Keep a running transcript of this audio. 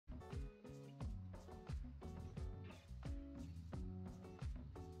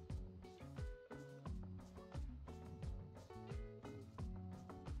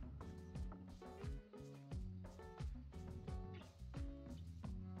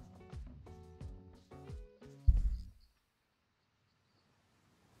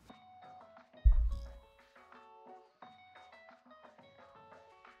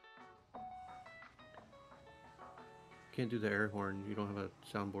can't do the air horn. You don't have a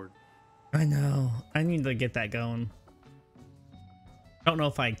soundboard. I know. I need to get that going. I don't know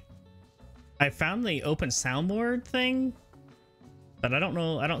if I found the open soundboard thing, but I don't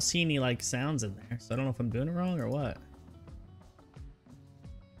know. I don't see any like sounds in there, so I don't know if I'm doing it wrong or what.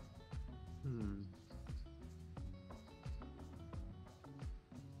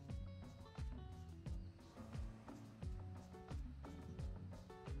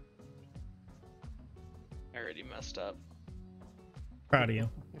 I already messed up. Proud of you.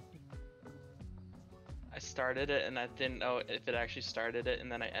 I started it and I didn't know if it actually started it,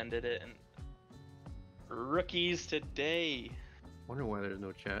 and then I ended it, and rookies today. Wonder why there's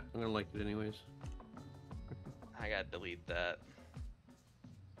no chat. I'm gonna like it anyways. I gotta delete that.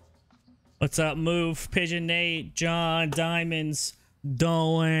 What's up, Move, Pigeon Nate, John, Diamonds,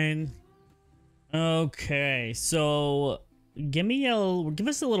 Dolan. Okay, so give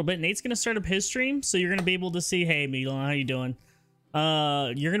us a little bit. Nate's gonna start up his stream, so you're gonna be able to see. Hey, Milan, how you doing?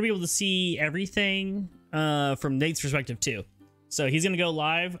 You're gonna be able to see everything from Nate's perspective too. So he's gonna go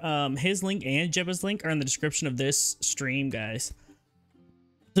live. His link and Jebba's link are in the description of this stream, guys.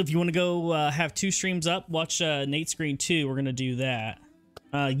 So if you want to go have two streams up, watch Nate's screen too. We're gonna do that.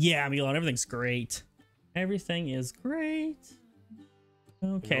 Yeah, Milan, everything's great. Everything is great.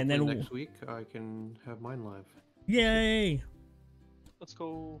 Okay, and then next week I can have mine live. Yay! Let's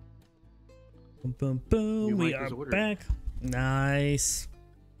go. Boom, boom, boom. We are back. Nice.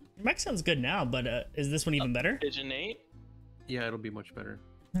 Your mic sounds good now, but is this one even better? Pigeon Nate? Yeah, it'll be much better.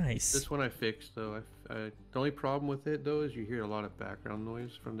 Nice. This one I fixed though. The only problem with it though is you hear a lot of background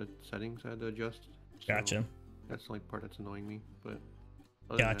noise from the settings I had to adjust. So gotcha. That's the only part that's annoying me, but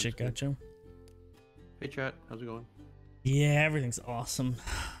gotcha. Hey chat, how's it going? Yeah, everything's awesome.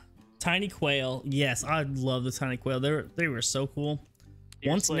 Tiny quail. Yes, I love the tiny quail. They were so cool.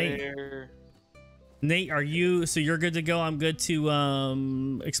 Once Nate, are you so you're good to go? I'm good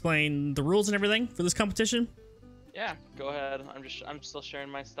to explain the rules and everything for this competition? Yeah, go ahead. I'm still sharing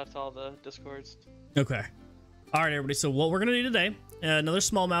my stuff to all the discords. Okay. All right, everybody. So what we're gonna do today, another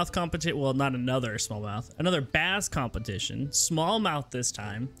smallmouth competition. Well, not another smallmouth, another bass competition. Smallmouth this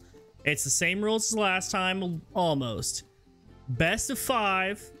time. It's the same rules as last time, almost. Best of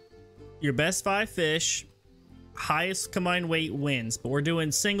 5. Your best 5 fish. Highest combined weight wins. But we're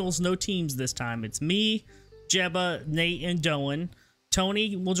doing singles, no teams this time. It's me, Jebba, Nate, and Doan.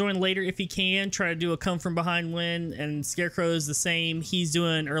 Tony will join later if he can. Try to do a come from behind win. And Scarecrow's the same. He's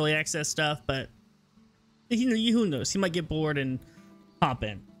doing early access stuff, but who knows? He might get bored and hop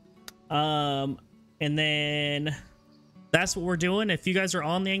in. And then that's what we're doing. If you guys are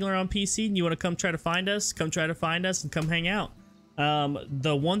on the Angler on PC and you want to come try to find us, come try to find us and come hang out.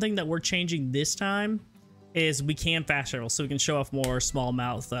 The one thing that we're changing this time is we can fast travel, so we can show off more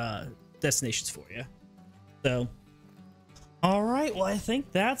smallmouth destinations for you. So, all right. Well, I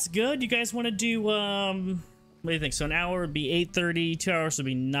think that's good. You guys want to do what do you think? So an hour would be 8:30. 2 hours would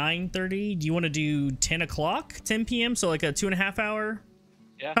be 9:30. Do you want to do 10 o'clock, 10 p.m.? So like a 2.5 hour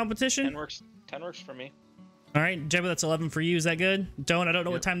competition. 10 works. 10 works for me. All right, Jebba, that's 11 for you. Is that good? I don't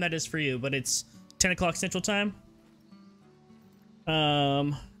know what time that is for you, but it's 10 o'clock Central Time.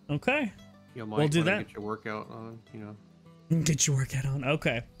 Okay. Yeah, Mike, we'll do that. Get your workout on, you know. Get your workout on.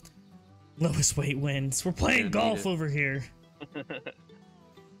 Okay. Lowest weight wins. We're playing golf over here.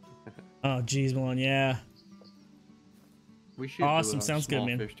 Oh, geez, Milan. Yeah. We should awesome. do a Sounds good,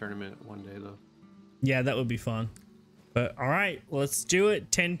 man. fish tournament one day, though. Yeah, that would be fun. But all right, let's do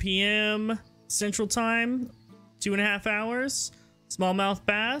it. 10 p.m. Central Time. 2.5 hours. Smallmouth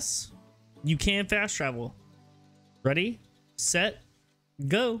bass. You can fast travel. Ready, set,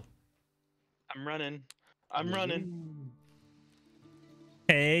 go. I'm running. I'm running.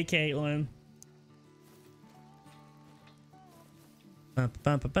 Hey, Caitlin. I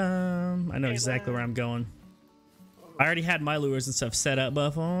know exactly where I'm going. I already had my lures and stuff set up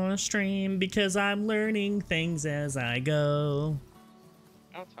on a stream because I'm learning things as I go.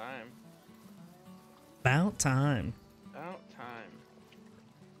 About time. About time. About time.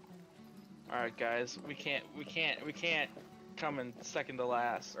 All right, guys. We can't come in second to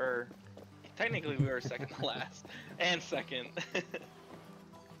last, or technically we were second to last and second.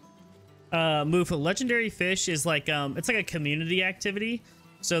 Move a legendary fish is like it's like a community activity.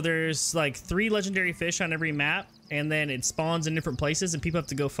 So there's like 3 legendary fish on every map, and then it spawns in different places and people have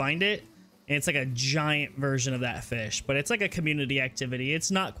to go find it. And it's like a giant version of that fish, but it's like a community activity.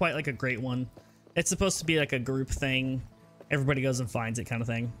 It's not quite like a great one. It's supposed to be like a group thing. Everybody goes and finds it kind of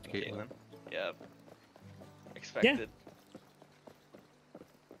thing. Caitlin. Yep. Expected.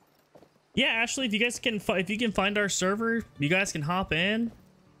 Yeah, Ashley, if you guys can, if you can find our server, you guys can hop in.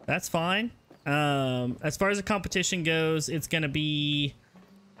 That's fine. As far as the competition goes, it's gonna be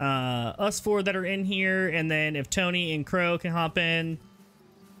us four that are in here, and then if Tony and Crow can hop in,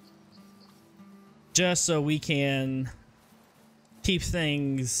 just so we can keep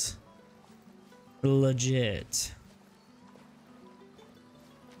things legit.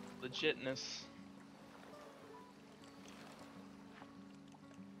 Legitness.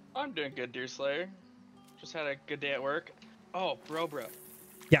 I'm doing good, Deer Slayer. Just had a good day at work. Oh, bro.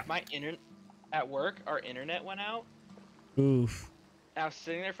 Yeah. My internet at work, our internet went out. Oof. I was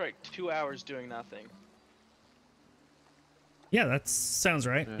sitting there for like 2 hours doing nothing. Yeah, that sounds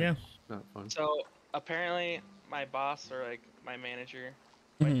right. Yeah. Not fun. So apparently, my boss or like my manager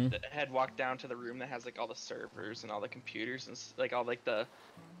had walked down to the room that has like all the servers and all the computers and like all like the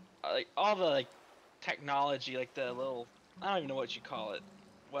all the like technology, like the little, I don't even know what you call it,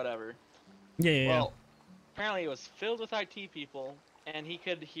 whatever. Yeah. Well, apparently it was filled with IT people, and he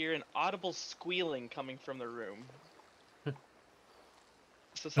could hear an audible squealing coming from the room.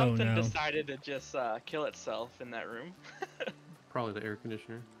 So something decided to just kill itself in that room. Probably the air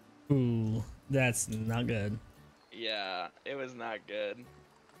conditioner. Ooh, that's not good. Yeah, it was not good.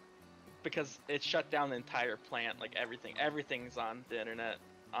 Because it shut down the entire plant, like everything's on the internet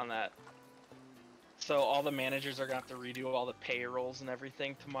on that. So all the managers are gonna have to redo all the payrolls and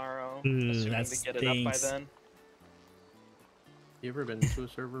everything tomorrow, assuming they get it up by then. You ever been to a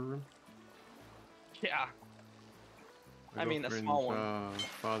server room? Yeah. My I mean, a small one.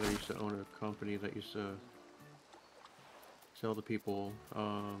 Father used to own a company that used to sell to people,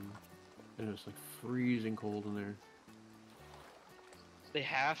 and it was like freezing cold in there. They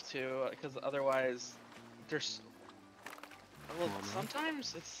have to, because otherwise, there's. Well,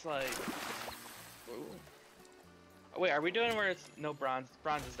 sometimes it's like. Ooh. Wait, are we doing where it's no bronze?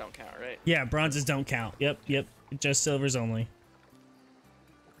 Bronzes don't count, right? Yeah, bronzes don't count. Yep. Just silvers only.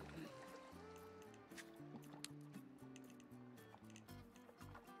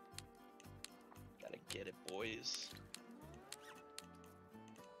 Gotta get it, boys.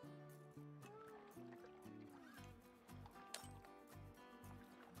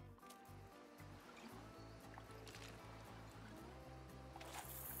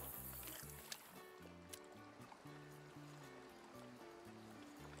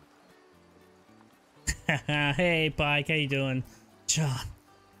 Hey, Pike, how you doing? John.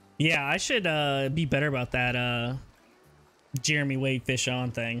 Yeah, I should be better about that Jeremy Wade fish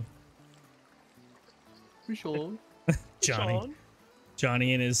on thing. Fish on.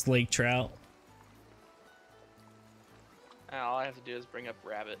 Johnny and his lake trout. All I have to do is bring up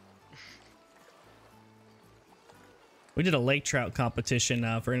rabbit. We did a lake trout competition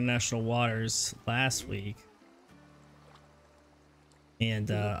for international waters last week. And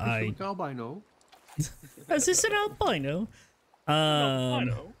I... albino. Is this an albino?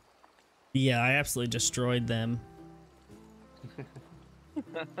 Albino? Yeah, I absolutely destroyed them.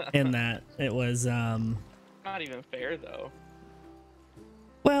 In that, it was Not even fair though.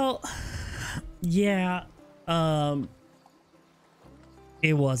 well, yeah,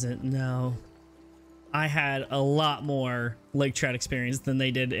 it wasn't. No, I had a lot more lake trout experience than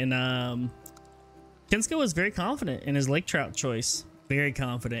they did. In Kinsko was very confident in his lake trout choice. Very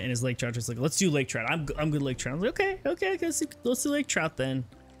confident in his lake trout. Just like, let's do lake trout. I'm good lake trout. I'm like, okay, let's do lake trout then.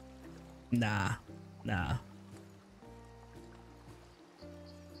 Nah.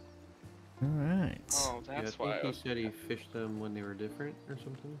 All right. Oh, that's why. I think he said he fished them when they were different or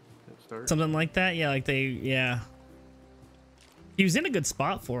something at start. Something like that. Yeah, like yeah. He was in a good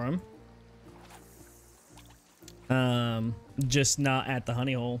spot for him. Just not at the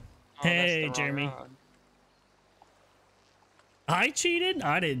honey hole. Oh, hey, Jeremy. Rod. I cheated?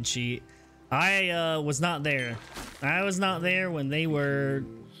 I didn't cheat. I was not there. I was not there when they were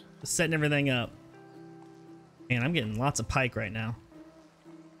setting everything up. Man, I'm getting lots of pike right now.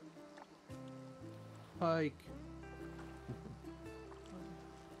 Pike.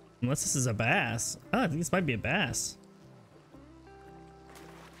 Unless this is a bass. Oh, I think this might be a bass.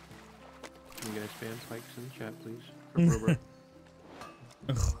 Can you guys spam pikes in the chat, please?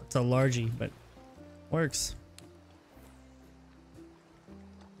 Ugh, it's a largie, but works.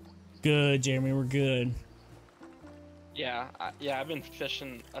 Good, Jeremy, we're good. Yeah, I've been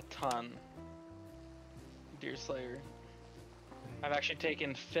fishing a ton. Deer Slayer. I've actually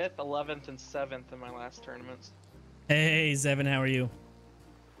taken 5th, 11th, and 7th in my last tournaments. Hey, Zevin, how are you?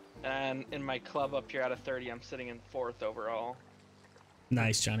 And in my club up here out of 30, I'm sitting in 4th overall.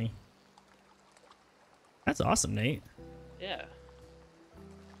 Nice, Johnny. That's awesome, Nate. Yeah.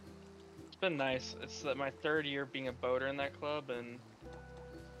 It's been nice. It's my 3rd year being a boater in that club, and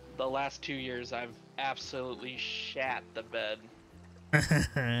the last 2 years I've absolutely shat the bed.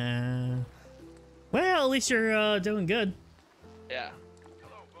 Well, at least you're doing good. Yeah.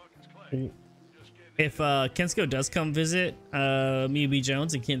 If Kensko does come visit me and B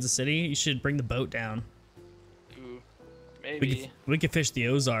Jones in Kansas City, you should bring the boat down. Ooh, maybe. We could fish the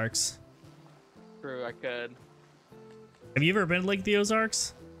Ozarks. True, I could. Have you ever been to Lake the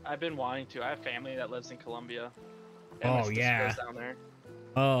Ozarks? I've been wanting to. I have family that lives in Colombia. And my Oh sister yeah. goes down there.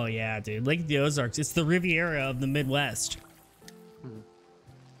 Oh yeah, dude. Lake the Ozarks. It's the Riviera of the Midwest.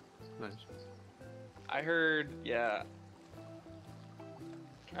 Nice. I heard, yeah.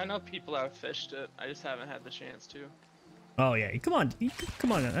 I know people that have fished it. I just haven't had the chance to. Oh yeah, come on,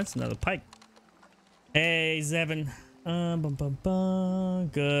 come on. That's another pike. Hey, Zevin.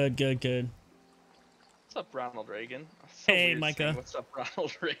 Good, good, good. What's up, Ronald Reagan? So Hey, weird Micah. saying, what's up,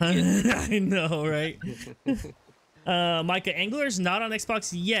 Ronald Reagan? I know, right? Micah, Angler's not on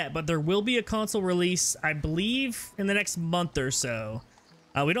Xbox yet, but there will be a console release, I believe, in the next month or so.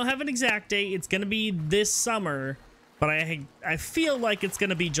 We don't have an exact date. It's going to be this summer, but I feel like it's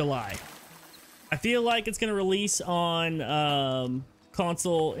going to be July. I feel like it's going to release on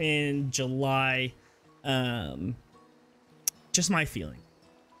console in July. Just my feeling.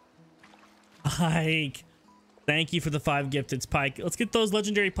 Pike. Thank you for the 5 gifted, Pike. Let's get those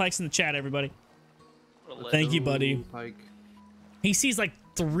legendary pikes in the chat, everybody. Thank you, buddy. Pike. He sees like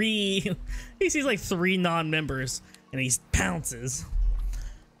 3 he sees like 3 non-members and he pounces.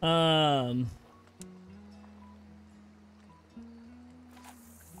 But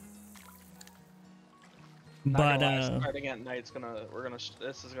starting at night,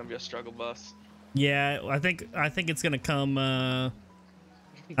 this is gonna be a struggle bus. yeah, I think it's gonna come. I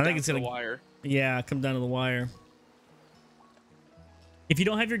think it's gonna wire. Yeah, come down to the wire. If you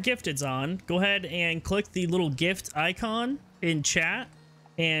don't have your gifteds on, go ahead and click the little gift icon in chat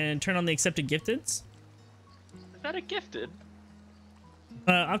and turn on the accepted gifteds. Is that a gifted?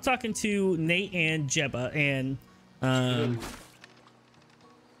 I'm talking to Nate and Jebba and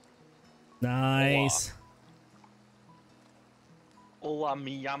nice. Hola,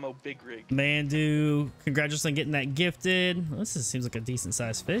 mi llamo Big Rig. Mandu, congratulations on getting that gifted. This seems like a decent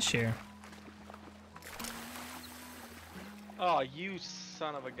sized fish here. Oh, you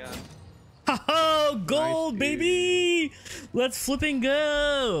son of a gun. Oh, gold, Nice, baby! Let's flip and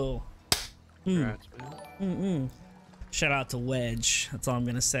go. Congrats, man. Shout out to Wedge. That's all I'm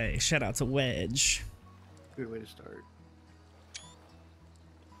gonna say. Shout out to Wedge. Good way to start.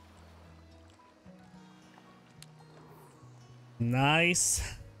 Nice.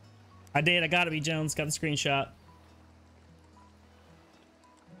 I did. I got it, B Jones. Got the screenshot.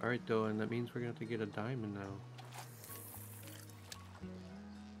 All right, though, and that means we're gonna have to get a diamond now.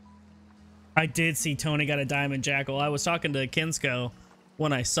 I did see Tony got a diamond jackal. I was talking to Kensko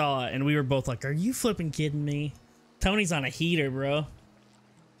when I saw it, and we were both like, "Are you flipping kidding me?" Tony's on a heater, bro.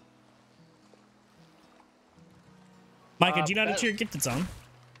 Micah, do you know how to cheer gifteds on?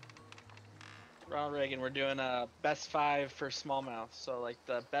 Ronald Reagan, we're doing a best 5 for smallmouth. So like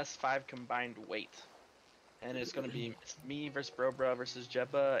the best 5 combined weight. And it's gonna be me versus Brobra versus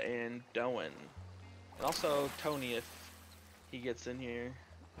Jebba and Doan. And also Tony if he gets in here.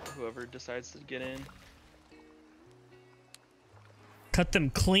 Whoever decides to get in. Cut them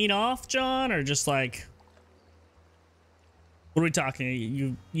clean off, John, or just like, what are we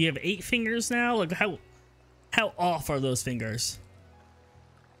talking? You have 8 fingers now? Like how off are those fingers?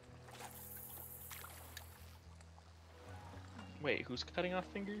 Wait, who's cutting off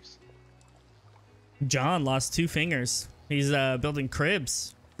fingers? John lost 2 fingers. He's building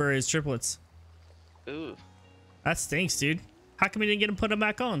cribs for his triplets. Ooh. That stinks, dude. How come we didn't get him put them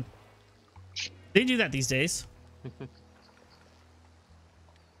back on? They do that these days. I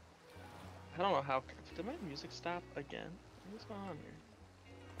don't know how. Did my music stop again? What's going on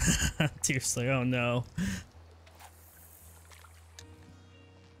here? Seriously, oh no.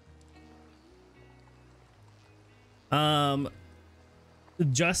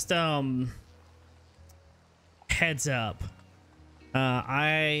 Just heads up.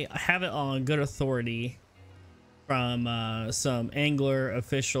 I have it on good authority from some Angler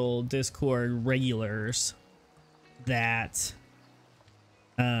official Discord regulars that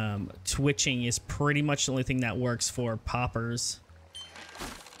twitching is pretty much the only thing that works for poppers.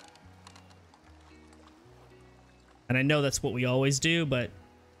 And I know that's what we always do, but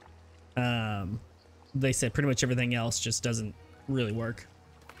they said pretty much everything else just doesn't really work.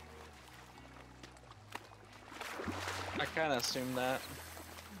 I kind of assumed that.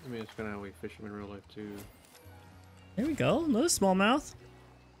 I mean, it's kind of how we fish them in real life too. There we go, another smallmouth.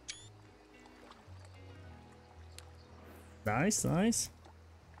 Nice, nice.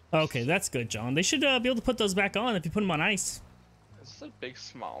 Okay, that's good, John. They should be able to put those back on if you put them on ice. Is this a big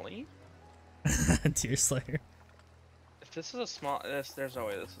smallie? Deer Slayer. If this is a small, there's no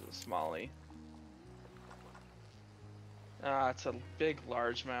way this is a smallie. It's a big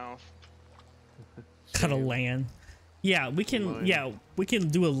largemouth. Got a land. Yeah, we can. Mine. Yeah, we can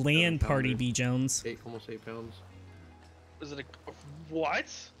do a land 7 party, pounder. B Jones. Almost 8 pounds. Is it a what?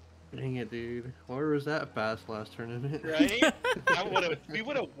 Dang it, dude. Where was that bass last tournament? Right? We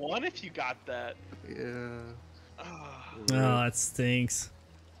would have won if you got that. Yeah. Ah. Oh, that stinks.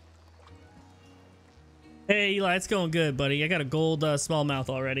 Hey, Eli, it's going good, buddy. I got a gold smallmouth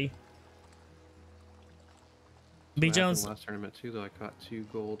already. B What happened Jones. last tournament too, though. I caught 2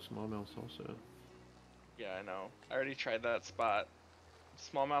 gold smallmouths also. Yeah, I know. I already tried that spot.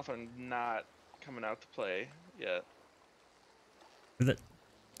 Smallmouth are not coming out to play yet.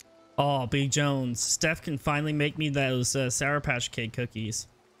 Oh, B Jones. Steph can finally make me those Sour Patch Kid cookies.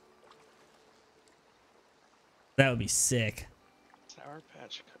 That would be sick.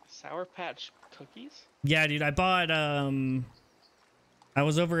 Sour Patch cookies? Yeah, dude, I bought I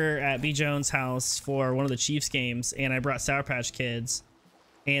was over at B Jones' house for one of the Chiefs games and I brought Sour Patch Kids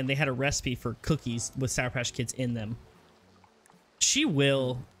and they had a recipe for cookies with Sour Patch Kids in them. She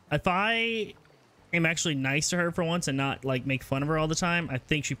will, if I am actually nice to her for once and not like make fun of her all the time, I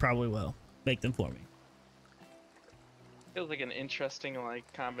think she probably will make them for me. Feels like an interesting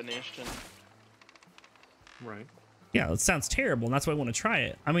like combination. Right. Yeah, it sounds terrible and that's why I want to try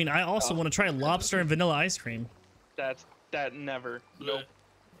it. I mean, I also want to try lobster and vanilla ice cream. That never. Nope.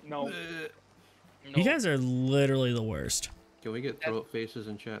 Nope. You guys are literally the worst. Can we get throat faces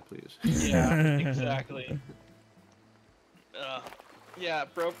in chat, please? Yeah, exactly. Yeah,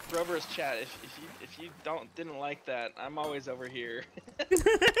 Brover's chat. If you didn't like that, I'm always over here.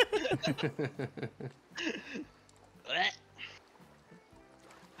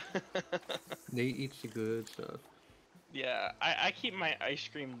 Nate eats the good stuff. Yeah, I keep my ice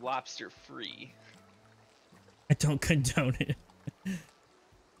cream lobster free. I don't condone it.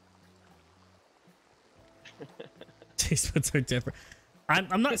 Taste buds are different.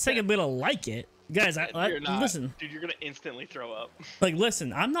 I'm not saying I'm gonna like it, guys. You're not. Listen, Dude, you're gonna instantly throw up. like,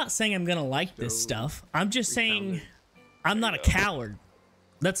 listen. I'm not saying I'm gonna like this stuff. I'm just saying I'm not a coward.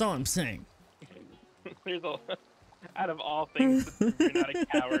 That's all I'm saying. There's out of all things, you're not a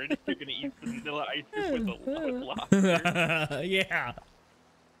coward. You're gonna eat vanilla ice cream with lobster. Yeah.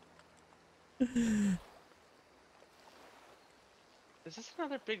 Is this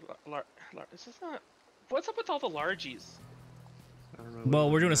another big is this not? What's up with all the Largies? I don't know.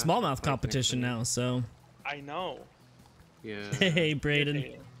 Well, we're doing a Master smallmouth Pipe competition thing. now, so. I know. Yeah. Hey,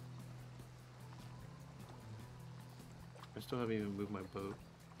 Braden. I still haven't even moved my boat.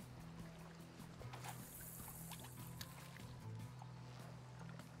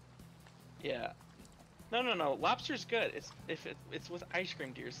 Yeah. No. Lobster's good. It's with ice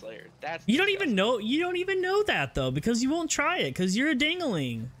cream, Deer Slayer. That's You don't disgusting. even know. You don't even know that though, because you won't try it, because you're a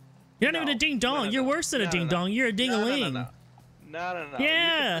dingling. You're not even a ding dong. You're worse than a ding dong. You're a dingaling. No.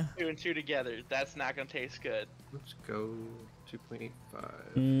 Yeah. You put 2 and 2 together. That's not gonna taste good. Let's go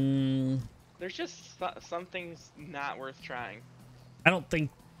 2.85. There's just some things not worth trying. I don't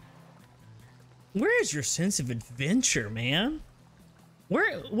think. Where is your sense of adventure, man?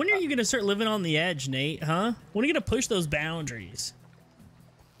 When are you gonna start living on the edge, Nate? Huh? When are you gonna push those boundaries?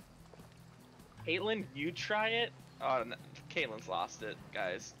 Caitlin, you try it. Oh, no, Caitlin's lost it,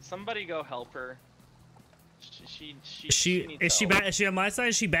 guys. Somebody go help her. She Is she needs help. back? Is she on my side?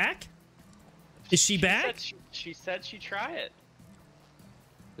 Is she back? Is she back? She said she'd try it.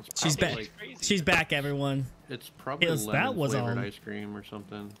 It's She's probably back. like- Crazy. She's back, everyone. It's probably That lemon was flavored all- ice cream or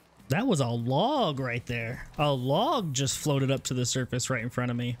something. That was a log right there. A log just floated up to the surface right in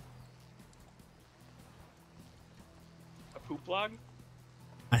front of me. A poop log?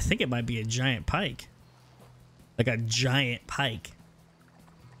 I think it might be a giant pike. Like a giant pike.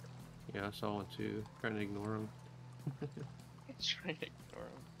 Yeah, I saw one too. Trying to ignore him. Trying to ignore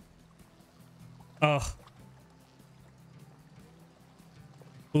him. Oh.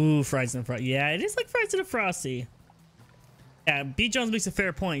 Ooh, fries and frosty. Yeah, it is like fries and a frosty. Yeah, B. Jones makes a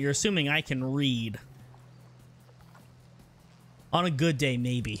fair point. You're assuming I can read. On a good day,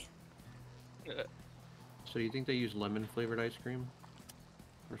 maybe. So you think they use lemon flavored ice cream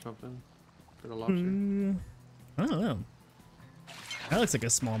or something for the lobster? I don't know. That looks like a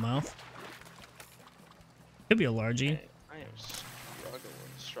smallmouth. Could be a largie. I am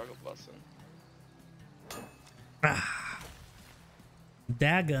struggle busting.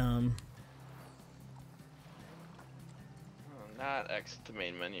 Daggum. Oh, not exit the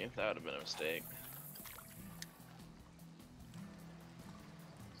main menu. That would have been a mistake.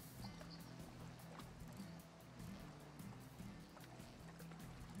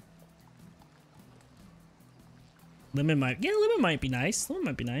 Lemon might be nice. Lemon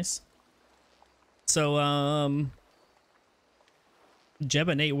might be nice. So,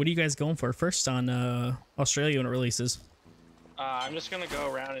 Jebba, Nate, what are you guys going for first on Australia when it releases? I'm just gonna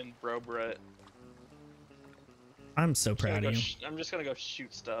go around and bro-bro it. I'm so proud of you. I'm just gonna go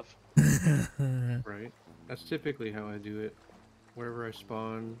shoot stuff. Right. That's typically how I do it. Wherever I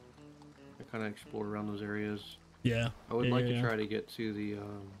spawn, I kind of explore around those areas. Yeah. I would like to try to get to the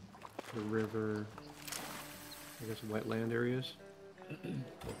river, I guess wetland areas. Or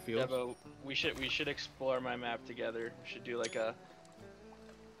Yeah, fields. but we should explore my map together. We should do like a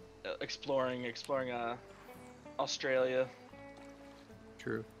exploring Australia.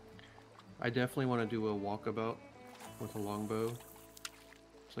 True. I definitely want to do a walkabout with a longbow.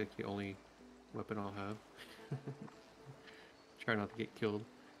 It's like the only weapon I'll have. Try not to get killed.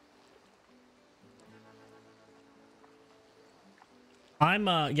 I'm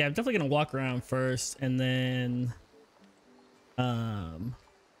definitely gonna walk around first and then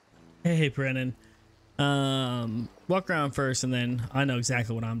hey Brennan. Walk around first and then I know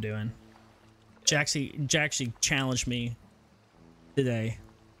exactly what I'm doing. Jack actually challenged me today.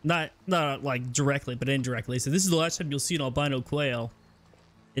 Not like directly, but indirectly. So this is the last time you'll see an albino quail.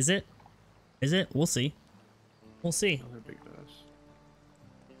 Is it? Is it? We'll see. We'll see. Another big bass.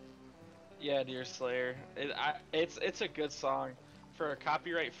 Yeah, Deer Slayer. It's a good song. For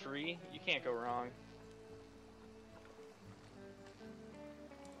copyright free, you can't go wrong.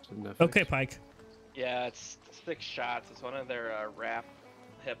 Okay, Pike. Yeah, it's 6 shots. It's one of their rap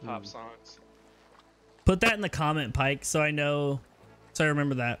hip hop songs. Put that in the comment, Pike, so I know, so I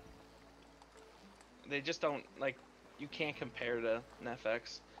remember that. They just don't like. You can't compare to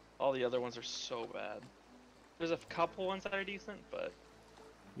NFX. All the other ones are so bad. There's a couple ones that are decent, but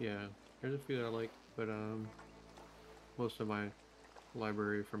Yeah, there's a few that I like, but most of my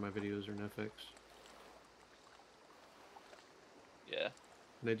library for my videos are NFX. yeah.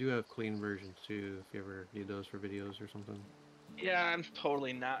 They do have clean versions too, if you ever need those for videos or something. Yeah, I'm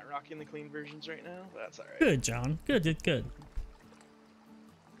totally not rocking the clean versions right now, but that's alright. Good, John. Good.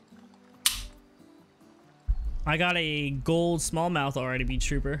 I got a gold smallmouth already, Beach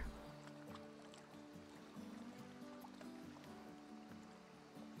Trooper.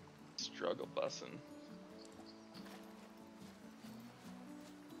 Struggle bussin'.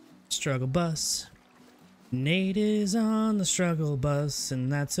 Struggle bus. Nate is on the struggle bus,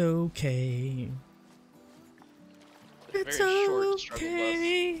 and that's okay. It's a very short struggle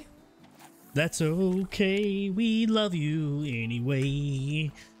bus. That's okay. We love you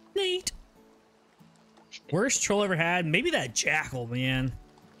anyway. Nate. Worst troll ever had? Maybe that jackal, man.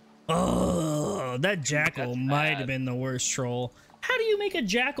 Oh, that jackal That's might bad. have been the worst troll. How do you make a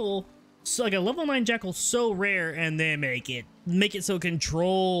jackal, so like a level 9 jackal, so rare and then make it so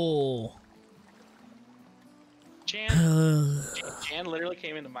control? Jan literally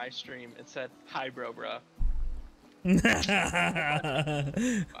came into my stream and said, "Hi, bro, bruh." I see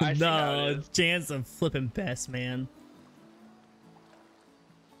how it No, is. Jan's the flipping best, man.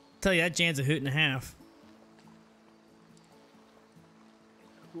 Tell you that Jan's a hoot and a half.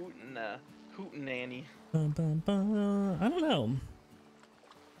 Hootin' Nanny. I don't know.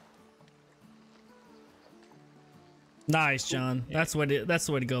 Nice, John. That's the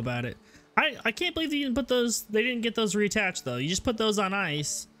way to go about it. I can't believe you didn't put those. They didn't get those reattached though. You just put those on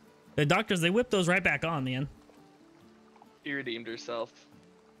ice. The doctors, they whip those right back on, man. She redeemed herself.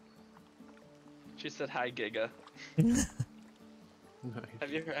 She said, "Hi, Giga." Nice.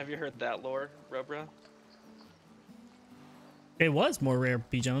 Have you heard that lore, Robra? It was more rare,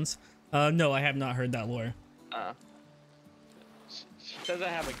 B. Jones. No, I have not heard that lore. She says I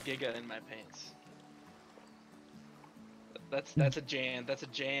have a Giga in my pants. That's a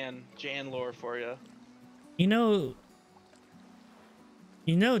Jan lore for you. You know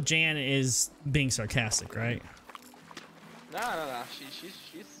Jan is being sarcastic, right? No. She's.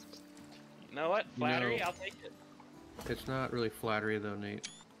 You know what? Flattery, No. I'll take it. It's not really flattery though, Nate.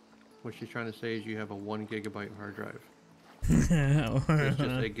 What she's trying to say is you have a 1 gigabyte hard drive. It's just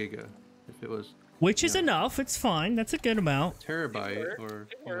a giga. If it was Which is Yeah. enough. It's fine. That's a good amount. terabyte or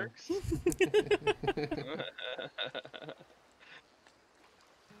It you know. works.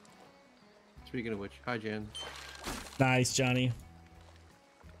 Speaking of which, hi Jan. Nice, Johnny.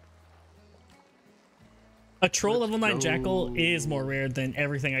 A troll Let's level 9 go. jackal is more rare than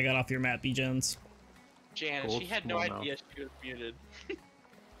everything I got off your map, B. Jones. Jan, Gold she had no smallmouth. idea she was muted.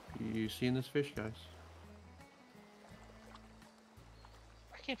 You seen this fish, guys?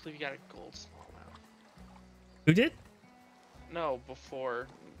 I can't believe you got a gold smallmouth. Who did? No, before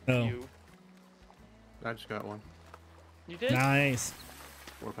Oh. you. I just got one. You did? Nice.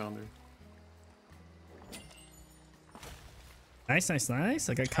 4-pounder. Nice, nice, nice.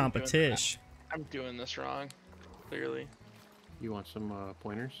 I got competition. I'm doing this wrong, clearly. You want some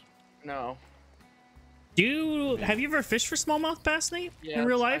pointers? No. Have you ever fished for smallmouth bass, Nate? Yeah, in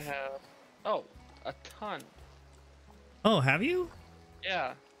real life? I have. Oh, a ton. Oh, have you?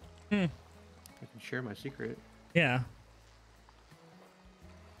 Yeah. I can share my secret. Yeah.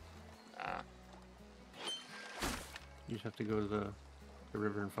 You just have to go to the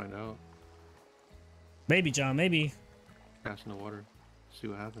river and find out. Maybe, John, maybe. Cast in the water. See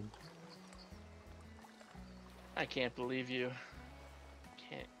what happens. I can't believe you.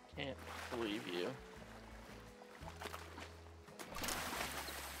 Can't believe you.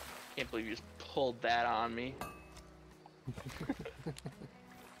 Can't believe you just pulled that on me.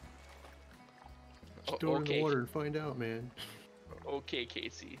 Just throw it in the water and find out, man. Okay,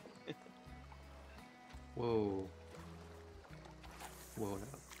 Casey. Whoa. Whoa now.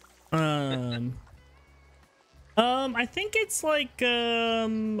 I think it's like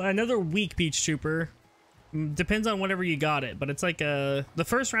another week, Peach Trooper. Depends on whenever you got it, but it's like the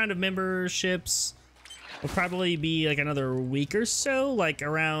first round of memberships will probably be like another week or so, like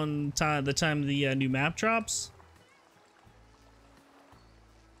around the time the new map drops.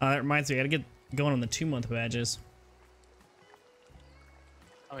 That reminds me, I gotta get going on the 2-month badges.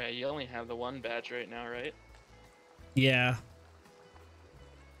 Oh yeah, you only have the one badge right now, right? Yeah.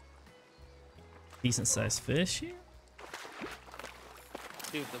 Decent sized fish here.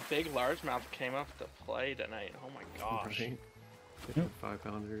 Dude, the big largemouth came up to play tonight. Oh my gosh. Right?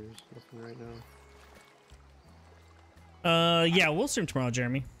 5-pounders, nothing right now. Yeah, we'll stream tomorrow,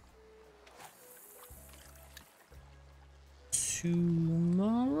 Jeremy.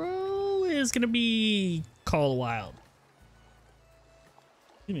 Tomorrow is gonna be Call of Wild.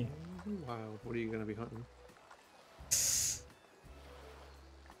 Excuse me. Wow, what are you gonna be hunting?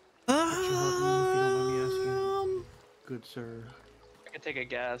 Good sir. I can take a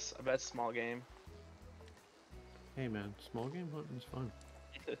guess. I bet small game. Hey man, small game hunting's fun.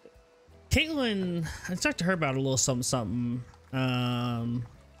 Caitlin, I talked to her about a little something.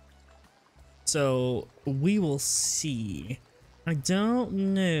 So we will see. I don't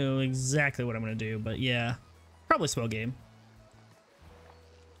know exactly what I'm gonna do, but yeah, probably small game.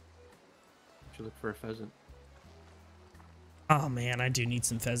 Should look for a pheasant. Oh man, I do need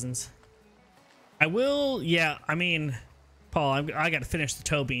some pheasants. I will, yeah. I mean, Paul, I got to finish the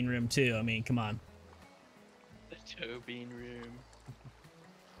toe bean room too. I mean, come on. The toe bean room.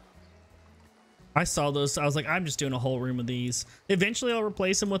 I saw those. I was like, I'm just doing a whole room of these. Eventually, I'll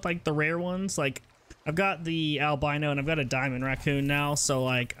replace them with like the rare ones. Like, I've got the albino and I've got a diamond raccoon now, so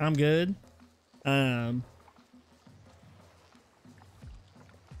like I'm good. And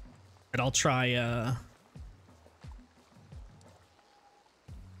I'll try.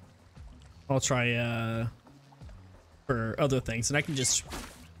 For other things, and I can just.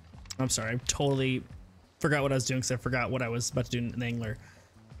 I'm sorry, I totally forgot what I was doing because I forgot what I was about to do in the angler.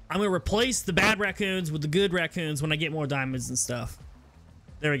 I'm gonna replace the bad raccoons with the good raccoons when I get more diamonds and stuff.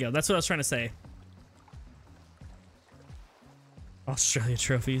 There we go. That's what I was trying to say. Australia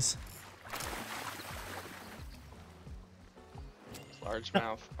trophies.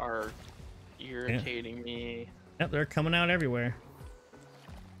 Largemouth are irritating me. Yep, they're coming out everywhere.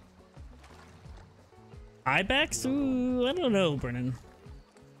 Ibex? Ooh, I don't know, Brennan.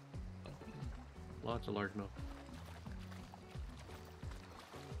 Lots of largemouth.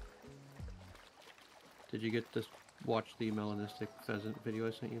 Did you get to watch the melanistic pheasant video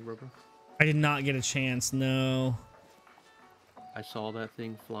I sent you, bro? I did not get a chance, no. I saw that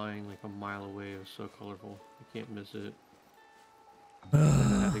thing flying like a mile away. It was so colorful. You can't miss it. And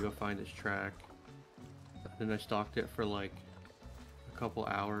I had to go find its track. Then I stalked it for like a couple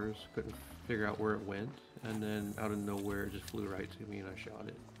hours. Couldn't figure out where it went. And then out of nowhere, it just flew right to me and I shot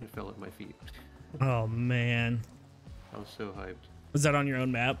it. It fell at my feet. Oh, man. I was so hyped. Was that on your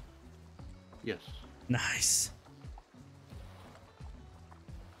own map? Yes. Nice.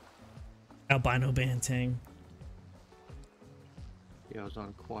 Albino Bantang. Yeah, I was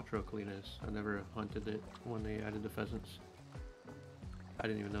on Quattro Colinas. I never hunted it when they added the pheasants. I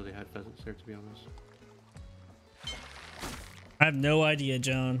didn't even know they had pheasants there, to be honest. I have no idea,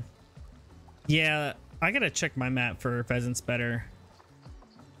 John. Yeah, I gotta check my map for pheasants better.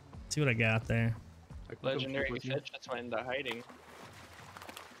 See what I got there. Legendary fish just went into hiding.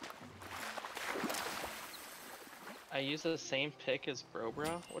 I use the same pick as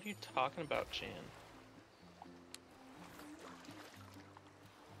Brobra? What are you talking about, Chan?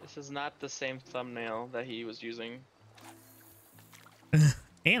 This is not the same thumbnail that he was using.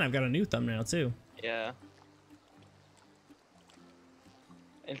 And I've got a new thumbnail too. Yeah.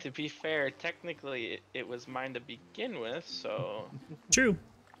 And to be fair, technically it was mine to begin with, so True.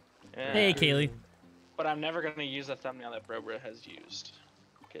 yeah. Hey, Kaylee. But I'm never gonna use a thumbnail that Brobra has used,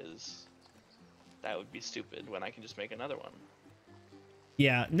 because that would be stupid when I can just make another one.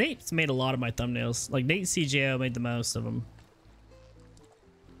 Yeah, Nate's made a lot of my thumbnails. Like Nate CJO made the most of them.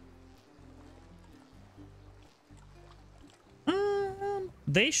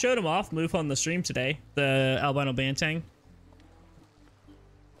 They showed him off move on the stream today. The albino bantang.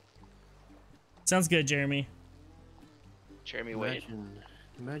 Sounds good, Jeremy. Jeremy Wade.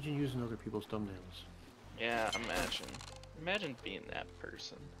 Imagine using other people's thumbnails. Yeah, imagine being that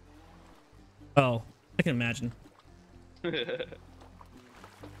person. Oh, I can imagine. Oh,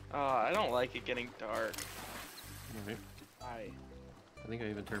 I don't like it getting dark. Alright. I think I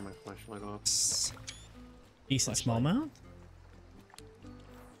even turned my flashlight off. Decent Flashlight. smallmouth.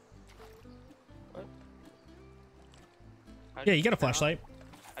 What? How do Yeah, you got a turn it on? flashlight.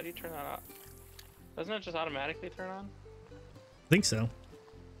 How do you turn that off? Doesn't it just automatically turn on? I think so.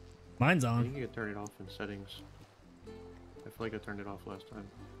 Mine's I on. think you can turn it off in settings. I feel like I turned it off last time.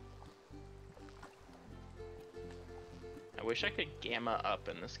 I wish I could gamma up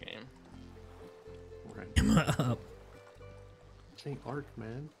in this game. Right. Up. This ain't art,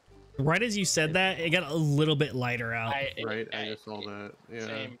 man. Right as you said that, it got a little bit lighter out. Right, I just saw that. Yeah.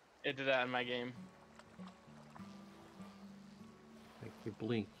 Same. It did that in my game. Like you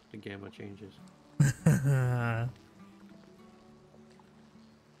blink, the gamma changes.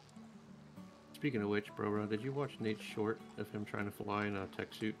 Speaking of which, bro, did you watch Nate's short of him trying to fly in a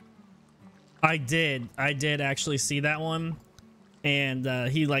tech suit? I did actually see that one, and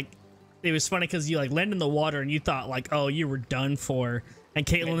he like, it was funny because you like landed in the water and you thought like, oh, you were done for, and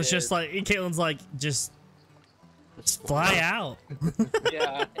Caitlin's like, just fly out.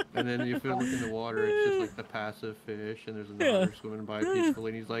 Yeah. And then if you look in the water, it's just like the passive fish, and there's another swimming by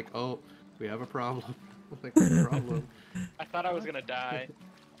peacefully, and he's like, oh, we have a problem. Like, what's the problem? I thought I was gonna die.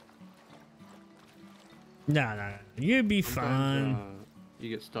 No, you'd be Sometimes, fine. You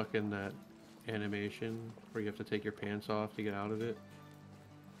get stuck in that animation where you have to take your pants off to get out of it.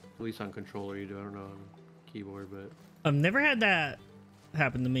 At least on controller you do. I don't know on keyboard, but I've never had that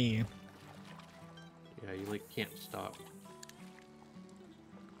happen to me. yeah, you like can't stop.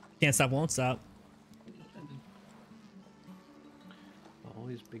 Can't stop, won't stop.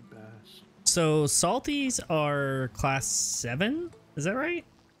 Always big bass. So salties are class 7, is that right?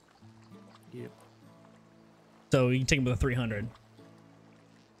 Yep. So you can take them with a 300.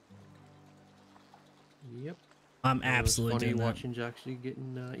 Yep. I'm absolutely funny doing that. watching actually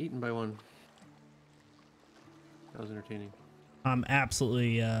getting eaten by one. That was entertaining. I'm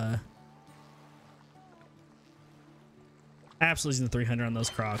absolutely using the 300 on those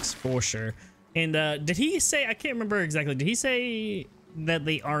crocs for sure. And did he say, I can't remember exactly, did he say that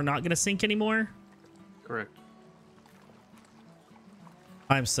they are not going to sink anymore? Correct.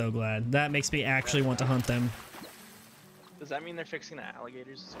 I'm so glad. That makes me actually want to hunt them. Does that mean they're fixing the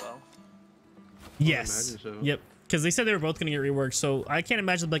alligators as well? Yes. imagine so. Yep. Because they said they were both going to get reworked. So I can't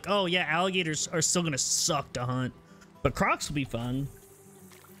imagine like, oh yeah, alligators are still going to suck to hunt, but crocs will be fun.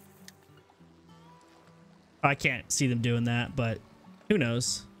 I can't see them doing that, but who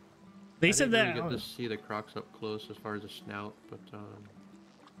knows? They said didn't that. really get to see the crocs up close as far as the snout, but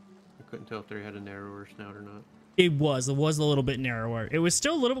I couldn't tell if they had a narrower snout or not. It was a little bit narrower. It was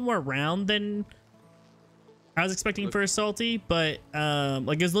still a little bit more round than I was expecting for a salty, but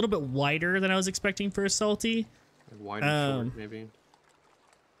like it was a little bit wider than I was expecting for a salty. Like wide and short, maybe.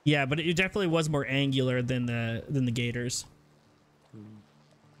 Yeah, but it definitely was more angular than the gators.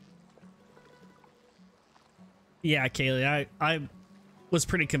 Yeah, Kaylee, I was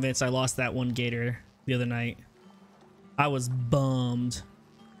pretty convinced I lost that one gator the other night. I was bummed.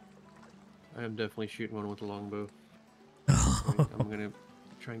 I am definitely shooting one with a longbow. I'm gonna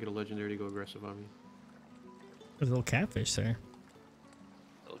try and get a legendary to go aggressive on me. There's a little catfish there.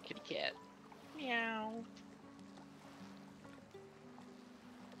 Little kitty cat. Meow.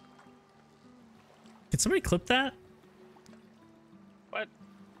 Can somebody clip that? What?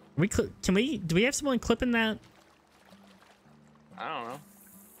 Do we have someone clipping that? I don't know.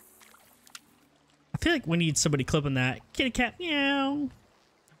 I feel like we need somebody clipping that. Kitty cat meow.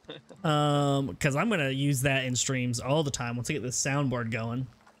 Because I'm gonna use that in streams all the time once I get this soundboard going.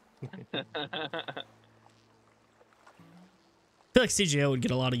 I feel like CGO would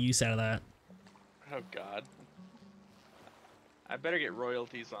get a lot of use out of that. Oh god. I better get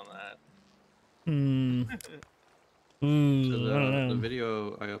royalties on that. Hmm. So I don't know. the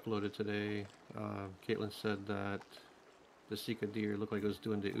video I uploaded today, Caitlin said that the Sika deer looked like it was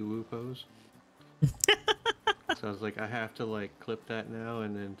doing the uwu pose. So I was like, I have to like clip that now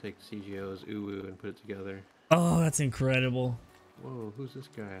and then take CGO's uwu and put it together. Oh, that's incredible. Whoa, who's this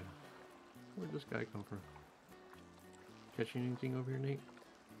guy? Where'd this guy come from? Catching anything over here, Nate?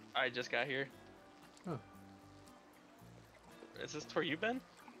 I just got here. Oh. Is this where you been?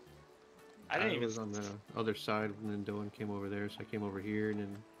 I I didn't even. was on the other side, and then Dylan came over there, so I came over here, and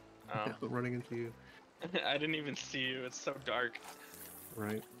then Oh. running into you. I didn't even see you. It's so dark.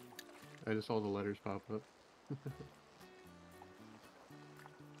 Right. I just saw the letters pop up.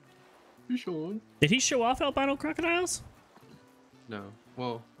 You Sean? Did he show off albino crocodiles? No.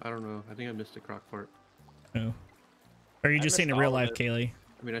 Well, I don't know. I think I missed the croc part. No. Or are you I just saying missed in real all of life, it. Kaylee?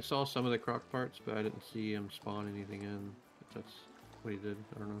 I mean, I saw some of the croc parts, but I didn't see him spawn anything in. If that's what he did.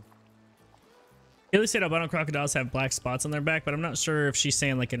 I don't know. Kaylee said albino crocodiles have black spots on their back, but I'm not sure if she's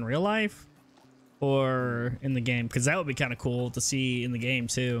saying like in real life or in the game, because that would be kind of cool to see in the game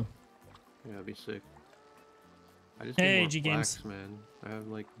too. Yeah, it'd be sick. I just Hey, need more G Games. flax, man. I have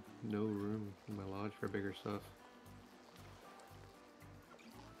like no room in my lodge for bigger stuff.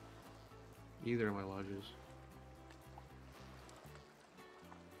 Either of my lodges.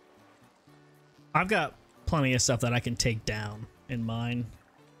 I've got plenty of stuff that I can take down in mine.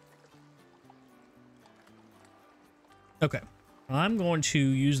 Okay. I'm going to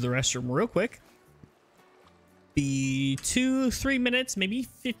use the restroom real quick. Be 2-3 minutes, maybe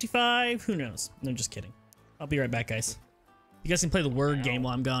 55. Who knows? No, just kidding. I'll be right back, guys. You guys can play the word game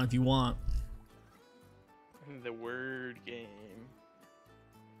while I'm gone if you want. The word game.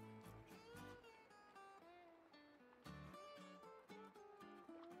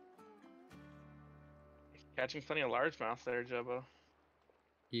 Catching plenty of largemouth there, Jebba.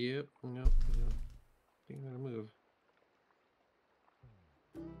 Yep. Yep. Think I'm gonna move.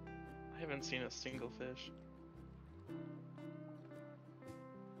 I haven't seen a single fish.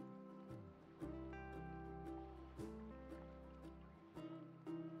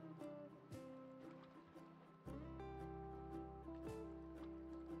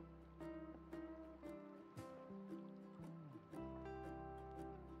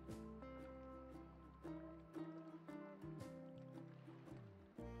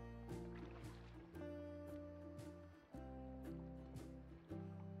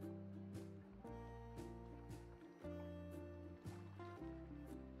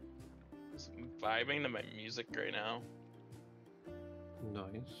 Just vibing to my music right now.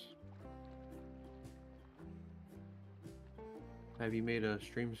 Nice. Have you made a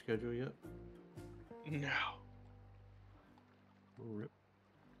stream schedule yet? No. Rip.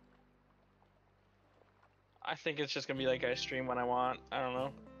 I think it's just gonna be like I stream when I want. I don't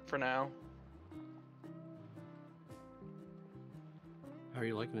know. For now. How are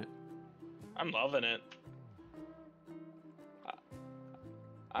you liking it? I'm loving it.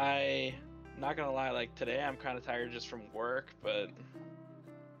 I not gonna lie, like today I'm kind of tired just from work, but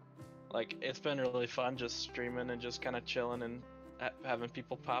like it's been really fun just streaming and just kind of chilling and having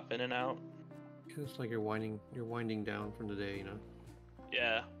people pop in and out. It's like you're winding down from the day, you know.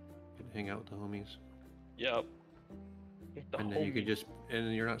 Yeah. You can hang out with the homies, Yep. and then you could just, and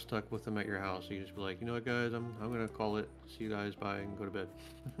then you're not stuck with them at your house. You just be like, you know what, guys, I'm gonna call it. See you guys, bye, and go to bed.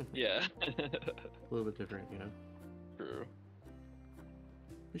 Yeah. A little bit different, you know. True.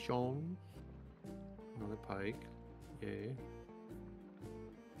 Sean. Another pike. Yay.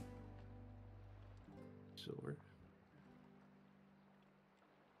 Silver.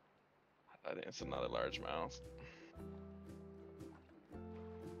 I think it's another largemouth.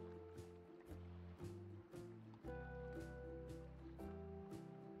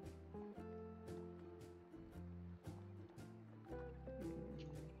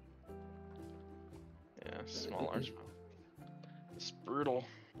 Yeah, small largemouth. It's brutal.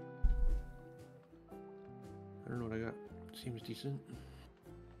 I don't know what I got. Seems decent.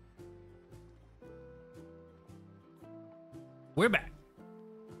 We're back.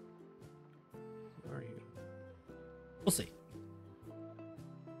 Where are you? We'll see.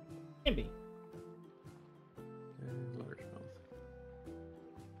 Can be. And largemouth.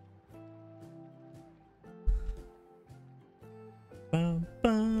 Bum,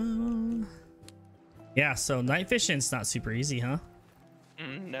 bum. Yeah, so night fishing's not super easy, huh?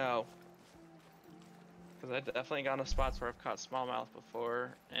 No. Because I've definitely gone to spots where I've caught smallmouth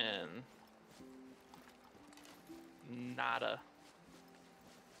before, and nada.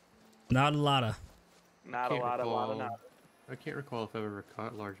 Not a lot of. Not a lot of nada. I can't recall if I've ever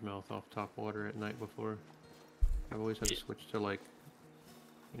caught largemouth off top water at night before. I've always had to switch to like,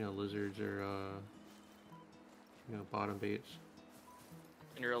 you know, lizards or you know, bottom baits.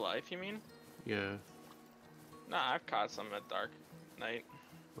 In real life, you mean? Yeah, Nah, I've caught some at dark night.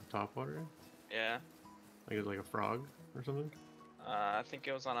 with top water. Yeah. Like it's like a frog or something? I think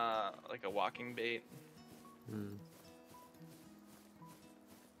it was on a walking bait. Hmm.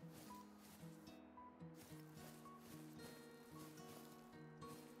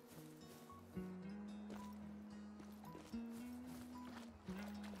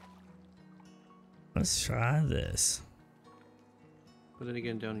 Let's try this. But then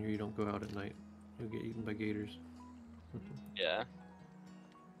again, down here you don't go out at night. You'll get eaten by gators. Yeah.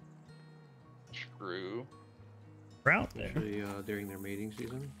 True. We're out there. Especially during their mating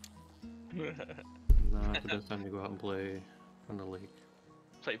season. Not the best time to go out and play on the lake.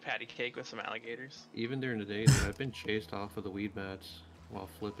 Play patty cake with some alligators. Even during the day, dude, I've been chased off of the weed mats while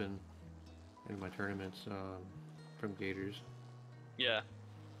flipping in my tournaments from gators. Yeah.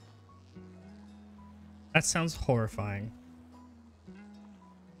 That sounds horrifying.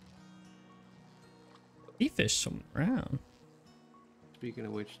 He fished some around. Speaking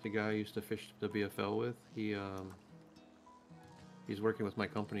of which, the guy I used to fish the BFL with, he's working with my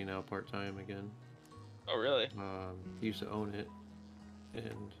company now part-time again. Oh, really? He used to own it,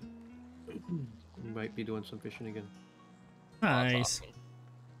 and he might be doing some fishing again. Oh, that's Nice. awesome.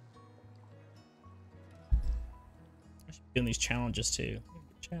 I should be doing these challenges too.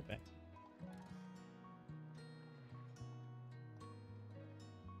 Chat back.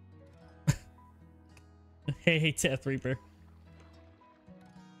 Hey, Death Reaper.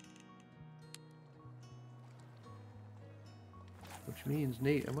 Which means,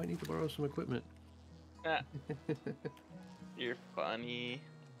 Nate, I might need to borrow some equipment. Ah, you're funny.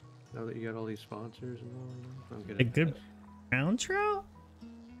 Now that you got all these sponsors and all, I'm A getting good brown trout?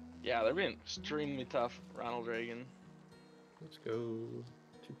 Yeah, they're being extremely tough, Ronald Reagan. Let's go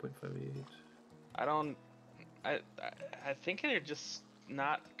 2.58. I think they're just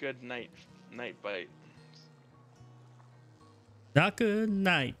not good night bite. Not good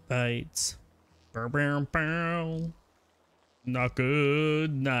night bites. Bow, bow, bow. Not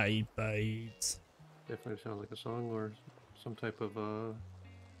good night bites. Definitely sounds like a song or some type of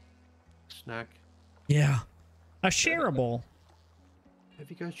snack. Yeah. A shareable. Have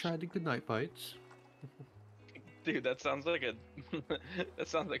you guys tried the Goodnight Bites? Dude, that sounds like a that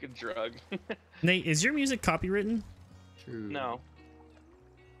sounds like a drug. Nate, is your music copywritten? True. No.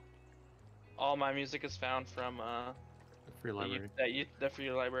 All my music is found from The free library. the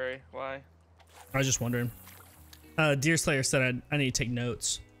free library. Why? I was just wondering. Deerslayer said I need to take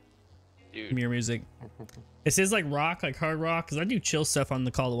notes from Dude, your music. It says like rock, like hard rock, because I do chill stuff on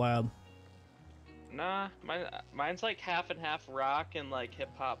the Call of the Wild. nah, mine's like half and half rock and like hip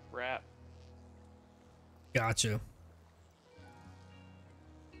hop rap. Gotcha.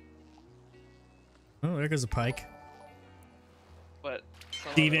 Oh, there goes a pike. But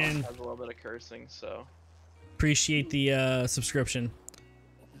some of it Steven. also has a little bit of cursing, so Appreciate the subscription.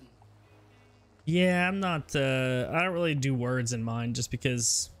 Yeah, I'm not. I don't really do words in mine just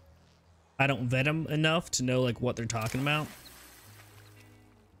because I don't vet them enough to know like what they're talking about.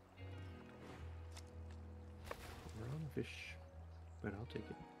 We're on fish, but I'll take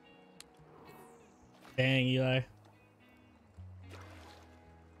it. Dang, Eli.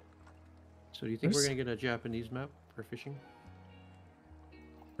 So do you think we're Where's- gonna get a Japanese map for fishing?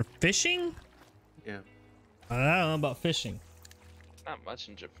 For fishing? Yeah, I don't know about fishing. not much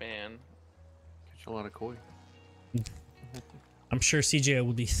in Japan. catch a lot of koi. I'm sure CJ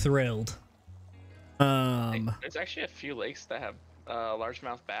would be thrilled. There's actually a few lakes that have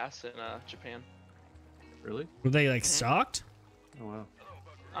largemouth bass in Japan. Really? Were they like stocked? Oh wow.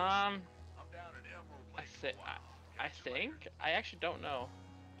 I think I actually don't know.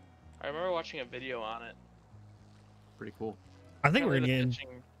 I remember watching a video on it. Pretty cool. I think we're Apparently gonna the get.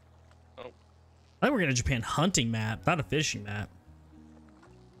 fishing- I think we're gonna Japan hunting map, not a fishing map.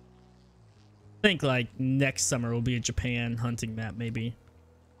 I think like next summer will be a Japan hunting map, maybe.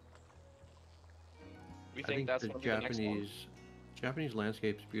 We I think think that's the gonna be the next one. Japanese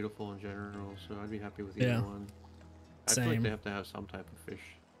landscape's beautiful in general, so I'd be happy with either Yeah. one. I feel like Same. they have to have some type of fish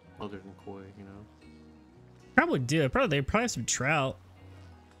other than koi, you know. Probably do. They probably have some trout.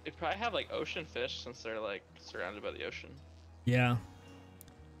 They probably have like ocean fish since they're like surrounded by the ocean. Yeah.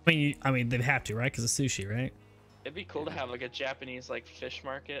 I mean, they'd have to, right? Because of sushi, right? It'd be cool to have like a Japanese like fish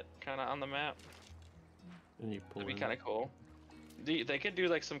market kind of on the map. And you pull That'd be in. kind of cool. They could do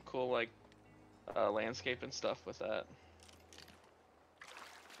like some cool like landscape and stuff with that.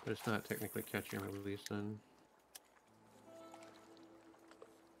 But it's not technically catch and release then.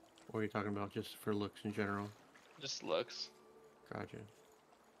 Or are you talking about just for looks in general? Just looks. Gotcha.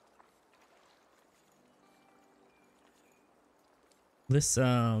 This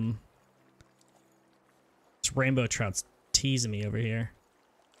rainbow trout's teasing me over here.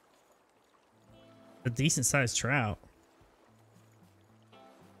 A decent sized trout.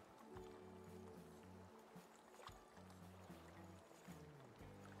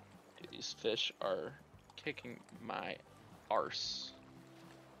 These fish are kicking my arse.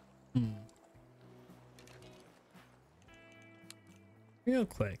 Real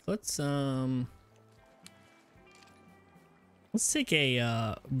quick, let's take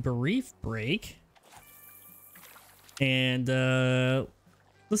a brief break and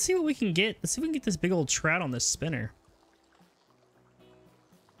let's see what we can get. Let's see if we can get this big old trout on this spinner.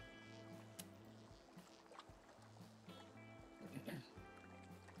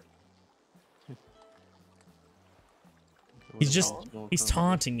 He's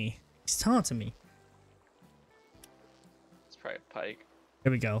taunting me. He's taunting me. It's probably a pike.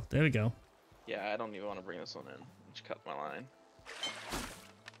 There we go. There we go. Yeah, I don't even want to bring this one in. Just cut my line.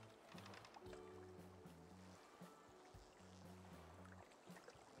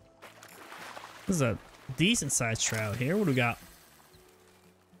 This is a decent sized trout here. What do we got?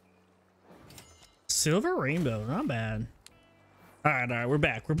 Silver rainbow. Not bad. All right. We're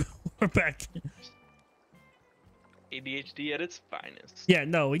back. We're back. ADHD at its finest. Yeah,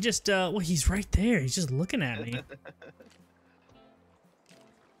 no, we just well, he's right there. He's just looking at me.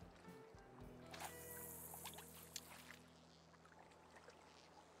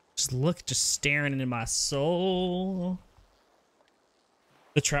 just staring into my soul.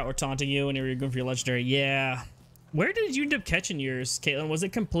 The trout were taunting you and you were going for your legendary. Yeah. Where did you end up catching yours, Caitlin? Was it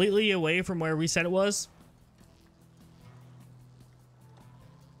completely away from where we said it was?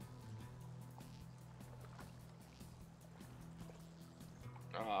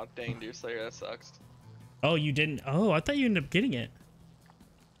 Oh, dang, Deer Slayer, that sucks. Oh, you didn't? Oh, I thought you ended up getting it.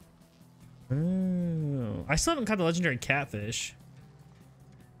 Oh, I still haven't caught the legendary catfish.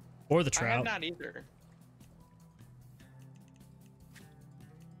 Or the trout. I have not either.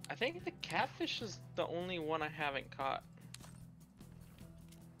 I think the catfish is the only one I haven't caught.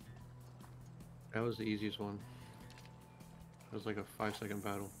 That was the easiest one. It was like a 5-second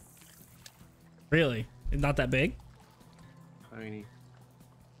battle. Really? Not that big? Tiny.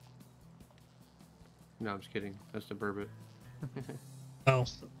 No, I'm just kidding. That's the burbot. Oh.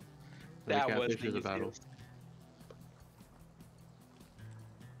 That was catfish is a battle. easiest.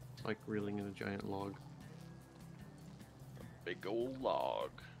 It's like reeling in a giant log. Big old log.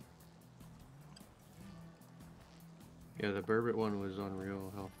 Yeah, the burbot one was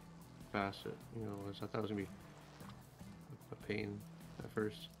unreal how fast it, was. I thought it was gonna be a pain at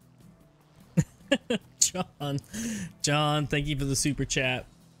first. John, thank you for the super chat.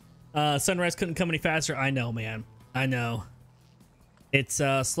 Sunrise couldn't come any faster. I know, man. I know. It's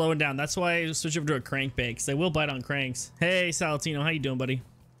slowing down. That's why I switched over to a crankbait, because they will bite on cranks. Hey, Salatino, how you doing, buddy?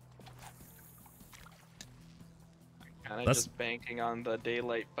 Kind of just banking on the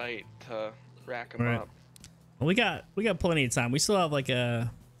daylight bite to rack them up. Well, we got plenty of time. We still have like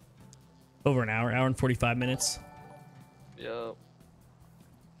over an hour and 45 minutes. Yep.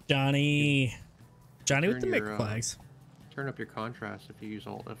 Johnny with the your, mic flags. Turn up your contrast if you use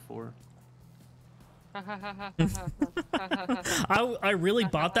Alt F4. I really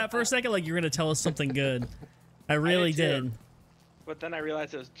bought that for a second, like you're gonna tell us something good. I really did. But then I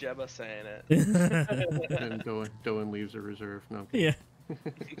realized it was Jebba saying it. And Doan leaves a reserve. No. Yeah.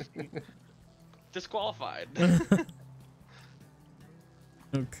 Disqualified.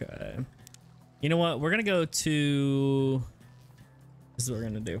 Okay. You know what? We're gonna go to. This is what we're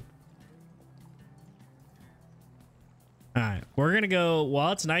gonna do. All right, we're gonna go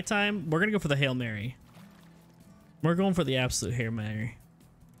while it's nighttime. We're gonna go for the Hail Mary. We're going for the absolute Hail Mary.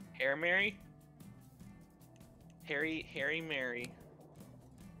 Hair Mary? Harry Mary.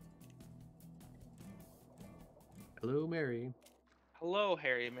 Hello, Mary. Hello,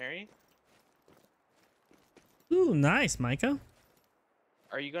 Harry Mary. Ooh, nice, Micah.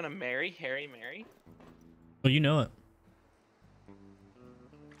 Are you gonna marry Harry Mary? Well, you know it.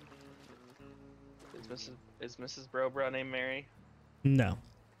 Is Mrs. Brobra named Mary? No.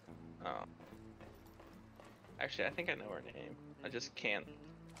 Oh. Actually, I think I know her name. I just can't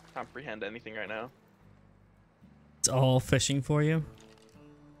comprehend anything right now. It's all fishing for you.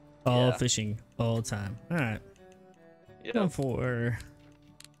 All Yeah. fishing all the time. All right. Yeah. Going for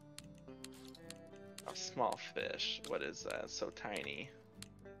A small fish. What is that? So tiny.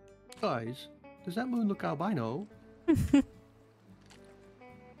 Guys, does that moon look albino?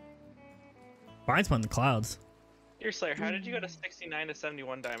 mine's on the clouds. Deer Slayer, how did you go to 69 to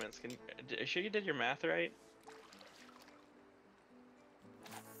 71 diamonds? Are you sure you did your math right?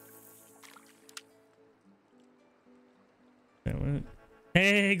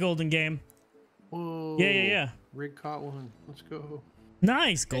 Hey, Golden Game. Whoa. Yeah. Rig caught one. Let's go.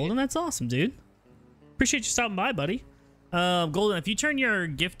 Nice, Golden. That's awesome, dude. Appreciate you stopping by, buddy. Golden, if you turn your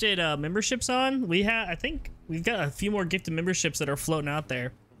gifted memberships on, I think we've got a few more gifted memberships that are floating out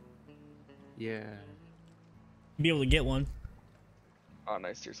there. Yeah. Be able to get one. Oh,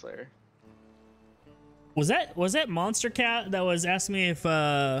 nice, Deer Slayer. Was that Monster Cat that was asking me if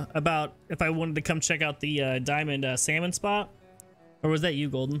about if I wanted to come check out the diamond salmon spot, or was that you,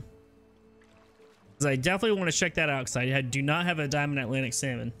 Golden? Because I definitely want to check that out because I do not have a diamond Atlantic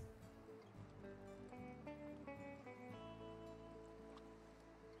salmon.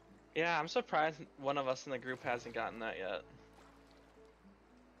 Yeah, I'm surprised one of us in the group hasn't gotten that yet.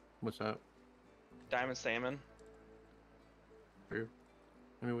 What's that? Diamond salmon. True.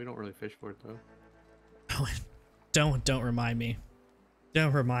 I mean, we don't really fish for it though. Don't remind me.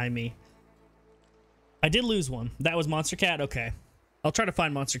 Don't remind me. I did lose one. That was Monster Cat. Okay, I'll try to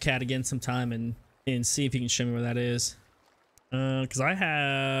find Monster Cat again sometime and see if you can show me where that is. Because I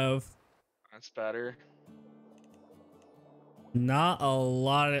have That's better. not a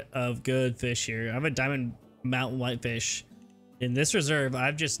lot of good fish here. I have a diamond mountain whitefish. In this reserve,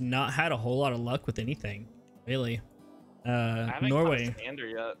 I've just not had a whole lot of luck with anything, really. I haven't Norway. caught a Xander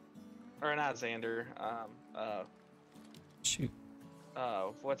yet. Or not Xander. Shoot.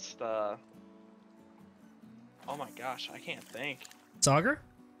 What's the... Oh my gosh, I can't think. Sauger?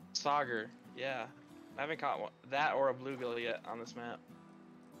 Sauger, yeah. I haven't caught one, that or a bluegill yet on this map.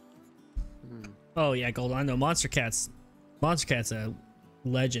 Hmm. Oh yeah, Golden. I know Monster Cat's a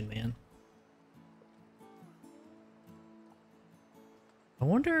legend, man. I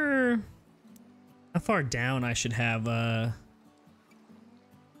wonder how far down I should have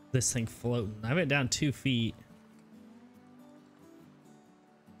this thing floating. I have it down 2 feet.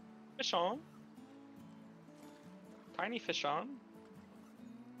 Fish on. Tiny fish on.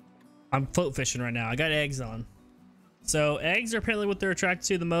 I'm float fishing right now. I got eggs on. So eggs are apparently what they're attracted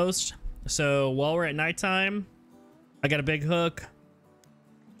to the most. So while we're at nighttime, I got a big hook.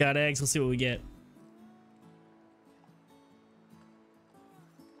 Got eggs. We'll see what we get.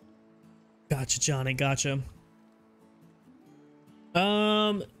 Gotcha, Johnny. Gotcha.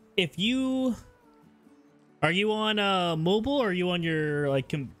 If you are you on mobile or are you on your like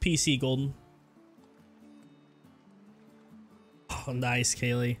PC, Golden? Oh, nice,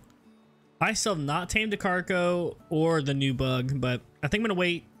 Kaylee. I still have not tamed a Carco or the new bug, but I think I'm gonna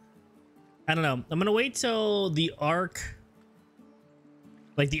wait. I don't know. I'm gonna wait till the arc,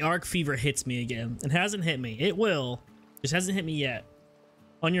 like the arc fever hits me again. It hasn't hit me. It will. Just hasn't hit me yet.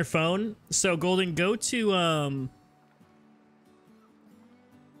 On your phone. So Golden, go to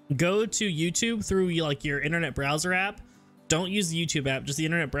YouTube through like your internet browser app. Don't use the YouTube app, just the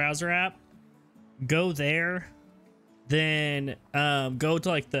internet browser app. Go there. Then go to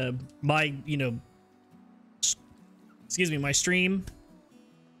like my stream,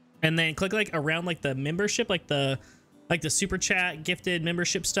 and then click like around like the membership, like the super chat gifted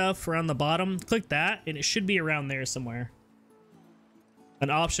membership stuff around the bottom. Click that and it should be around there somewhere, an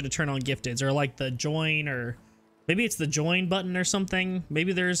option to turn on gifteds, or like the join, or maybe it's the join button or something.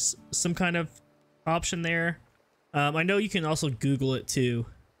 Maybe there's some kind of option there. I know you can also Google it too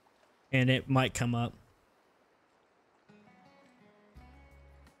and it might come up.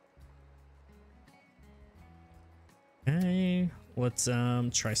 Okay, let's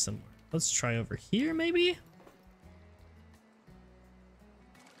try somewhere. Let's try over here, maybe.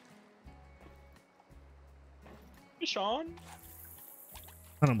 Fish on.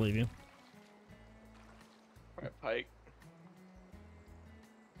 I don't believe you. Alright, pike.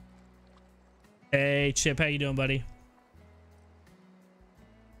 Hey, Chip, how you doing, buddy?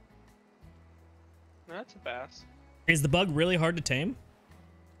 That's a bass. Is the bug really hard to tame?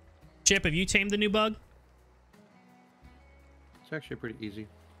 Chip, have you tamed the new bug? It's actually pretty easy.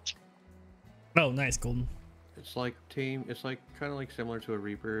 Oh, nice, Golden. It's like tame. It's like kind of like similar to a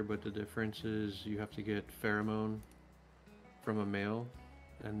reaper, but the difference is you have to get pheromone from a male,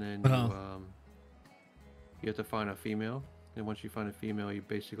 and then you have to find a female. And once you find a female, you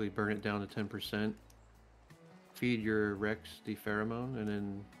basically burn it down to 10%. Feed your Rex the pheromone, and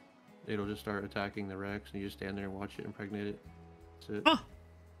then it'll just start attacking the Rex, and you just stand there and watch it impregnate it. That's it. Huh.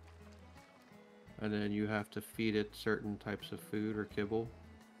 And then you have to feed it certain types of food or kibble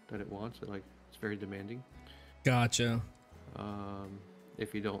that it wants. It's very demanding. Gotcha.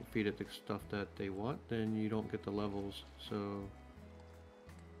 If you don't feed it the stuff that they want, then you don't get the levels. So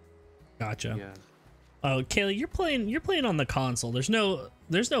Gotcha. yeah. Oh, Kaylee, you're playing on the console. There's no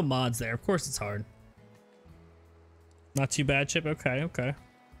mods there. Of course it's hard. Not too bad, Chip. Okay, okay.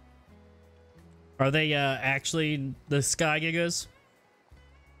 Are they actually the Sky Gigas?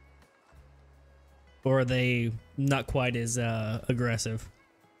 Or are they not quite as aggressive?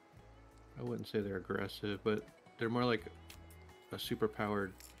 I wouldn't say they're aggressive, but they're more like a super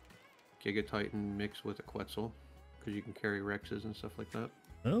powered Giga Titan mixed with a Quetzal, because you can carry Rexes and stuff like that.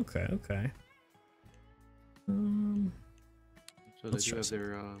 Okay, okay. So they do have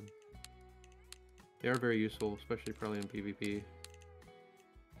their they are very useful, especially probably in PvP.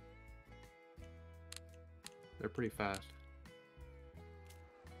 They're pretty fast.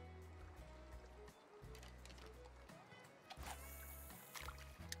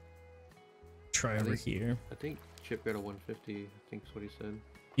 Try over here. I think Chip got a 150, I think is what he said.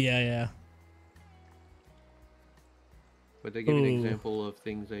 Yeah, yeah. But they give you an example of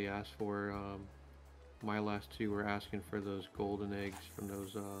things they asked for. My last two were asking for those golden eggs from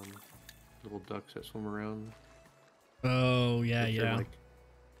those little ducks that swim around. Oh, yeah, yeah. Like,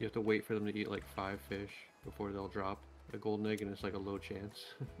 you have to wait for them to eat like 5 fish before they'll drop a golden egg, and it's like a low chance.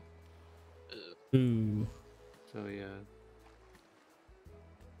 Ooh. So yeah.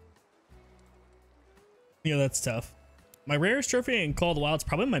 Yeah, that's tough. My rarest trophy in Call of the Wild is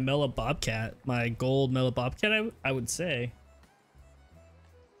probably my Mellow Bobcat, my gold Mellow Bobcat, I would say.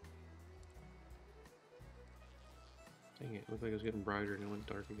 Dang it, looked like it was getting brighter and it went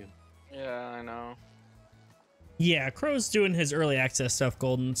dark again. Yeah, I know. Yeah, Crow's doing his early access stuff,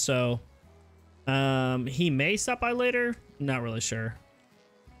 Golden, so he may stop by later. Not really sure.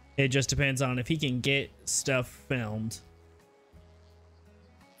 It just depends on if he can get stuff filmed.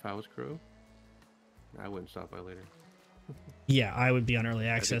 If I was Crow, I wouldn't stop by later. Yeah, I would be on early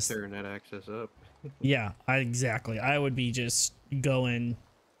access. I'd be tearing that access up. Yeah, exactly. I would be just going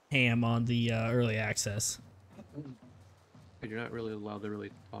ham on the early access. But you're not really allowed to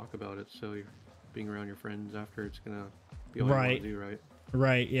really talk about it, so you're being around your friends after it's gonna be all you want to do, right?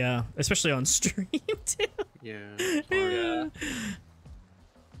 Right, yeah. Especially on stream, too. Yeah. It's hard. Yeah.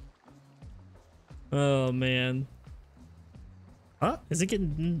 Oh, man. Huh? Is it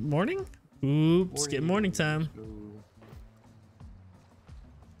getting morning? Oops, it's getting morning time.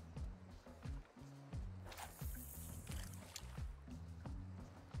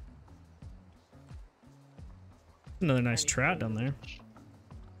 Another nice trout down there.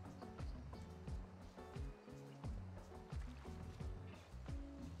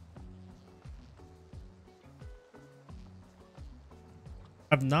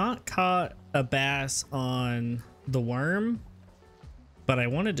 I've not caught a bass on the worm, but I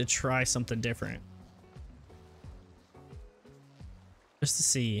wanted to try something different. Just to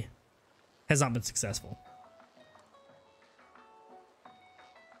see. Has not been successful.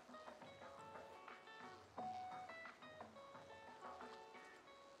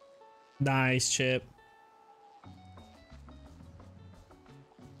 Nice chip.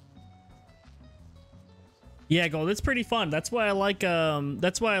 Yeah, Gold, it's pretty fun. That's why I like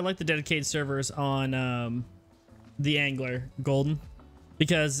the dedicated servers on theAngler, Golden,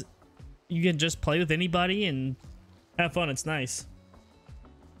 because you can just play with anybody and have fun. It's nice.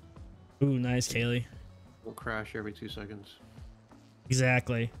 Ooh, nice, Kaylee. We'll crash every 2 seconds.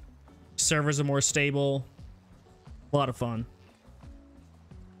 Exactly. Servers are more stable. A lot of fun.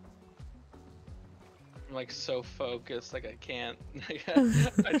 I'm like so focused, like I can't.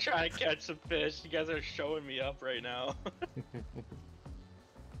 I try to catch some fish. You guys are showing me up right now.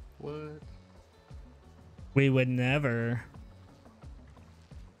 What? We would never.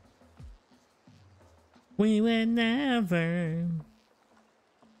 We would never.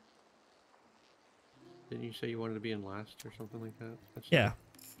 Didn't you say you wanted to be in last or something like that? That's Yeah.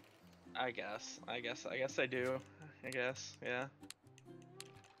 I guess I do. I guess, yeah.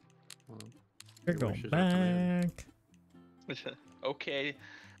 Well, You're your going wishes are commanded. back. Okay,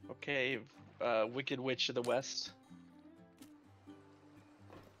 Wicked Witch of the West.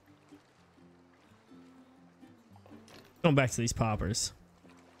 Going back to these poppers.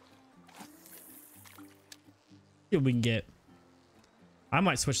 See what we can get. I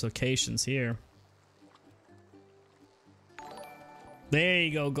might switch locations here. There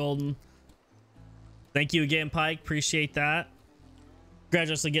you go, Golden. Thank you again, Pike. Appreciate that.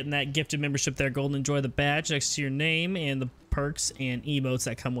 Congratulations on getting that gifted membership there, Golden. Enjoy the badge next to your name and the perks and emotes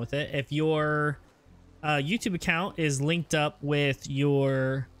that come with it. If your YouTube account is linked up with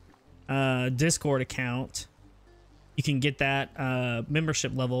your Discord account, you can get that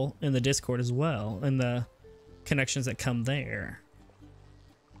membership level in the Discord as well, and the connections that come there.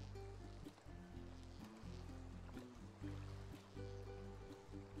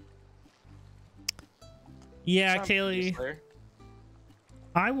 Yeah, Kaylee.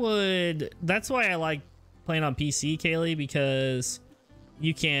 I would. That's why I like playing on PC, Kaylee, because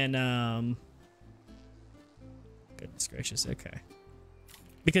you can. Goodness gracious. Okay.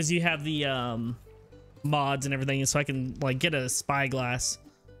 Because you have the mods and everything, so I can like get a spyglass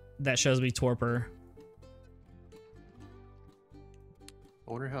that shows me torpor.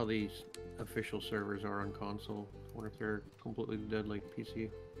 I wonder how these official servers are on console. I wonder if they're completely dead like PC.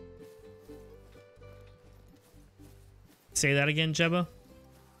 Say that again, Jebba.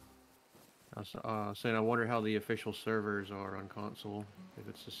 I was saying I wonder how the official servers are on console. If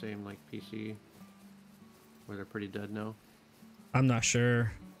it's the same like PC, where they're pretty dead now. I'm not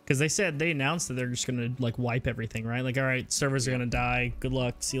sure. Because they announced that they're just gonna like wipe everything, right? Like, all right, servers are gonna die. Good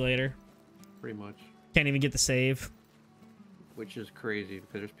luck. See you later. Pretty much. Can't even get the save. Which is crazy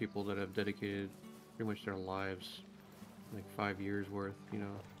because there's people that have dedicated pretty much their lives, like 5 years worth, you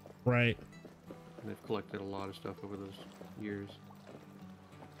know. Right. And they've collected a lot of stuff over those years.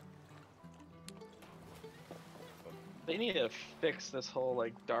 They need to fix this whole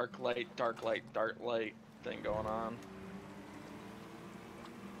like dark light thing going on.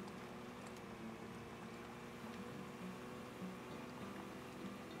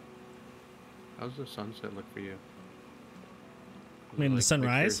 How's the sunset look for you? I mean, the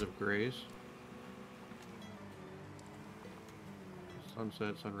sunrise? Pictures of grays?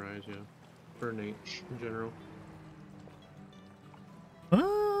 Sunset, sunrise, yeah. For Nate, in general.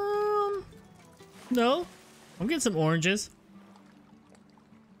 No. I'm getting some oranges.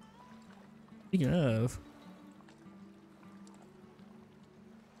 Speaking of.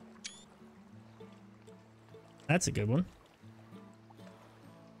 That's a good one.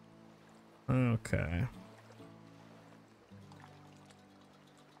 Okay.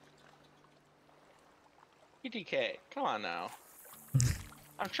 ETK, come on now.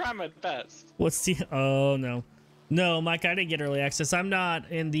 I'm trying my best. What's the... Oh, no. No, Mike, I didn't get early access. I'm not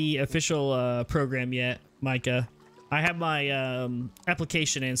in the official program yet, Micah. I have my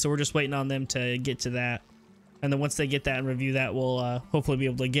application in, so we're just waiting on them to get to that. And then once they get that and review that, we'll hopefully be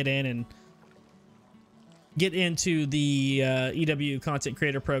able to get in and get into the EW content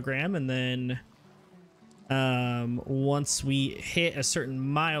creator program. And then once we hit a certain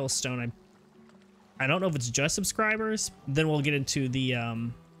milestone, I don't know if it's just subscribers, then we'll get into the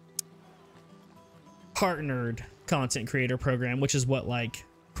partnered content creator program, which is what like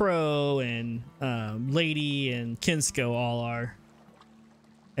Pro and Lady and Kinsko all are.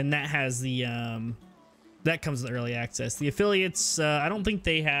 And that has the that comes with early access. The affiliates, I don't think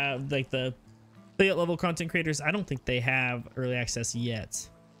they have, like the affiliate level content creators, I don't think they have early access yet.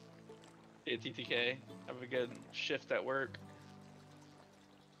 Yeah, TTK, have a good shift at work.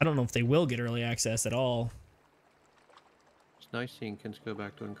 I don't know if they will get early access at all. It's nice seeing Kinsko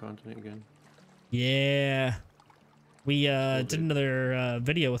back doing content again. Yeah. We did another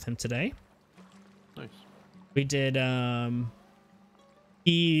video with him today. Nice. We did,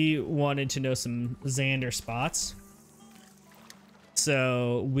 he wanted to know some Xander spots.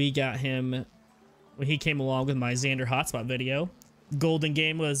 So we got him, he came along with my Xander hotspot video. Golden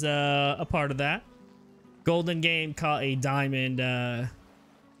Game was a part of that. Golden Game caught a diamond,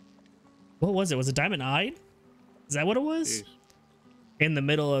 what was it? Was it diamond eyed? Is that what it was? Jeez. In the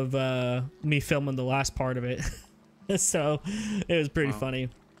middle of me filming the last part of it. So it was pretty funny.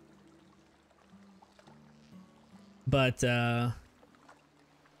 But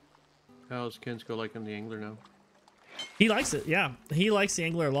how's Kinsko liking the angler now? he likes it. Yeah, he likes the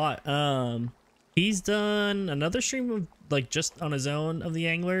angler a lot. He's done another stream of like just on his own of the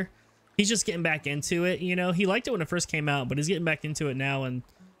angler. He's just getting back into it, you know. He liked it when it first came out, but he's getting back into it now and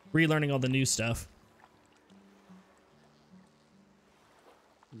relearning all the new stuff.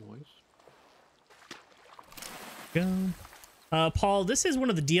 Nice. Go. Paul, this is one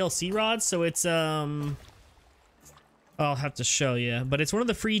of the DLC rods, so it's I'll have to show you, but it's one of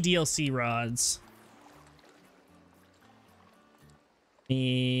the free DLC rods. Let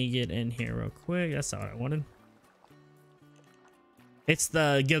me get in here real quick. That's not what I wanted. It's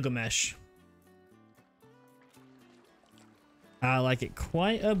the Gilgamesh. I like it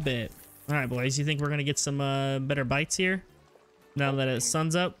quite a bit. All right, boys, you think we're gonna get some better bites here now that the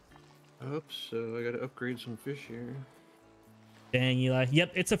sun's up? I hope so. I gotta upgrade some fish here. Dang, Eli.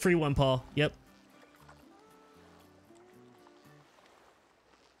 Yep, it's a free one, Paul. Yep.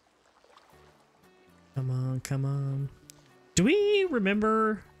 Come on, come on. Do we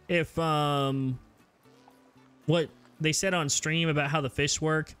remember if what they said on stream about how the fish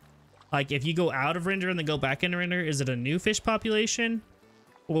work? Like if you go out of render and then go back into render, is it a new fish population?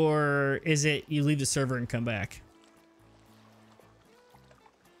 Or is it you leave the server and come back?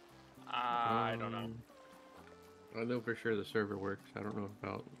 I don't know. I know for sure the server works. I don't know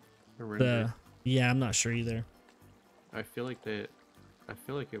about the render. Yeah, I'm not sure either. I feel like it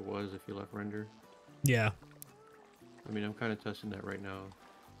was if you left render. Yeah. I mean, I'm kind of testing that right now.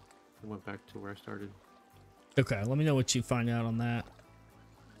 I went back to where I started. Okay, let me know what you find out on that.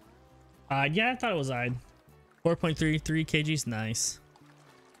 Yeah, I thought it was I'd. 4.33 kgs, nice.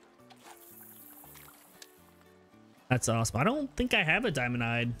 That's awesome. I don't think I have a diamond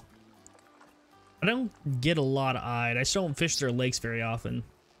eyed. I don't get a lot of eyed. I just don't fish their lakes very often.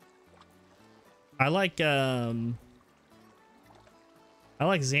 I like Xander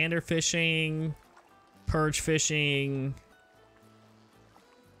fishing, perch fishing,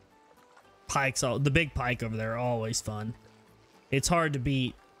 pikes. The big pike over there are always fun. It's hard to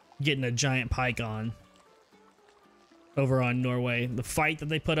beat getting a giant pike on over on Norway. The fight that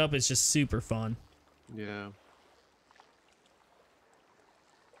they put up is just super fun. Yeah.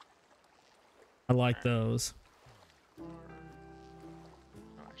 I like those. Oh,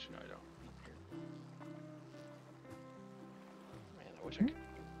 actually, no, I don't. Man, I wish I could.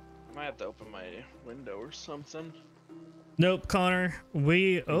 I might have to open my window or something. Nope, Connor.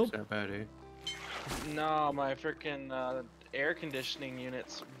 We It's that bad, eh? No, my freaking air conditioning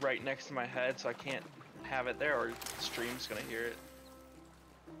unit's right next to my head, so I can't have it there, or the stream's gonna hear it.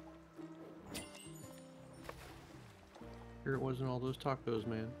 Here it wasn't all those tacos,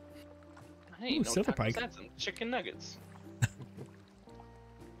 man. Hey, Ooh, no silver tacos, pike. that's some chicken nuggets.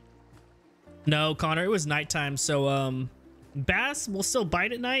 No, Connor, it was nighttime, so bass will still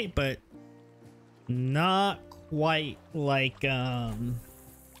bite at night, but not quite like during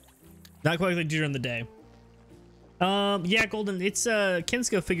the day. Yeah, Golden, it's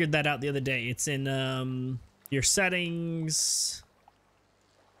Kinsko figured that out the other day. It's in your settings.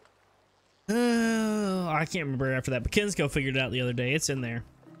 I can't remember after that, but Kinsko figured it out the other day. It's in there.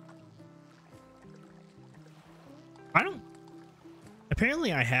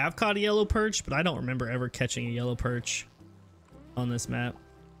 Apparently I have caught a yellow perch, but I don't remember ever catching a yellow perch on this map.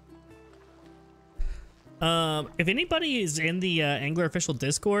 If anybody is in the Angler official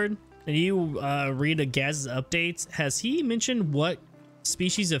Discord and you read Gaz's updates, has he mentioned what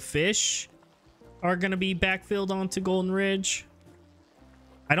species of fish are going to be backfilled onto Golden Ridge?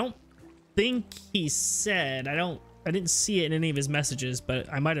 I don't think he said. I didn't see it in any of his messages,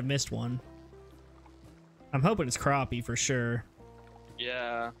 but I might have missed one. I'm hoping it's crappie for sure.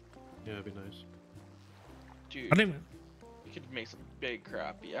 Yeah, Yeah, it'd be nice. dude, I didn't you could make some big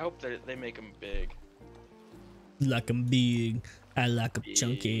crappie. I hope that they make them big. like them big. I like them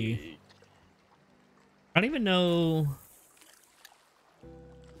chunky. Big. I don't even know.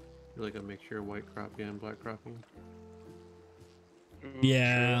 You like a mixture of white crappie and black crappie? Ooh,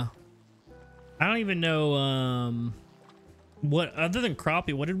 Yeah. true. I don't even know what other than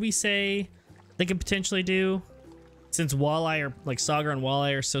crappie, what did we say they could potentially do? Since walleye are like sauger and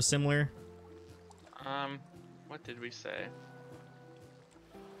walleye are so similar. What did we say?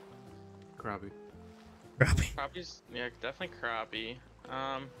 Crappie. Crappie. Crappie's, yeah, definitely crappie.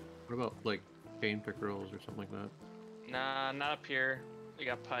 What about like cane pickerels or something like that? Nah, not up here. We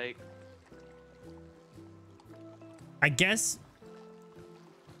got pike. I guess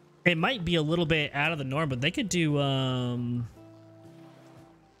it might be a little bit out of the norm, but they could do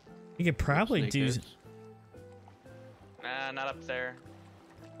you could probably do Snakeheads? Nah, not up there.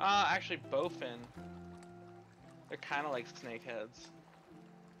 Actually, bowfin. They're kind of like snakeheads.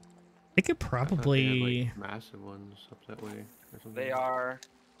 they could I thought they had, probably like, massive ones up that way or something. They are,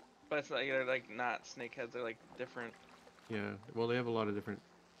 but it's like they're like not snakeheads. They're like different. Yeah, well, they have a lot of different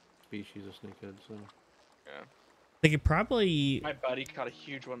species of snakeheads, so. Yeah. they could probably My buddy caught a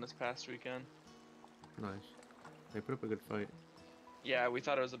huge one this past weekend. Nice. They put up a good fight. Yeah, we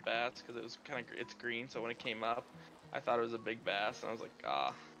thought it was a bass because it was kind of it's green. So when it came up, I thought it was a big bass, and I was like,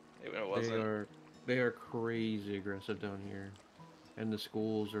 ah, it wasn't. They are crazy aggressive down here, and the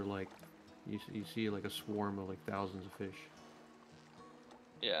schools are like, you see like a swarm of like thousands of fish.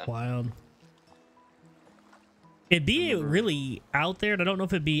 Yeah. wild. It'd be really out there, and I don't know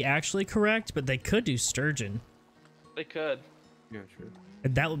if it'd be actually correct, but they could do sturgeon. They could. Yeah, sure.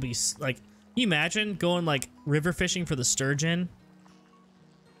 And that would be like, can you imagine going like river fishing for the sturgeon?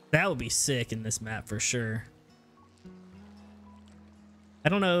 That would be sick in this map for sure. I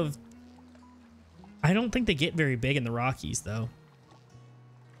don't know if, I don't think they get very big in the Rockies though.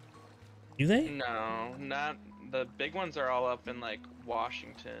 Do they? No, not the big ones are all up in like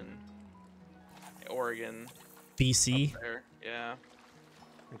Washington, Oregon. BC. Up there. Yeah.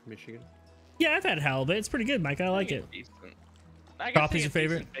 Like Michigan. Yeah, I've had halibut. It's pretty good, Mike. I like it. Decent. I guess Crappie's they your get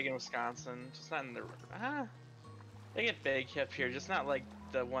favorite? decent big in Wisconsin, just not in the. They get big up here, just not like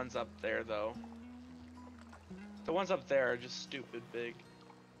the ones up there though. The ones up there are just stupid big.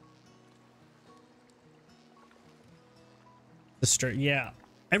 The yeah.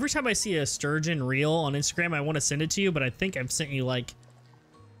 Every time I see a sturgeon reel on Instagram, I want to send it to you, but I think I've sent you like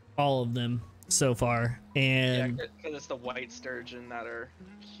all of them so far. Yeah, And because it's the white sturgeon that are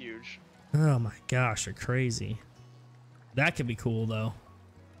huge. Oh my gosh, you're crazy. That could be cool though.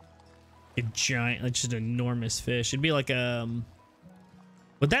 A giant, like just an enormous fish. It'd be like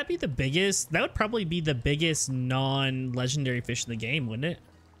would that be the biggest? That would probably be the biggest non-legendary fish in the game, wouldn't it?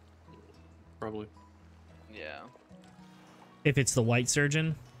 Probably. Yeah. If it's the white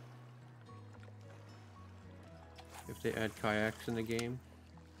surgeon. If they add kayaks in the game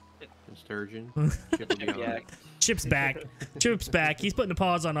and sturgeon, Chip will be Yeah. alright. Chip's back. Chip's back. He's putting a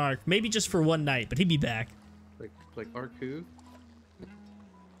pause on Ark. Maybe just for one night, but he'd be back. Like Arku.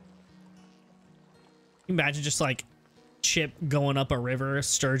 Imagine just like Chip going up a river,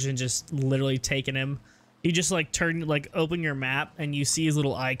 sturgeon just literally taking him. You just like open your map and you see his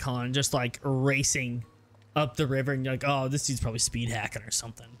little icon just like racing up the river, and you're like, oh, this dude's probably speed hacking or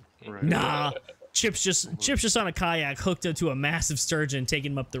something. Right. Nah, Chip's just on a kayak hooked into a massive sturgeon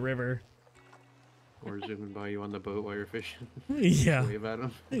taking him up the river. Or zooming by you on the boat while you're fishing. Yeah, Wave at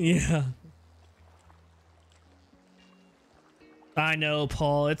him. yeah. I know,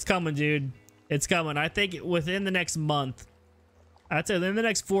 Paul. It's coming, dude. It's coming. I think within the next month, I'd say in the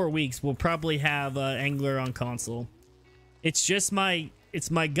next 4 weeks, we'll probably have Angler on console. It's just my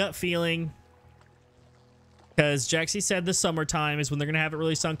gut feeling, because Jaxie said the summertime is when they're gonna have it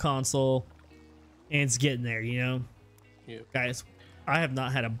released on console, and it's getting there, you know. Yeah. Guys, I have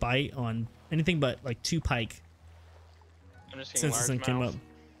not had a bite on anything but like 2 pike I'm just getting since this thing came up.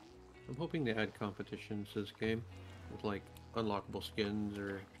 I'm hoping they add competitions to this game with like unlockable skins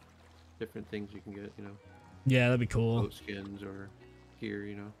or different things you can get, you know. Yeah, that'd be cool. Boat skins or gear,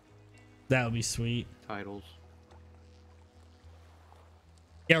 you know. That would be sweet. Titles.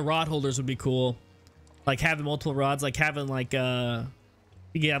 Yeah, rod holders would be cool. Like having multiple rods, like having like you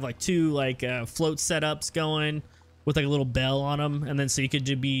could have like 2 like float setups going with like a little bell on them, and then so you could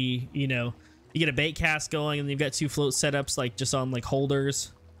just be, you know, you get a bait cast going and you've got 2 float setups like just on like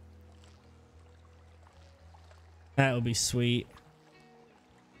holders. That would be sweet.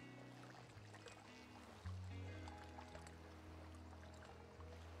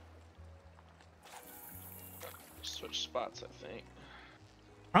 Switch spots, I think.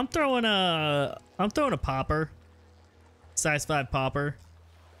 I'm throwing a popper. Size 5 popper.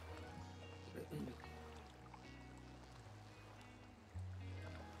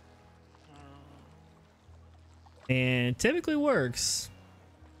 And typically works.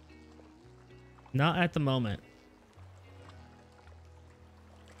 Not at the moment.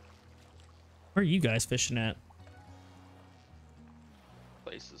 Where are you guys fishing at?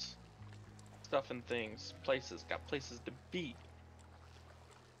 Places. Stuff and things. Places. Got places to be.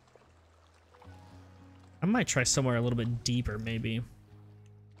 I might try somewhere a little bit deeper, maybe.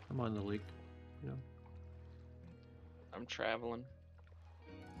 I'm on the lake, you know. I'm traveling.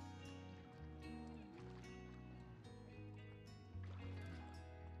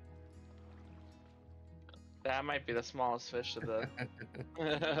 That might be the smallest fish of the.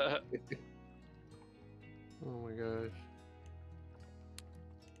 Oh my gosh.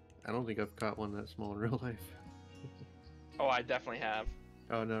 I don't think I've caught one that small in real life. Oh, I definitely have.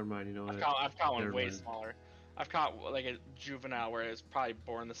 Oh, never mind. You know what? I've caught one Never way mind. smaller. I've caught like a juvenile where it was probably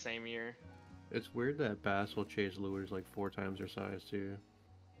born the same year. It's weird that bass will chase lures like 4 times their size too.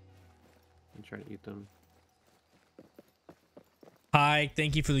 And try to eat them. Hi,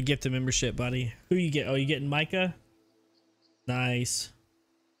 thank you for the gift of membership, buddy. Who you get? Oh, you getting Micah? Nice.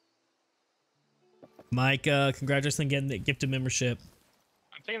 Micah, congratulations on getting the gift of membership.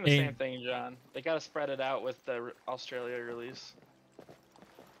 I'm thinking the And- same thing, John. They gotta spread it out with the Australia release.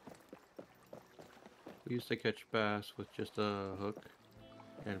 We used to catch bass with just a hook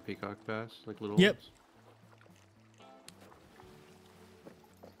and peacock bass, like little Yep. ones.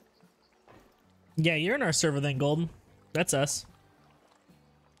 Yeah, you're in our server then, Golden. That's us.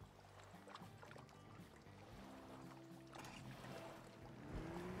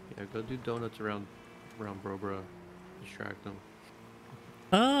 Yeah, go do donuts around Brobra. Distract them.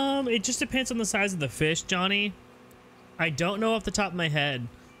 It just depends on the size of the fish, Johnny. I don't know off the top of my head,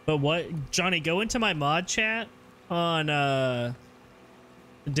 but Johnny, go into my mod chat on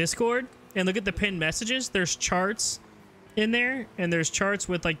Discord and look at the pinned messages. There's charts in there, and there's charts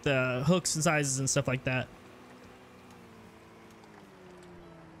with like the hooks and sizes and stuff like that.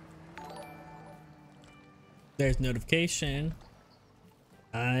 There's notification.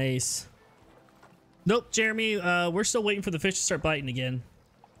 Nice. Nope, Jeremy, we're still waiting for the fish to start biting again.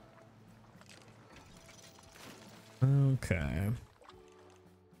 Okay.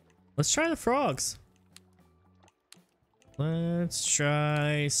 Let's try the frogs. Let's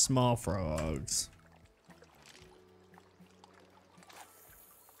try small frogs.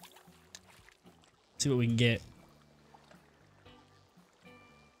 See what we can get.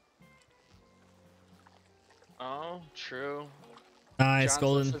 true. Nice,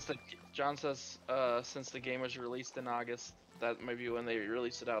 golden. John says since the game was released in August, that might be when they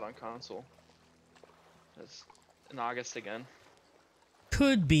released it out on console. It's in August again.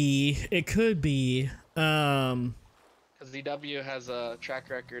 Could be. It could be. Because DW has a track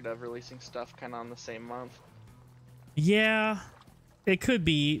record of releasing stuff kind of on the same month. Yeah, it could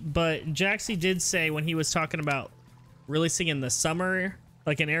be. But Jaxie did say when he was talking about releasing in the summer,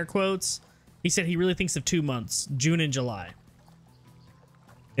 like in air quotes, he said he really thinks of 2 months, June and July.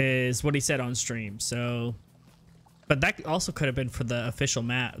 Is what he said on stream. So, but that also could have been for the official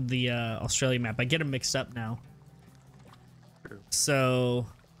map, the Australia map. I get them mixed up now. So,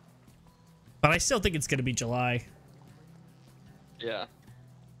 but I still think it's gonna be July. Yeah.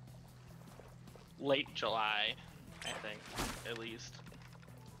 Late July, I think, at least.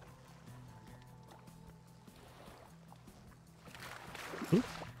 Ooh.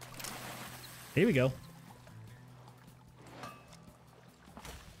 Here we go.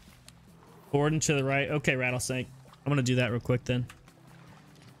 Forward and to the right. Okay, Rattlesnake. I'm gonna do that real quick then.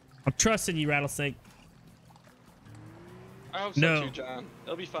 I'm trusting you, Rattlesnake. I hope so No. too, John.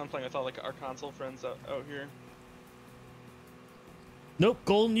 It'll be fun playing with all like our console friends out here. Nope,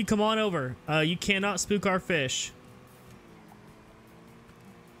 Golden, you come on over. You cannot spook our fish.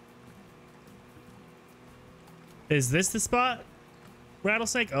 Is this the spot?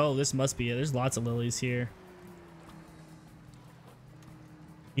 Rattlesnake? Oh, this must be it. There's lots of lilies here.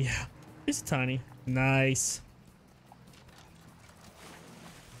 Yeah, it's tiny. Nice.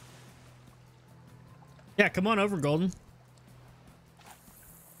 Yeah, come on over, Golden.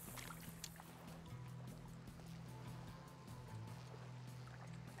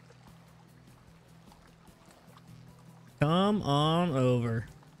 Come on over.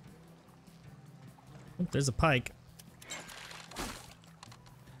 Oh, there's a pike.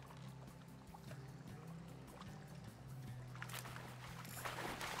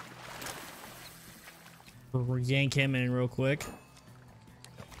 We'll yank him in real quick.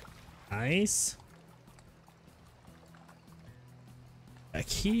 Nice. Back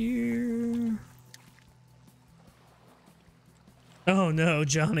here. Oh no,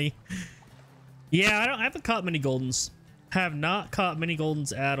 Johnny. Yeah, I haven't caught many Goldens. Have not caught many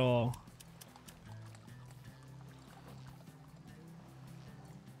Goldens at all.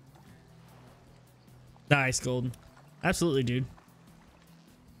 Nice, Golden. Absolutely, dude.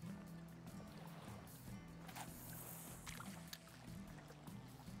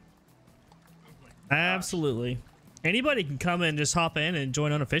 Absolutely. Anybody can come in, just hop in and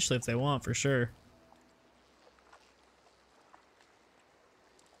join unofficially if they want, for sure.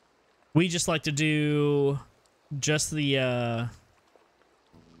 We just like to do just the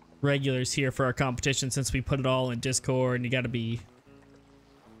regulars here for our competition since we put it all in Discord and you got to be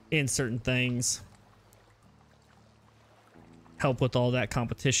in certain things. Help with all that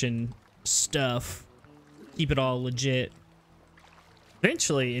competition stuff. Keep it all legit.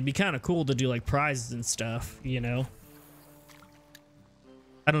 Eventually, it'd be kind of cool to do like prizes and stuff, you know?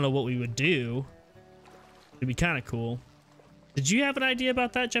 I don't know what we would do. It'd be kind of cool. Did you have an idea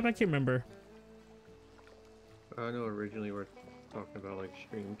about that, Jebba? I can't remember. I know originally we're talking about like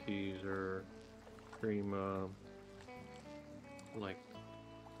stream keys or stream like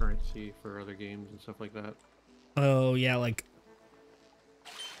currency for other games and stuff like that. Oh, yeah, like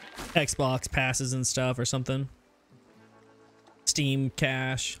Xbox passes and stuff or something. Steam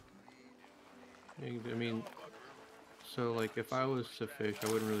cash. I mean, so like if I was to fish,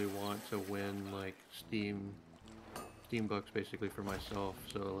 I wouldn't really want to win like Steam bucks basically for myself.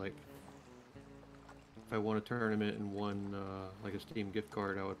 So like if I won a tournament and won like a Steam gift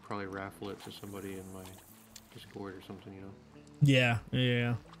card, I would probably raffle it to somebody in my Discord or something, you know? Yeah,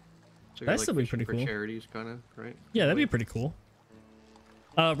 yeah. So That'd like still be pretty for cool. charities, kind of, right? Yeah, that'd be pretty cool.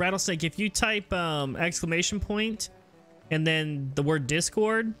 Rattlesnake, if you type exclamation point and then the word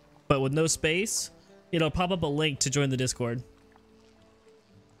Discord, but with no space, it'll pop up a link to join the Discord.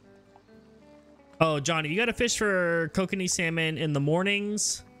 Oh, Johnny, you gotta fish for kokanee salmon in the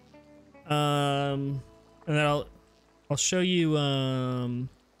mornings. And then I'll show you on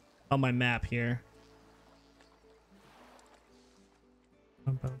my map here.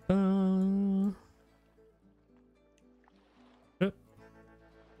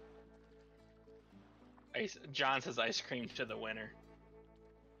 John says ice cream to the winner.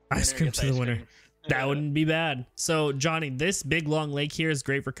 Ice cream to the winner. Cream. That wouldn't be bad. So, Johnny, this big long lake here is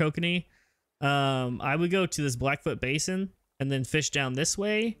great for kokanee. I would go to this Blackfoot Basin and then fish down this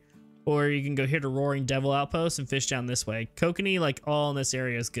way, or you can go here to Roaring Devil Outpost and fish down this way. Kokanee, like all in this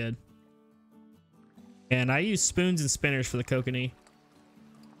area, is good. And I use spoons and spinners for the kokanee.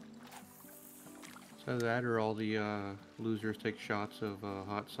 So that, or all the losers take shots of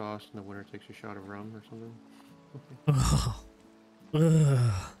hot sauce, and the winner takes a shot of rum or something.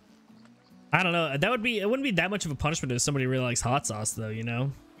 Ugh. I don't know. That would be. It wouldn't be that much of a punishment if somebody really likes hot sauce, though. You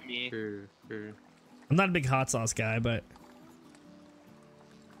know. Me, Sure, sure. I'm not a big hot sauce guy, but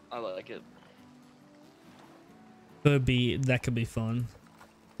I like it. that could be fun.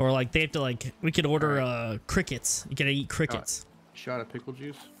 Or like they have to like we could order crickets. You gotta eat crickets. Shot of pickle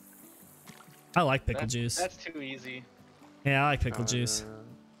juice. I like pickle juice. That's too easy. Yeah, I like pickle juice.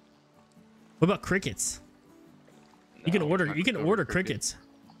 What about crickets? You can No. order. You chocolate can covered order crickets. crickets.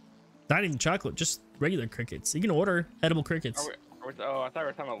 Not even chocolate, just regular crickets. You can order edible crickets. Oh, I thought we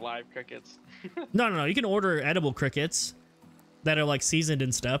were talking about live crickets. No. You can order edible crickets that are like seasoned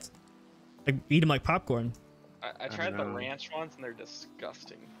and stuff. Like eat them like popcorn. I tried the know. ranch ones and they're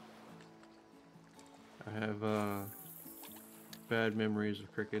disgusting. I have bad memories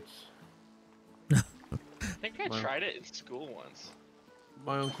of crickets. I think I Wow. tried it in school once.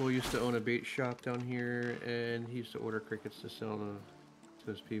 My uncle used to own a bait shop down here, and he used to order crickets to sell to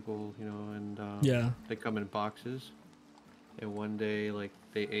his people, you know, and Yeah. they come in boxes. And one day, like,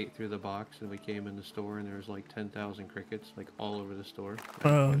 they ate through the box, and we came in the store, and there was like 10,000 crickets, like, all over the store.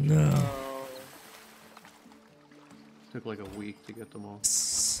 Oh no. Oh, Took like a week to get them all.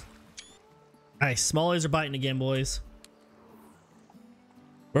 Hey, smallies are biting again, boys.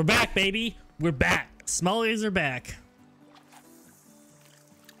 We're back, baby. We're back. Smallies are back.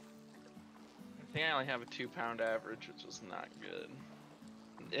 I think I only have a 2-pound average, which is not good.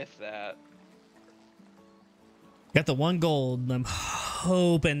 If that. Got the 1 gold. And I'm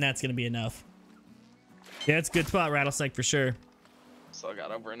hoping that's gonna be enough. Yeah, it's a good spot, rattlesnake for sure. Still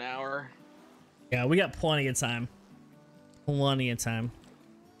got over an hour. Yeah, we got plenty of time. Plenty of time.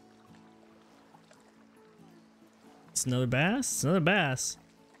 It's another bass. It's another bass.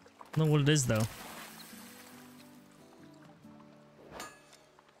 I don't know what it is though.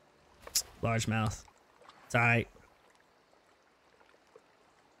 Largemouth. It's alright.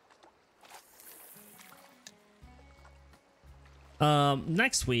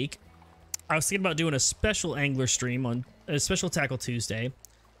 Next week, I was thinking about doing a special angler stream on a special Tackle Tuesday.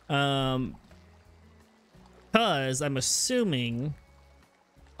 Cause I'm assuming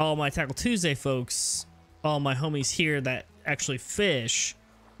all my Tackle Tuesday folks, all my homies here that actually fish,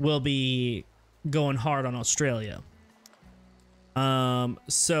 will be going hard on Australia.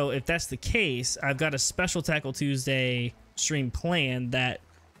 So if that's the case, I've got a special Tackle Tuesday stream planned that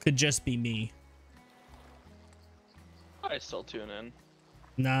could just be me. I still tune in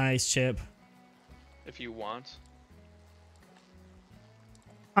Nice, Chip. if you want.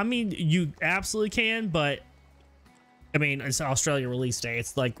 I mean, you absolutely can, but I mean, it's Australia release day.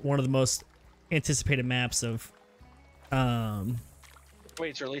 It's like one of the most anticipated maps of Wait,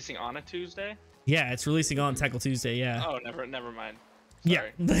 it's releasing on a Tuesday? yeah, it's releasing on Tackle Tuesday, yeah. Oh, never mind. Yeah.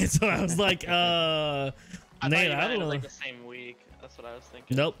 Sorry. So I was like, I thought Nate, you I meant don't it was know. like the same week. That's what I was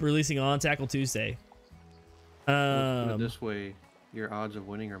thinking. Nope, releasing on Tackle Tuesday. Put it this way, your odds of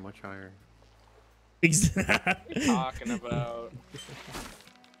winning are much higher. Exactly. Talking about.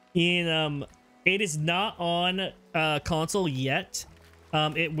 In it is not on console yet.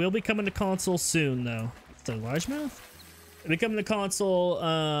 It will be coming to console soon though. So largemouth? It'll be coming to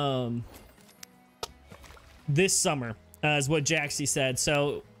console this summer, is what Jaxie said.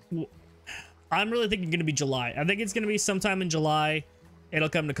 So I'm really thinking gonna be July. I think it's gonna be sometime in July. It'll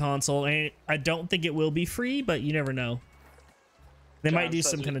come to console, and I don't think it will be free, but you never know. They John might do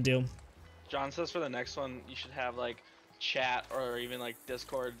says some it- kind of deal. John says for the next one, you should have like chat or even like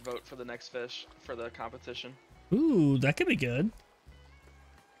Discord vote for the next fish for the competition. Ooh, that could be good.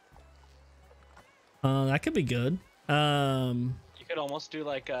 That could be good. You could almost do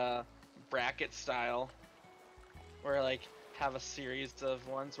like a bracket style where like have a series of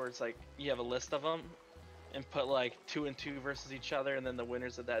ones where it's like you have a list of them and put like 2 and 2 versus each other, and then the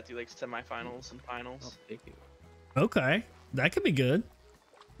winners of that do like semifinals and I'll finals. take it. Okay, that could be good.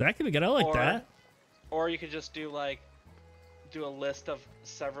 That could be good. I like Or- that. Or you could just do a list of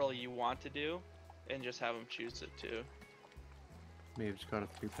several you want to do and just have them choose it too. May have just got a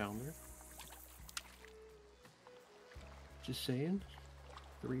 3-pounder. Just saying.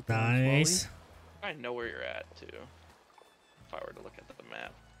 3 pounds. Nice. I know where you're at too. If I were to look at the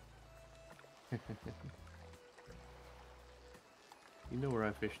map. You know where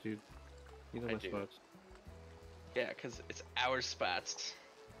I fish, dude. You know I my do. spots. Yeah, because it's our spots.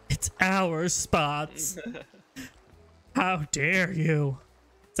 It's our spots. How dare you?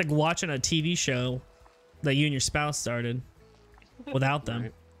 It's like watching a TV show that you and your spouse started without them.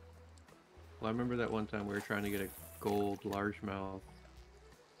 Right. Well, I remember that one time we were trying to get a gold largemouth,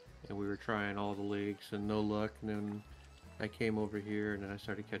 and we were trying all the lakes and no luck. And then I came over here and then I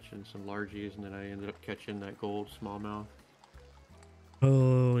started catching some largies, and then I ended up catching that gold smallmouth.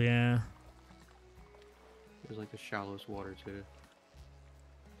 Oh yeah. It was like the shallowest water too.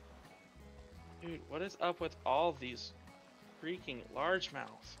 Dude, what is up with all these freaking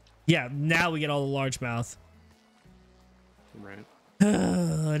largemouths? Yeah, now we get all the largemouth. Right.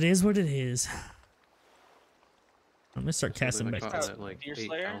 It is what it is. I'm gonna start So casting then I back. caught that like Deer 8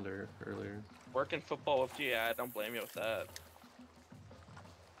 Slayer? pounder earlier. Working football with you, yeah, I don't blame you with that.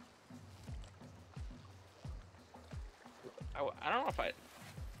 I don't know if I...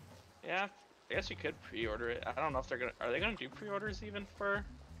 Yeah, I guess you could pre-order it. I don't know if they're gonna... Are they gonna do pre-orders even for...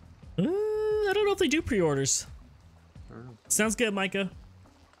 I don't know if they do pre-orders. I don't know. Sounds good, Micah.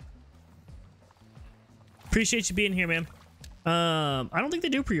 Appreciate you being here, man. I don't think they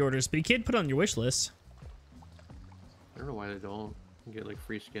do pre-orders, but you can put it on your wish list. I don't know why they don't. You get like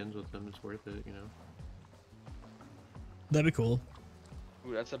free skins with them. It's worth it, you know. That'd be cool.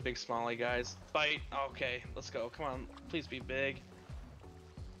 Ooh, that's a big smallie, guys. Bite. Okay, let's go. Come on, please be big.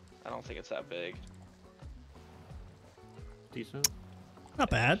 I don't think it's that big. Decent. Not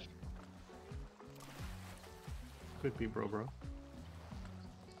bad. Could be bro.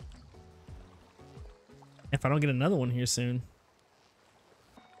 If I don't get another one here soon.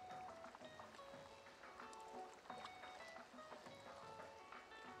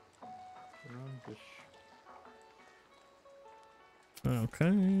 Okay,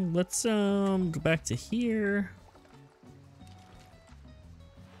 let's go back to here.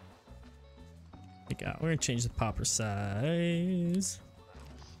 We're gonna change the popper size.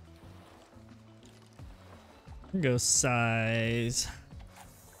 Go size.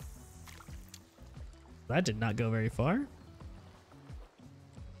 That did not go very far.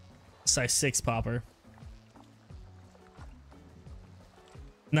 Size 6 popper.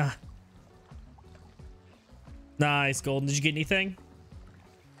 Nah. Nice, Golden. Did you get anything?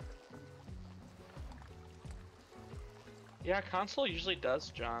 Yeah, console usually does,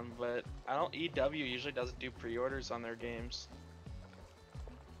 John, but I don't. EW usually doesn't do pre-orders on their games.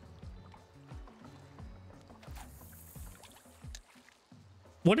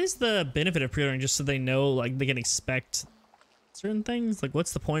 What is the benefit of pre-ordering, just so they know, like, they can expect certain things? Like,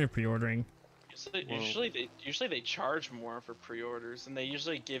 what's the point of pre-ordering? Usually they charge more for pre-orders, and they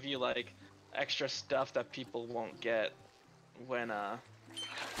usually give you like extra stuff that people won't get when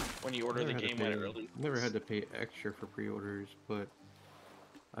you order the game when it releases. Never had to pay extra for pre-orders, but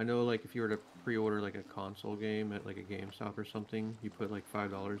I know like if you were to pre-order like a console game at like a GameStop or something, you put like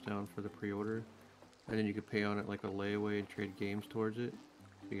 $5 down for the pre-order, and then you could pay on it like a layaway and trade games towards it.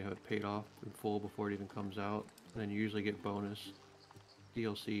 You can have it paid off in full before it even comes out, and then you usually get bonus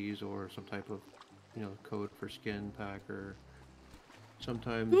DLCs or some type of, you know, code for skin pack, or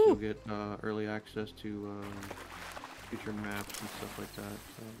sometimes you'll get early access to future maps and stuff like that.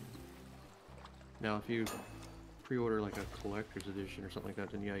 Now if you pre-order like a collector's edition or something like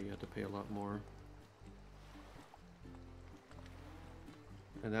that, then yeah, you have to pay a lot more.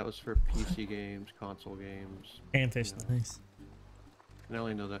 And that was for PC games, console games, And fish, you know. nice. And I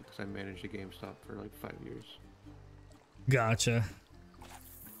only know that because I managed a GameStop for like 5 years. Gotcha.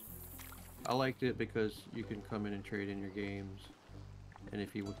 I liked it because you can come in and trade in your games, and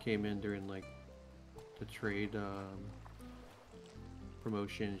if you came in during like the trade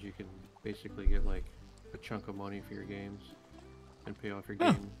promotions, you can basically get like a chunk of money for your games and pay off your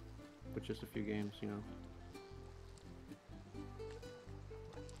game with just a few games, you know.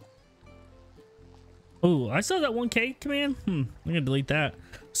 Oh, I saw that 1K command. I'm gonna delete that.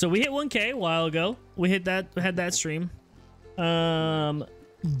 So we hit 1K a while ago. We had that stream.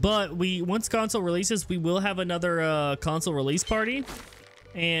 But once console releases, we will have another console release party.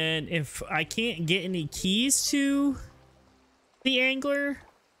 And if I can't get any keys to theAngler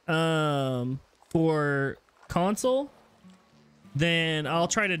for console, then I'll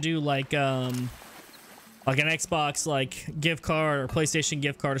try to do like an Xbox like gift card or PlayStation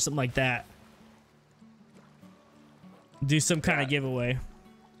gift card or something like that. Do some kind of giveaway.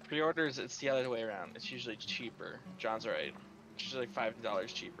 Pre-orders, it's the other way around. It's usually cheaper. John's right. It's usually like $5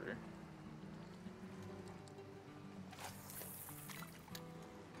 cheaper.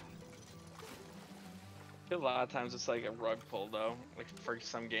 A lot of times it's like a rug pull though, like for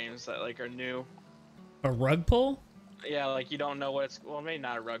some games that like are new. A rug pull? Yeah, like you don't know what it's, well, maybe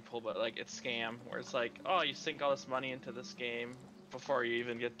not a rug pull, but like it's scam, where it's like, oh, you sink all this money into this game before you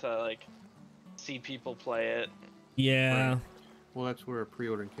even get to like see people play it. Yeah. Right. Well, that's where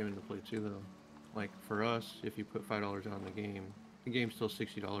pre-ordering came into play too, though. Like for us, if you put $5 on the game's still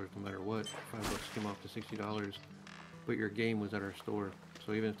 $60 no matter what. $5 came off to $60, but your game was at our store.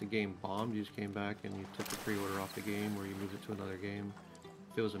 So even if the game bombed, you just came back and you took the pre-order off the game, or you moved it to another game.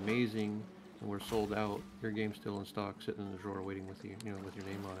 If it was amazing and we're sold out, your game's still in stock, sitting in the drawer waiting with you, you know, with your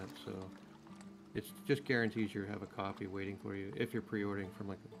name on it. So it just guarantees you have a copy waiting for you if you're pre-ordering from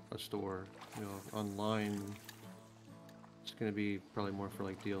like a store. You know, online, it's gonna be probably more for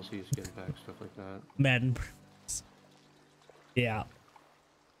like DLCs, getting back, stuff like that. Madden. Yeah.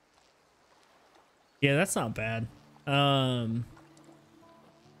 Yeah, that's not bad. Are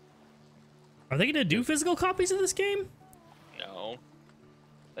they gonna do physical copies of this game? No.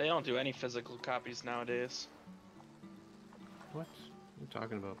 They don't do any physical copies nowadays. What are you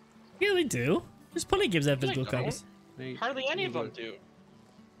talking about? Yeah, they do. There's plenty of games that have They physical don't. copies. Hardly any of them do.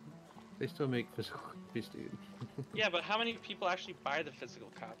 They still make physical copies, dude. Yeah, but how many people actually buy the physical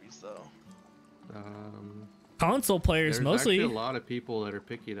copies, though? Console players There's mostly. actually a lot of people that are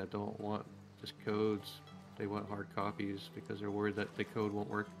picky that don't want just codes. They want hard copies because they're worried that the code won't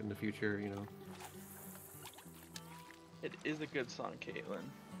work in the future, you know. It is a good song, Caitlin.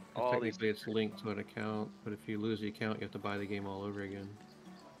 All these. Technically, it's linked to an account, but if you lose the account, you have to buy the game all over again.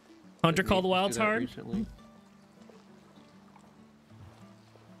 Hunter Didn't Call the Nate Wild's do that hard. recently?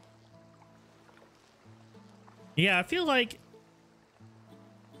 Yeah, I feel like.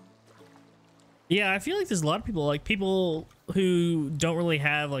 Yeah, I feel like there's a lot of people who don't really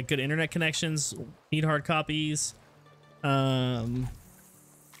have like good internet connections need hard copies. What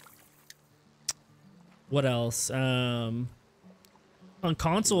else? On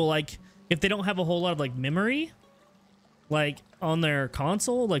console, like if they don't have a whole lot of like memory, like on their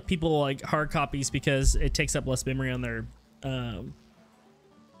console, like people like hard copies because it takes up less memory on their Right.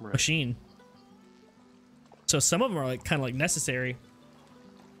 machine. So some of them are like kind of like necessary.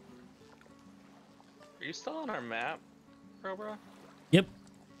 Are you still on our map, bro? Yep.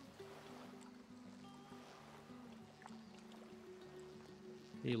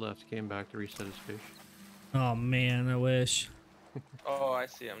 He left, came back to reset his fish. Oh man, I wish. Oh, I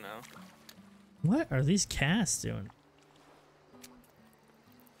see him now. What are these casts doing?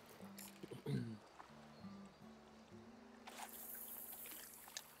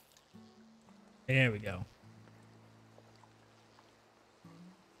 There we go.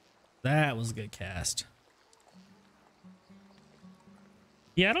 That was a good cast.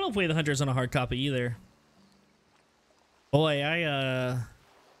 Yeah, I don't know if Way of the Hunter is on a hard copy either. Boy, I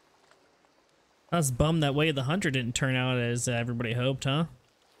was bummed that Way of the Hunter didn't turn out as everybody hoped, huh?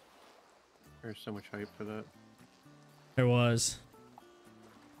 There's so much hype for that. There was.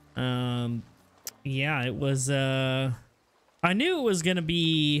 Yeah, it was I knew it was gonna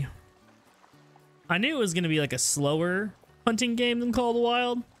be like a slower hunting game than Call of the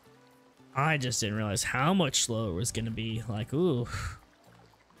Wild. I just didn't realize how much slower it was gonna be. Like, ooh.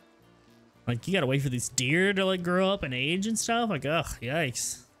 Like you gotta wait for these deer to like grow up and age and stuff. Like, ugh,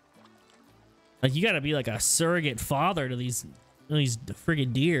 yikes. Like you gotta be like a surrogate father to these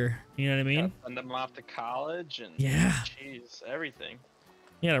friggin' deer. You know what I mean? Gotta send them off to college and Yeah. jeez, everything.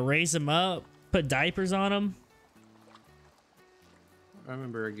 You gotta raise them up, put diapers on them. I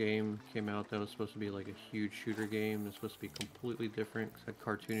remember a game came out that was supposed to be like a huge shooter game. It's supposed to be completely different. It had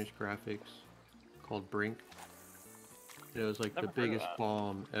cartoonish graphics called Brink. It was like Never the heard of biggest that.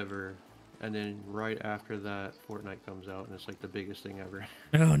 bomb ever. And then right after that, Fortnite comes out and it's like the biggest thing ever.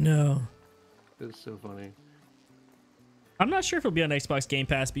 Oh no. It's so funny. I'm not sure if it'll be on Xbox Game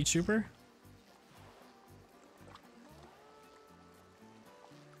Pass, Beach Trooper.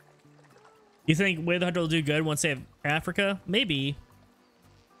 You think Way of the Hunter will do good once they have Africa? Maybe.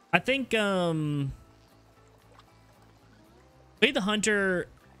 I think Way of the Hunter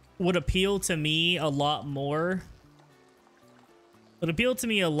would appeal to me a lot more. Would appeal to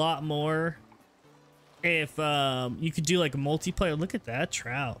me a lot more if you could do like a multiplayer. Look at that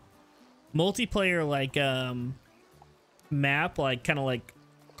trout. Multiplayer like map, like kind of like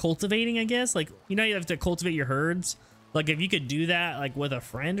cultivating, I guess. Like, you know, you have to cultivate your herds. Like if you could do that like with a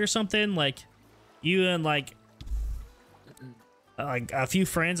friend or something, like you and like a few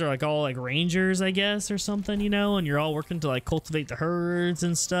friends are like all like rangers, I guess, or something, you know, and you're all working to like cultivate the herds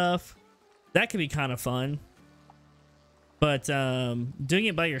and stuff. That could be kind of fun. But doing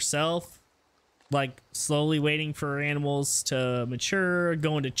it by yourself, like slowly waiting for animals to mature,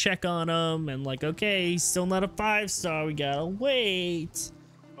 going to check on them, and like, okay, he's still not a 5-star, we gotta wait.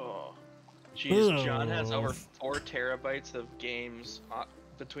 Oh, jeez, Ugh. John has over 4 terabytes of games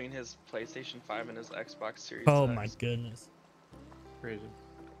between his PlayStation 5 and his Xbox Series Oh X. my goodness. Crazy.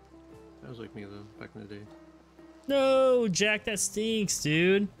 That was like me though, back in the day. No, Jack, that stinks,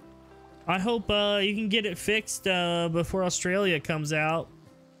 dude. I hope you can get it fixed before Australia comes out.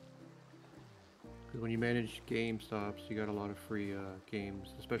 Because when you manage GameStops, you got a lot of free games,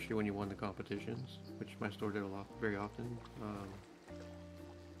 especially when you won the competitions, which my store did a lot, very often.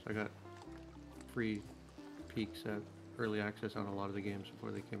 So I got free peeks at early access on a lot of the games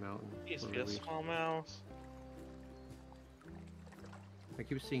before they came out. And He's were a released. smallmouth. I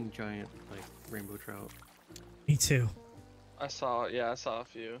keep seeing giant, like, rainbow trout. Me too. I saw a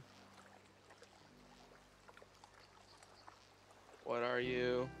few. What are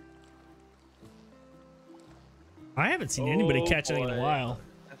you? I haven't seen anybody catch anything in a boy. while.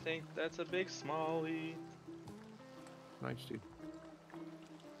 I think that's a big smallie. Nice, dude.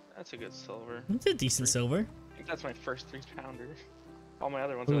 That's a good silver. It's a decent silver. I think that's my first 3-pounder. All my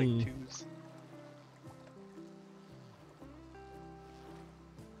other ones are Ooh. like 2s.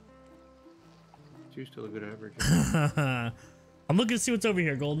 Two's still a good average. I'm looking to see what's over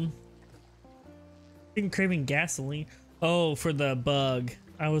here, Golden. Been craving gasoline. Oh, for the bug.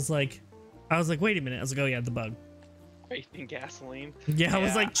 I was like, wait a minute. I was like, oh yeah, the bug. Craving gasoline. Yeah, I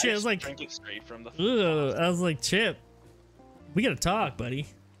was like, Chip. I was just like, drink it straight from the. ugh. I was like, Chip. We gotta talk, buddy.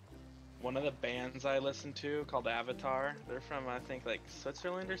 One of the bands I listen to called Avatar. They're from I think like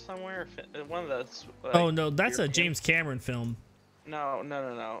Switzerland or somewhere. One of those. Like, Oh no, that's a European- James Cameron film. No.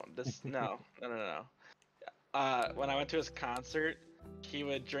 This no. When I went to his concert, he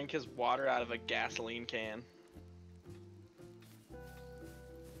would drink his water out of a gasoline can.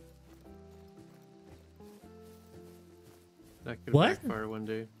 That could What? backfire one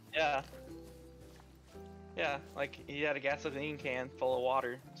day. Yeah. Yeah, like he had a gasoline can full of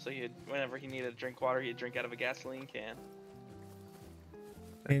water, so whenever he needed to drink water, he'd drink out of a gasoline can.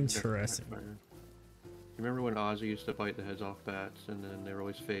 That could Interesting. backfire. You remember when Ozzy used to bite the heads off bats, and then they were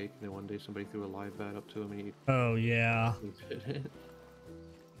always fake, and then one day somebody threw a live bat up to him, and Oh yeah. he bit it?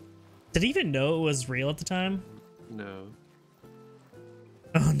 Did he even know it was real at the time? No.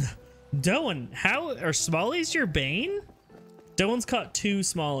 Oh no. Doan, how are smallies your bane? Doan's caught 2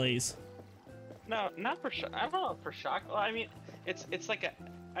 smallies. No, not for shock. I don't know for shock. Well, I mean, it's like a.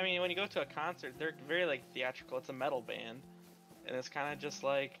 I mean, when you go to a concert, they're very like theatrical. It's a metal band, and it's kind of just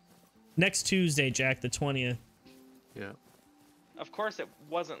like. Next Tuesday, Jack, the 20th. Yeah. Of course, it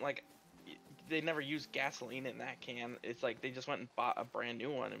wasn't like. They never used gasoline in that can. It's like they just went and bought a brand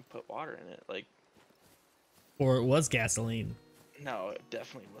new one and put water in it. Like. Or it was gasoline. No, it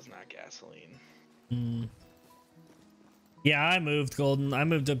definitely was not gasoline. Mm. Yeah, I moved, Golden. I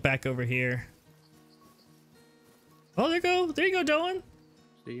moved it back over here. Oh, there you go. There you go, Doan.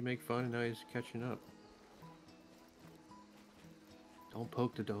 See, you make fun, and now he's catching up. Don't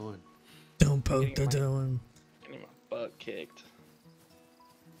poke the Doan. Don't poke the Getting Doan. Getting my butt kicked.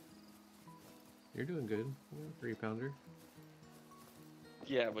 You're doing good. 3-pounder.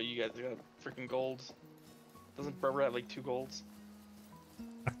 Yeah, but you guys got freaking golds. Doesn't Berber have like 2 golds?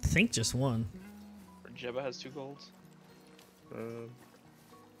 I think just one. Or Jebba has 2 golds? I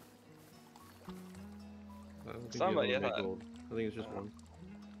don't think Somebody you have had one that. gold. I think it's just one.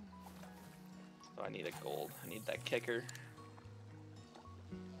 So I need a gold. I need that kicker.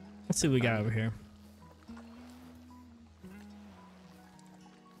 Let's see what we got over here.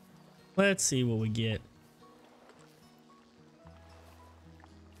 Let's see what we get.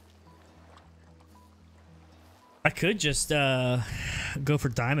 I could just go for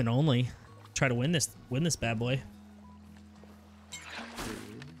diamond only. Try to win this bad boy.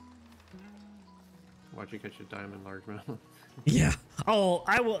 Watch you catch a diamond largemouth. Yeah. Oh,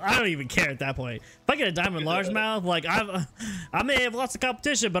 I don't even care at that point. If I get a diamond largemouth, like I may have lost the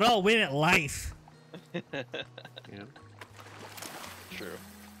competition, but I'll win at life. Yeah. True.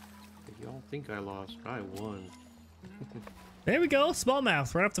 If you don't think I lost, I won. There we go.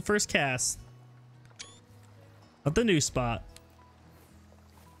 Smallmouth right off the first cast. At the new spot.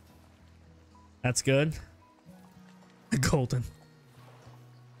 That's good. Golden.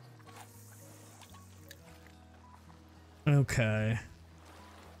 Okay.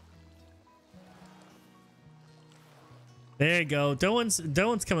 There you go.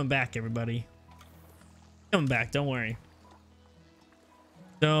 Doan's coming back, everybody. Coming back, don't worry.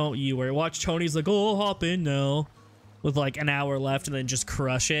 Don't you worry. Watch Tony's like, oh, I'll hop in now. With like an hour left and then just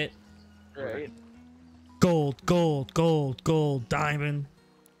crush it. Right. Gold, gold, gold, gold, diamond.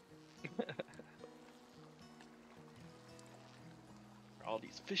 Where all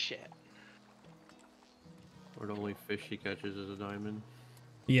these fish at? Or the only fish he catches is a diamond.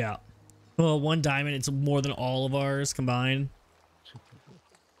 Yeah. Well, 1 diamond, it's more than all of ours combined.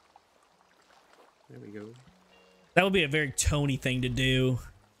 There we go. That would be a very Tony thing to do.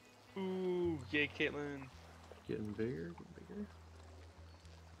 Ooh, yay, Caitlin. Getting bigger, bigger.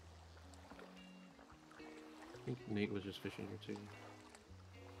 I think Nate was just fishing here too.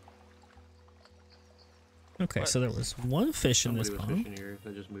 Okay, What? so there was one fish in this Somebody was pond. fishing here.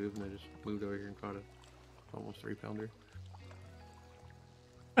 They just moved and they just moved over here and caught a almost 3-pounder.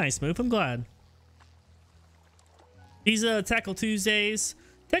 Nice move. I'm glad. These Tackle Tuesdays.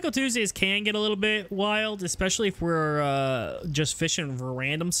 Tackle Tuesdays can get a little bit wild, especially if we're just fishing for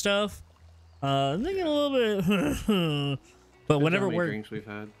random stuff. They get a little bit. But Depends whenever how many we're drinks we've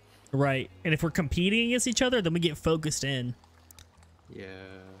had. right, and if we're competing against each other, then we get focused in, Yeah.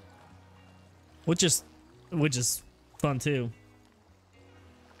 which is fun too.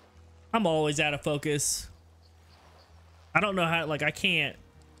 I'm always out of focus. I don't know how. Like I can't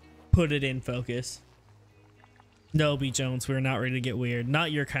put it in focus. No, B. Jones, we're not ready to get weird.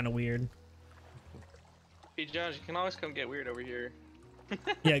 Not your kind of weird. Hey Jones, you can always come get weird over here.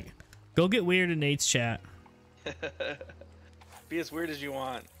 Yeah, go get weird in Nate's chat. Be as weird as you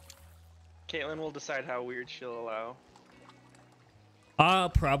want. Caitlin will decide how weird she'll allow.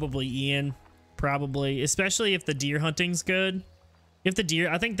 Probably Ian. Probably, especially if the deer hunting's good. If the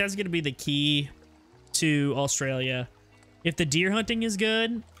deer, I think that's going to be the key to Australia. If the deer hunting is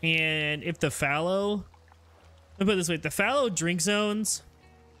good, and if the fallow, let me put it this way, if the fallow drink zones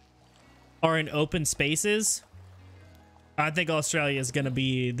are in open spaces, I think Australia is going to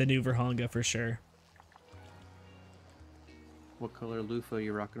be the new Virhonga for sure. What color loofah are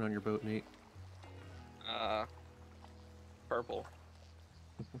you rocking on your boat, Nate? Purple.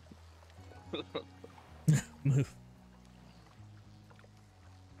 Move.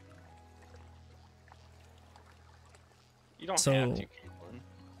 You don't So- have to, Caitlin.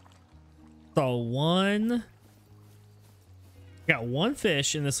 Saw one. Got one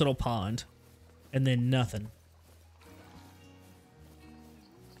fish in this little pond, and then nothing.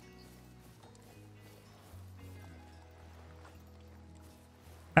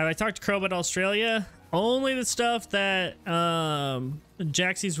 Have I talked to Crow about Australia? Only the stuff that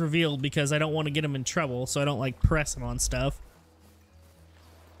Jaxie's revealed, because I don't want to get him in trouble, so I don't like press him on stuff.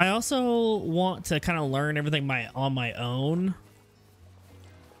 I also want to kind of learn everything on my own.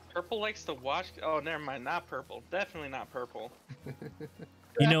 Purple likes to watch. Oh, never mind. Not purple. Definitely not purple.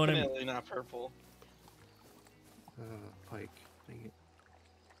 You know what I mean? Definitely not purple. Pike. Dang it.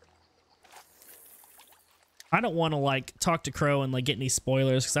 I don't want to like talk to Crow and like get any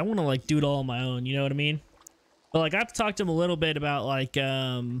spoilers, because I want to like do it all on my own. You know what I mean? But like I've talked to him a little bit about like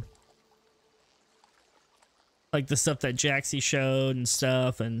the stuff that Jaxie showed and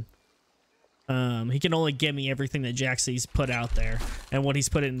stuff, and he can only give me everything that Jaxie's put out there and what he's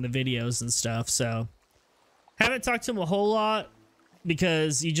put in the videos and stuff. So haven't talked to him a whole lot,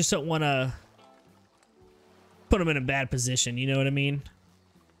 because you just don't want to put him in a bad position. You know what I mean?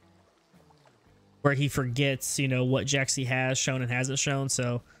 Where he forgets, you know, what Jaxie has shown and hasn't shown.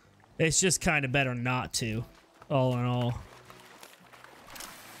 So it's just kind of better not to, all in all.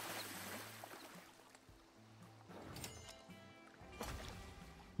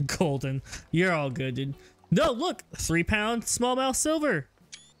 Golden. You're all good, dude. No, look, 3-pound smallmouth silver.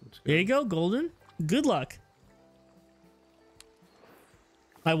 There you go, Golden. Good luck.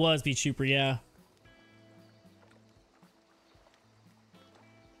 I was Beach Trooper, yeah.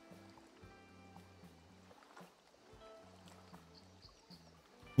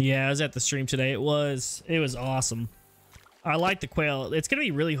 Yeah, I was at the stream today. It was awesome. I like the quail. It's gonna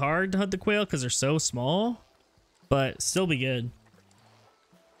be really hard to hunt the quail because they're so small, but still be good.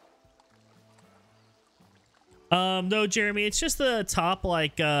 No, Jeremy, it's just the top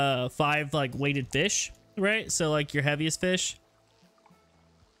like 5 like weighted fish, right? So like your heaviest fish.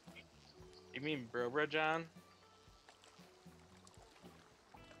 You mean Bro John?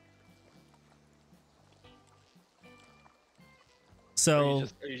 So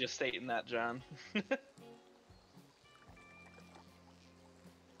Are you just stating that, John?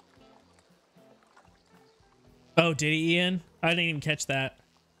 oh, did he, Ian? I didn't even catch that.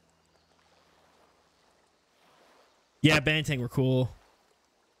 Yeah, Bantang were cool.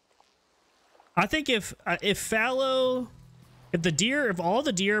 I think if fallow, if all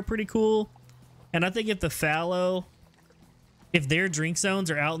the deer are pretty cool, and I think if the fallow, if their drink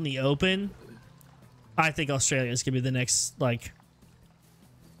zones are out in the open, I think Australia is gonna be the next like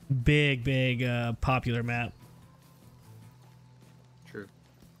big popular map. True.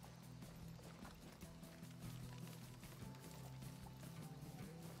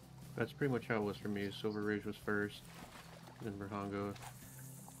 That's pretty much how it was for me. Silver Ridge was first, then Virhonga,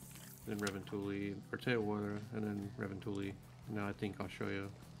 then Reventuli, or Teowater, and then Reventuli. Now I think Australia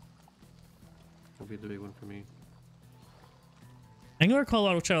will be the big one for me. Angler or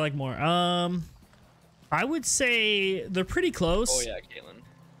Colorado, which I like more? I would say they're pretty close. Oh yeah, Caitlin.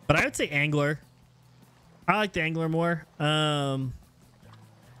 But I would say Angler. I like the Angler more. I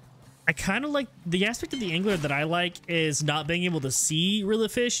I kind of like the aspect of the angler that I like is not being able to see the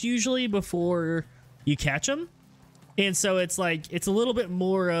fish usually before you catch them. And so it's like, it's a little bit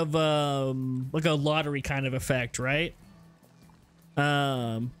more of like a lottery kind of effect, right?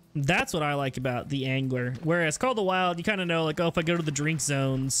 That's what I like about the angler. Whereas Call of the Wild, you kind of know, like, oh, if I go to the drink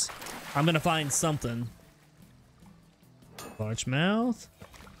zones, I'm going to find something. Largemouth.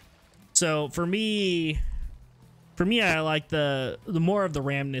 So for me, I like the more of the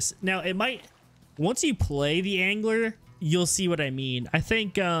ramness. Now, it might, once you play the angler, you'll see what I mean. I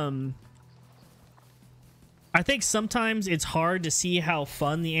think sometimes it's hard to see how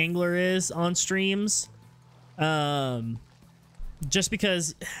fun the angler is on streams. Just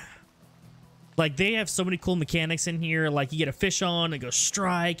because, like, they have so many cool mechanics in here. Like, you get a fish on, it goes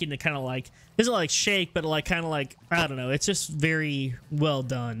strike, and it kind of like, doesn't like shake, but like kind of like, I don't know. It's just very well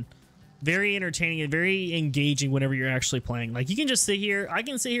done. Very entertaining and very engaging whenever you're actually playing. Like, you can just sit here. I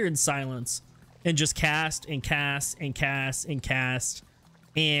can sit here in silence and just cast and cast and cast and cast.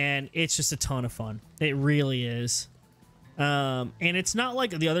 And it's just a ton of fun. It really is. And it's not like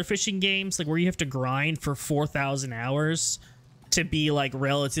the other fishing games, like where you have to grind for 4,000 hours to be like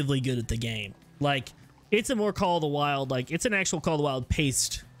relatively good at the game. Like, it's a more Call of the Wild, like it's an actual Call of the Wild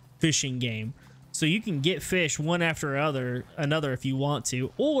paced fishing game. So you can get fish one after another if you want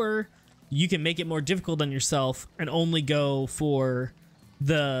to, or you can make it more difficult on yourself and only go for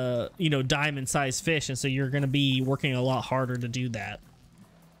the, you know, diamond sized fish. And so you're going to be working a lot harder to do that.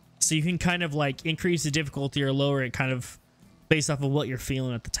 So you can kind of like increase the difficulty or lower it kind of based off of what you're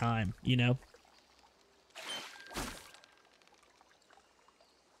feeling at the time, you know?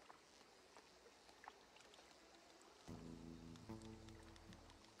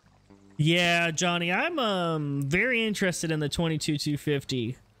 Yeah, Johnny, I'm very interested in the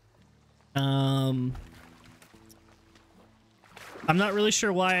 22-250. I'm not really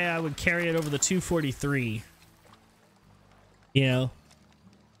sure why I would carry it over the 243. You know,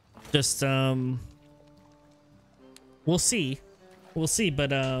 just we'll see,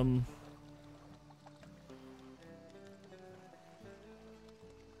 but I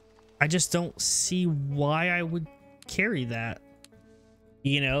just don't see why I would carry that.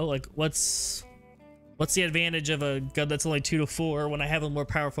 You know, like what's the advantage of a gun that's only 2-4 when I have a more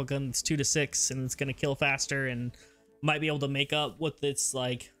powerful gun that's 2-6 and it's gonna kill faster and might be able to make up with its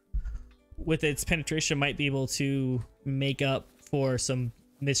like with its penetration, might be able to make up for some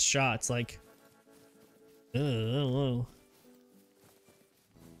missed shots. Like, I don't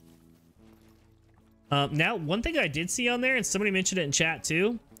know. Now, one thing I did see on there, and somebody mentioned it in chat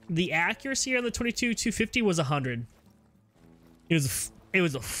too, the accuracy on the 22-250 was 100. It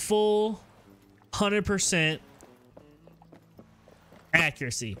was a full 100%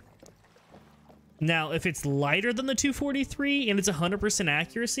 accuracy. Now, if it's lighter than the 243 and it's 100%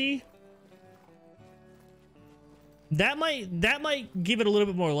 accuracy, that might give it a little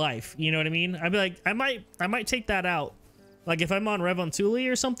bit more life. You know what I mean? I'd be like, I might take that out. Like if I'm on Rev on Thule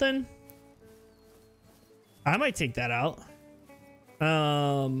or something, I might take that out.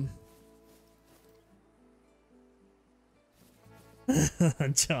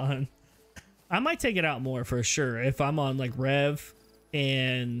 John, I might take it out more for sure if I'm on like Rev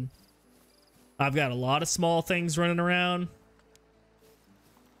and I've got a lot of small things running around.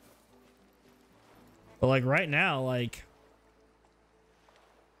 But like right now, like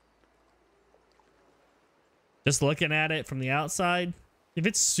just looking at it from the outside, if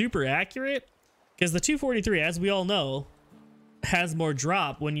it's super accurate, because the 243, as we all know, has more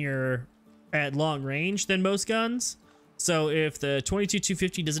drop when you're at long range than most guns. So if the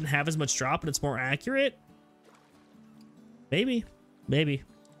 22-250 doesn't have as much drop and it's more accurate, maybe.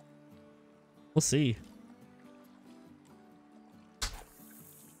 We'll see.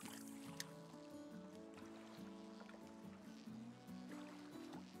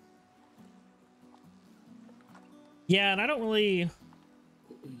 Yeah, and I don't really...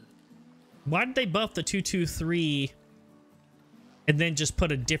 Why did they buff the 223 and then just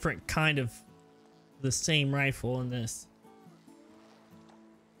put a different kind of the same rifle in this?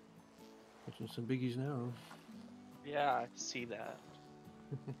 Some biggies now. Yeah, I see that.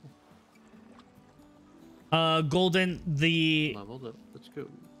 Golden, Leveled up. Let's go.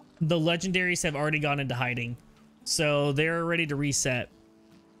 The legendaries have already gone into hiding, so they're ready to reset.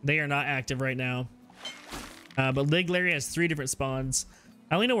 They are not active right now. But Lig Larry has 3 different spawns.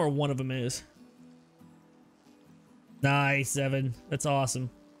 I only know where one of them is. Nice, Evan. That's awesome.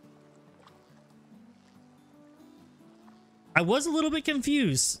 I was a little bit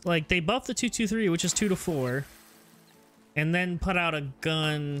confused. Like, they buffed the 223, which is 2-4, and then put out a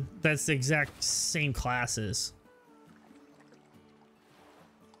gun that's the exact same classes.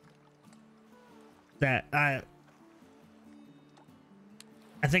 that I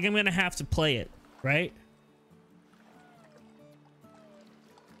think I'm gonna have to play it, right?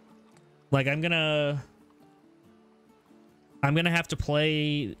 Like I'm gonna have to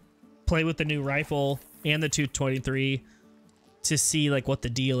play with the new rifle and the 223 to see like what the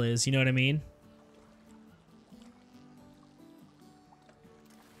deal is, you know what I mean?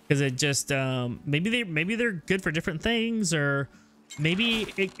 Because it just maybe they're good for different things, or maybe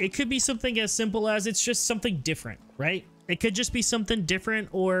it could be something as simple as it's just something different, right? It could just be something different,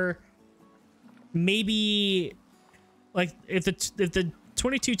 or maybe like if the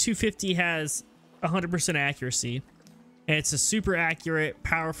 22-250 has 100% accuracy and it's a super accurate,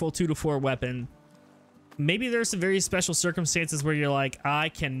 powerful 2-4 weapon, maybe there's some very special circumstances where you're like, I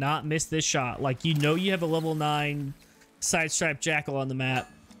cannot miss this shot. Like, you know, you have a level 9 side stripe jackal on the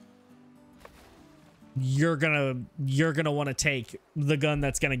map. You're gonna want to take the gun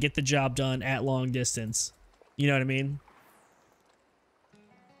that's gonna get the job done at long distance. You know what I mean?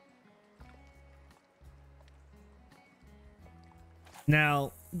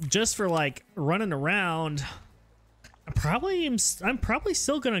 Now, just for like running around, I'm probably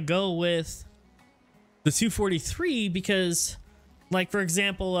still gonna go with the 243 because, like, for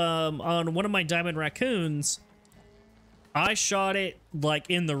example, on one of my diamond raccoons, I shot it like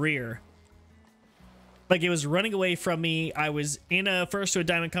in the rear. Like, it was running away from me. I was in a first to a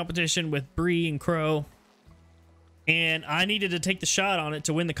diamond competition with Bree and Crow, and I needed to take the shot on it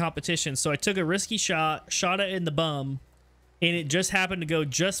to win the competition. So I took a risky shot, shot it in the bum, and it just happened to go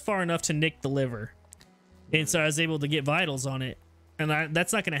just far enough to nick the liver. And so I was able to get vitals on it. And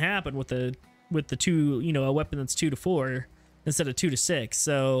that's not going to happen with the two, you know, a weapon that's 2-4 instead of 2-6.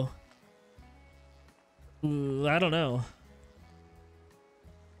 So I don't know.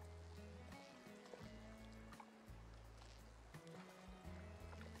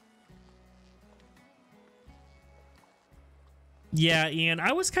 Yeah, Ian,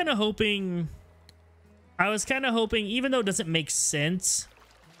 I was kind of hoping, even though it doesn't make sense,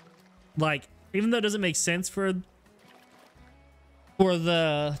 like, even though it doesn't make sense for the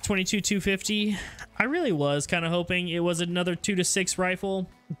 22-250, I really was kind of hoping it was another 2-6 rifle,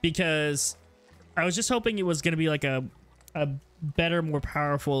 because I was just hoping it was going to be like a better, more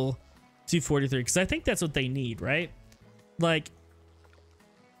powerful 243, because I think that's what they need, right? Like,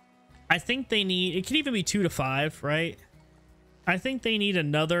 I think they need, it could even be 2-5, right? I think they need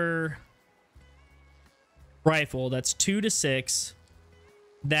another rifle that's 2-6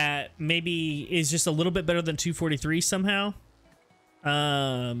 that maybe is just a little bit better than 243 somehow.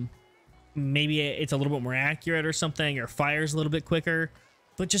 Maybe it's a little bit more accurate or something, or fires a little bit quicker,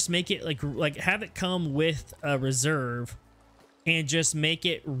 but just make it like have it come with a reserve and just make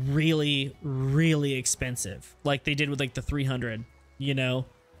it really, really expensive, like they did with like the 300, you know?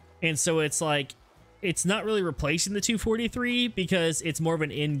 And so it's like, it's not really replacing the 243 because it's more of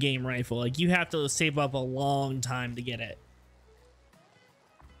an in-game rifle. Like, you have to save up a long time to get it.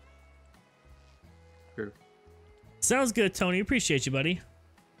 Sure. Sounds good, Tony. Appreciate you, buddy.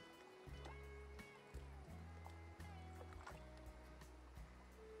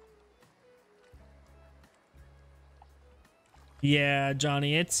 Yeah,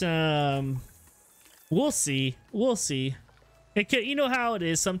 Johnny, it's we'll see. We'll see. It could, you know how it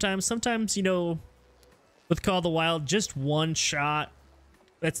is sometimes, you know, with Call of the Wild, just one shot,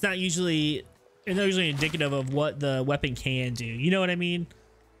 that's not usually indicative of what the weapon can do. You know what I mean?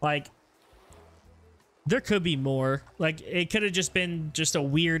 Like, there could be more. Like, it could have just been just a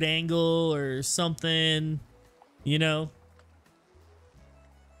weird angle or something, you know?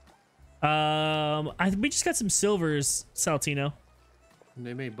 We just got some silvers, Saltino. And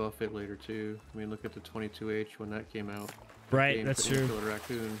they may buff it later too. I mean, look at the 22H when that came out. Right, that's true. Kill a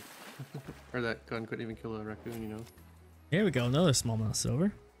raccoon. Or that gun couldn't even kill a raccoon, you know? Here we go, another smallmouth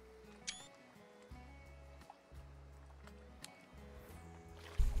silver.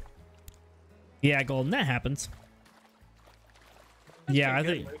 Yeah, Golden, that happens. That's Yeah,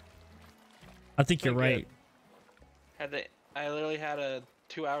 been good, I think you're Been right. good. I literally had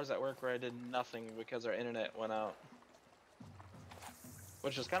 2 hours at work where I did nothing because our internet went out,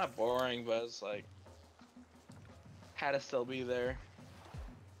 which was kind of boring, but it's like had to still be there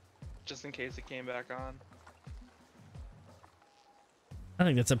just in case it came back on. I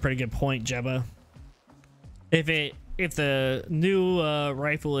think that's a pretty good point, Jebba. If the new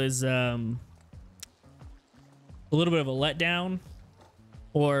rifle is a little bit of a letdown,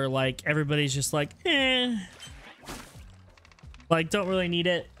 or like everybody's just like, like don't really need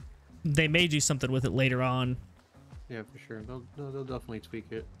it, they may do something with it later on. Yeah, for sure. They'll definitely tweak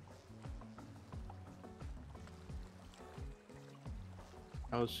it.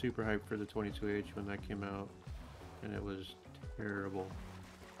 I was super hyped for the 22H when that came out, and it was terrible.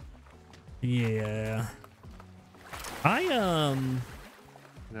 Yeah. And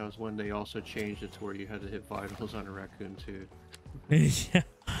that was when they also changed it to where you had to hit vitals on a raccoon too. Yeah.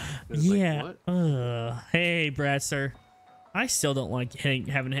 Yeah. Like, what? Hey, Bradster. I still don't like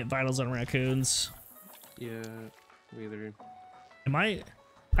having to hit vitals on raccoons. Yeah, me either. I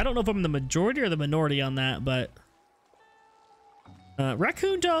don't know if I'm the majority or the minority on that, but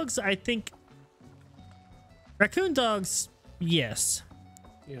raccoon dogs, I think. Raccoon dogs, yes.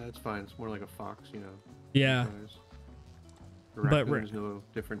 Yeah, it's fine. It's more like a fox, you know. Yeah. A raccoon's no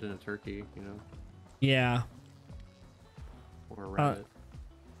different than a turkey, you know. Yeah. Or a rabbit.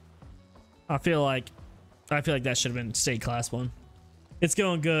 I feel like that should have been state class 1. It's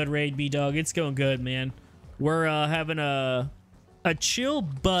going good, Raid B Dog. It's going good, man. We're having a chill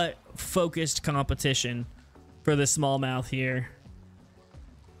but focused competition for the smallmouth here.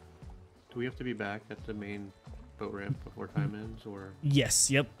 Do we have to be back at the main boat ramp before time ends, or?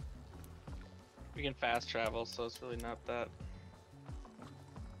 Yes. Yep. We can fast travel, so it's really not that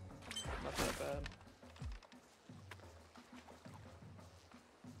bad.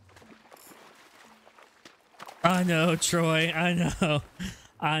 I know, Troy. I know.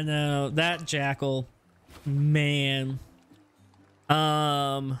 I know. That jackal, man.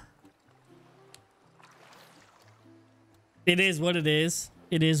 It is what it is.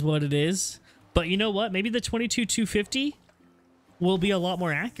 It is what it is. But you know what? Maybe the 22-250 will be a lot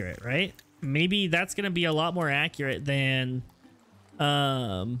more accurate, right? Maybe that's going to be a lot more accurate than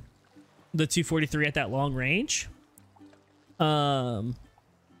the 243 at that long range. Who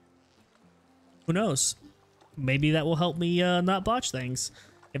knows? Maybe that will help me not botch things.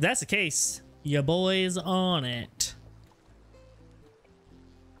 If that's the case, your boy's on it.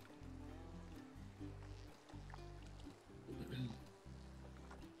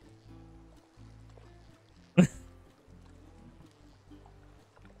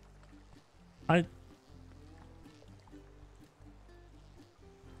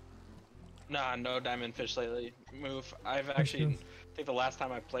 Nah, no diamond fish lately. Move. I've actually, I think the last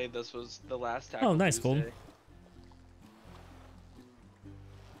time I played this was the last tackle. Oh, nice, Tuesday. Colton.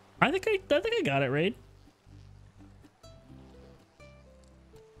 I think I got it, Raid.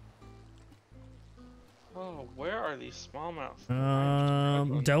 Oh, where are these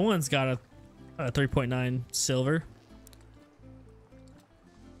smallmouth? Dolan's got a 3.9 silver.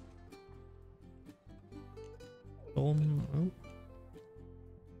 Oh.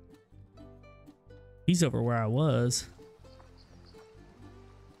 He's over where I was.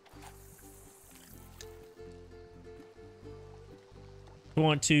 I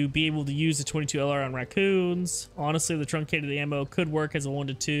want to be able to use the 22 LR on raccoons. Honestly, the truncated ammo could work as a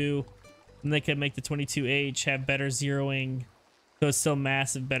 1-2, and they could make the 22H have better zeroing, so it's still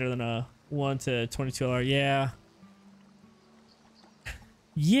massive, better than a 1-22 LR. Yeah.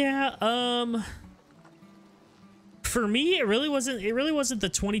 Yeah. For me, it really wasn't the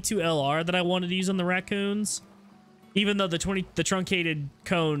 22 LR that I wanted to use on the raccoons, even though the truncated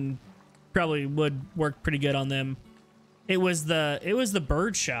cone probably would work pretty good on them. It was the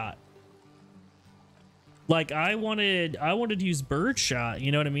bird shot. Like I wanted to use bird shot,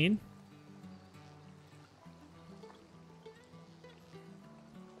 you know what I mean?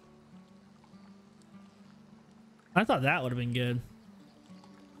 I thought that would have been good.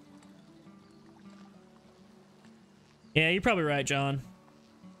 Yeah, you're probably right, John.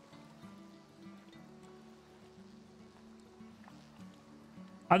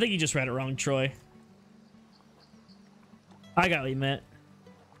 I think you just read it wrong, Troy. I got what you meant.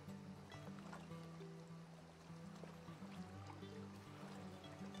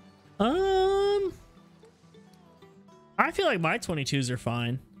 I feel like my 22s are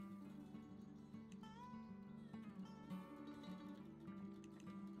fine.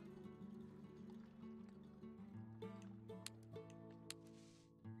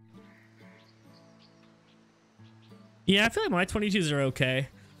 Yeah, I feel like my 22s are okay.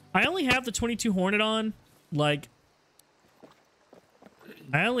 I only have the 22 Hornet on. Like,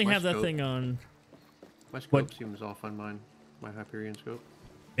 I only have that thing on. My scope seems off on mine. My Hyperion scope.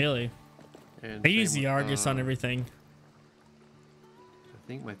 Really? And I use the Argus on everything. I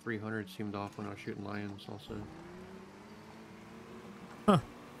think my 300 seemed off when I was shooting lions also. Huh.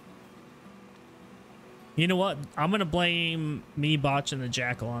 You know what? I'm going to blame me botching the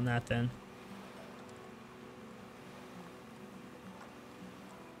jackal on that then.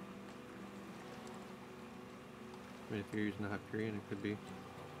 I mean, if you're using the Hyperion, it could be.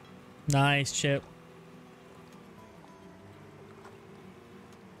 Nice, Chip.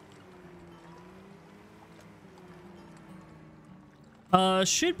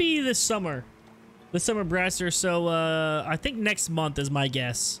 Should be this summer. This summer Brasser, so I think next month is my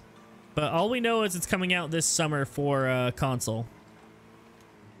guess. But all we know is it's coming out this summer for console.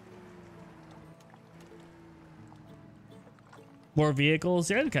 More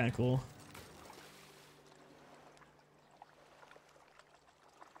vehicles? Yeah, kind of cool.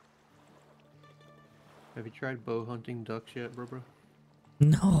 Have you tried bow hunting ducks yet, bro?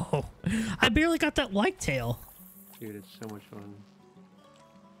 No. I barely got that whitetail. Dude, it's so much fun.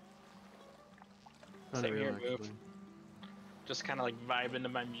 Same here, Unreal, Move. Just kind of like vibing to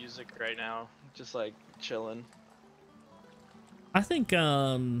my music right now. Just like chilling. I think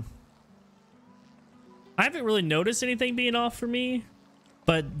I haven't really noticed anything being off for me,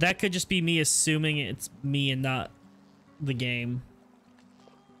 but that could just be me assuming it's me and not the game.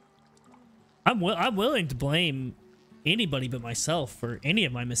 I'm willing to blame anybody but myself for any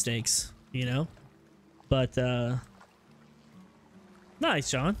of my mistakes, you know? But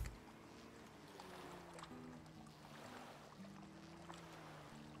nice, John.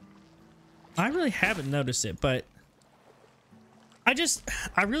 I really haven't noticed it, but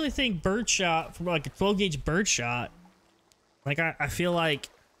I really think birdshot, from like a 12 gauge birdshot, like I feel like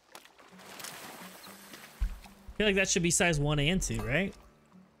that should be size 1 and 2, right?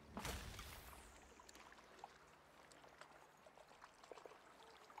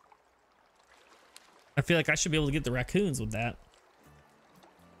 I feel like I should be able to get the raccoons with that.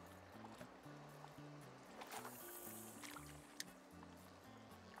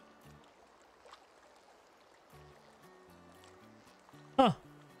 Huh.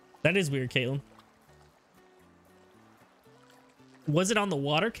 That is weird, Caitlin. Was it on the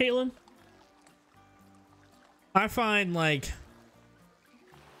water, Caitlin? I find, like...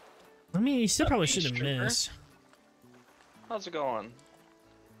 I mean, you still probably shouldn't have missed. How's it going?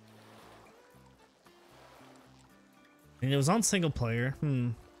 And it was on single player.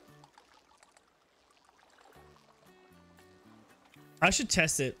 I should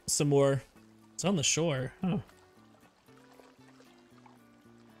test it some more. It's on the shore. Huh.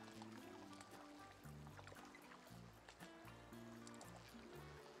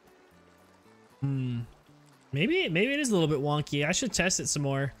 Maybe it is a little bit wonky. I should test it some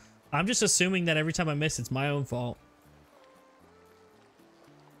more. I'm just assuming that every time I miss, it's my own fault.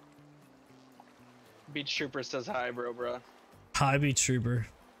 Beach Trooper says hi, bro. Hi, Beach Trooper.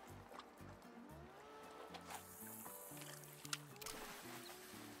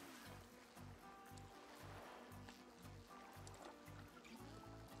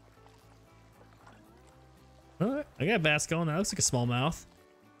 Oh, I got a bass going. That looks like a smallmouth.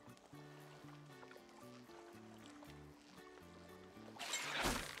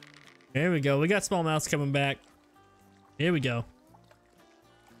 There we go. We got smallmouths coming back. Here we go.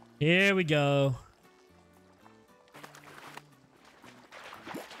 Here we go.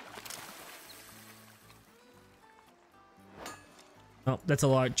 Oh, that's a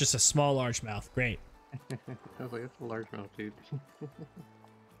large, just a small largemouth. Great. I was like, that's a largemouth, dude.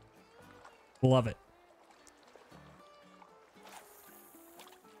 Love it.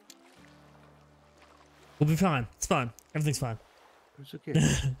 We'll be fine. It's fine. Everything's fine. It's okay.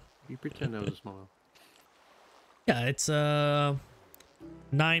 You pretend that was a small. Yeah, it's a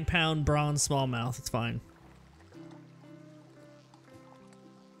 9-pound bronze smallmouth. It's fine.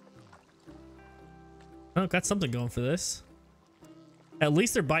 Oh, got something going for this. At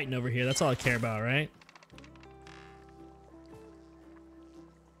least they're biting over here. That's all I care about, right?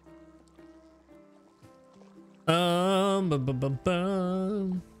 Bum, bum, bum,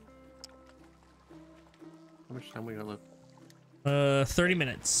 bum. How much time we got left? 30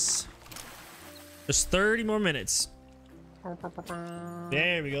 minutes. Just 30 more minutes.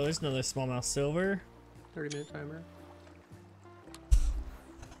 There we go. There's another smallmouth silver. 30-minute timer.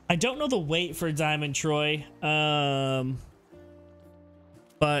 I don't know the weight for Diamond Troy.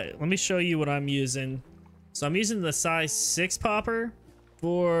 But let me show you what I'm using. So I'm using the size 6 popper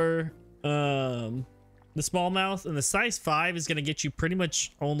for the smallmouth, and the size 5 is going to get you pretty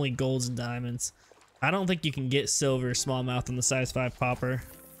much only golds and diamonds. I don't think you can get silver smallmouth on the size 5 popper.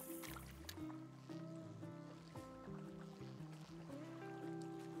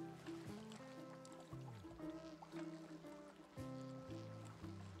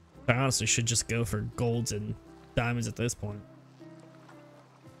 I honestly should just go for golds and diamonds at this point.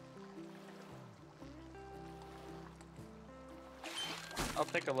 I'll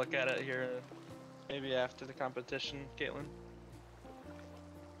take a look at it here, maybe after the competition, Caitlin.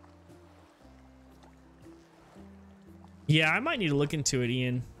 Yeah, I might need to look into it,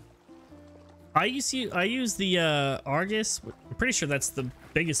 Ian. I use the Argus. I'm pretty sure that's the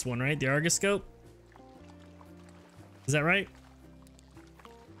biggest one, right? The Argus scope. Is that right?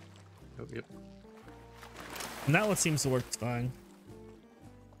 Oh, yep. And that one seems to work fine.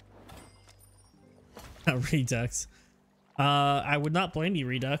 Redux. I would not blame you,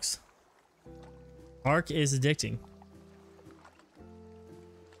 Redux. Arc is addicting.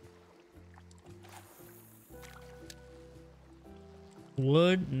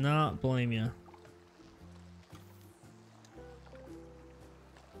 Would not blame you.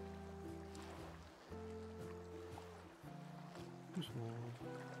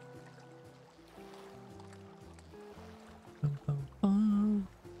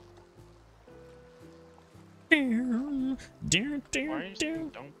 Why are you saying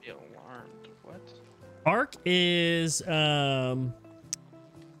don't be alarmed? What? Ark is Amazing.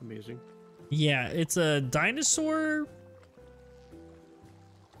 yeah, it's a dinosaur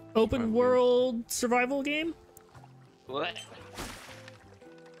open Survival world survival game, What?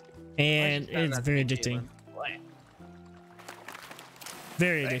 and Why is it's that very not addicting. What?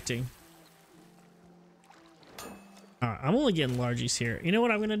 Very addicting. Alright, I'm only getting largies here. You know what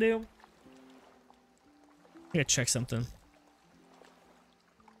I'm gonna do? I gotta check something.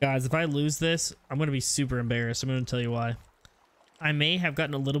 Guys, if I lose this, I'm gonna be super embarrassed. I'm gonna tell you why. I may have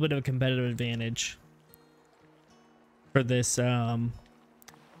gotten a little bit of a competitive advantage for this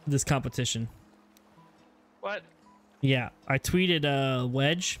this competition. What? Yeah, I tweeted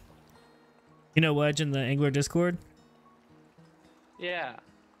Wedge. You know Wedge in the Angler Discord? Yeah.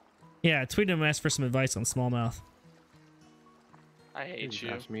 Yeah, I tweeted him and asked for some advice on smallmouth. I hate you.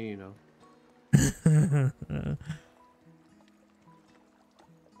 That's me, you know.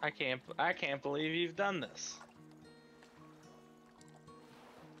 I can't believe you've done this.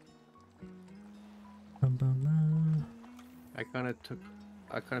 I kind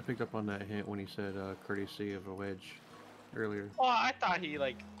of picked up on that hint when he said courtesy of a wedge earlier. Well, I thought he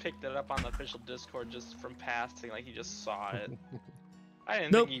like picked it up on the official Discord just from passing, like he just saw it. I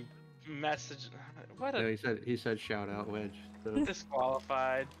didn't Nope. think he messaged. What Yeah, a he said shout out wedge. So.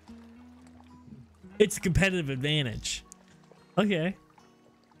 disqualified. It's a competitive advantage. Okay.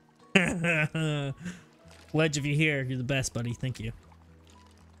 Wedge, if you're here, you're the best, buddy. Thank you.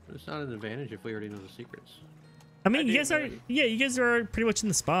 It's not an advantage if we already know the secrets. I mean, you do guys are, really. yeah, you guys are pretty much in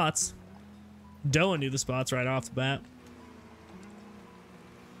the spots. Doa knew the spots right off the bat.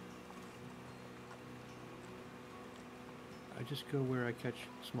 I just go where I catch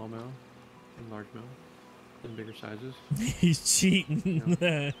smallmouth and largemouth in bigger sizes. He's cheating.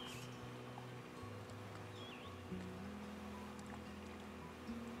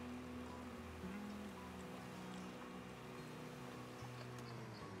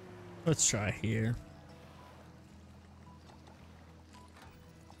 Let's try here.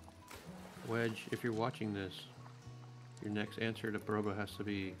 Wedge, if you're watching this, your next answer to Brobo has to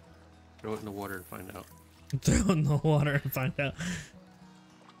be throw it in the water and find out. Throw in the water and find out.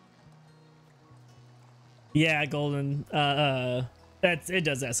 Yeah, Golden. It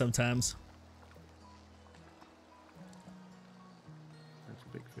does that sometimes. That's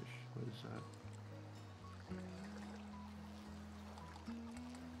a big fish. What is that?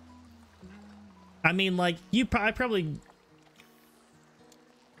 I mean, like I probably.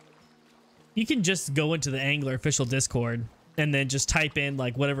 You can just go into the Angler official Discord and then just type in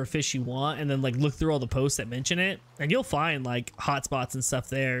like whatever fish you want and then like look through all the posts that mention it and you'll find like hotspots and stuff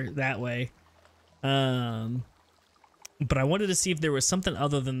there that way. But I wanted to see if there was something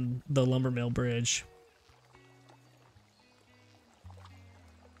other than the lumber mill bridge.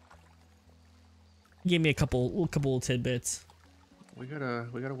 Give me a couple tidbits. We gotta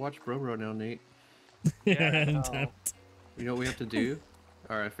watch Brobo now, Nate. Yeah, I know. You know what we have to do?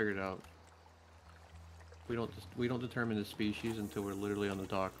 All right, I figured it out. We don't determine the species until we're literally on the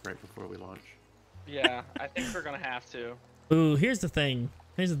dock right before we launch. Yeah, I think we're gonna have to. Ooh, here's the thing.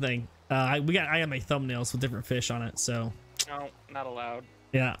 I got my thumbnails with different fish on it, so No, not allowed.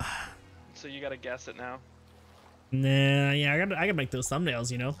 yeah. So you gotta guess it now. Nah, yeah, I gotta make those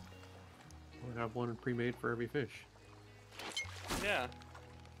thumbnails, you know. We have one pre-made for every fish. Yeah.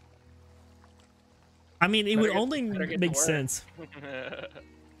 I mean, it Better would get- only better get to make work. sense.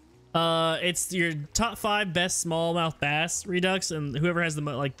 It's your top 5 best smallmouth bass Redux, and whoever has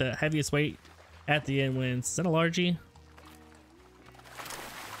the heaviest weight at the end wins. Is that a Largie?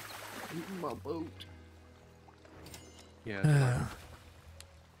 My boat. Yeah.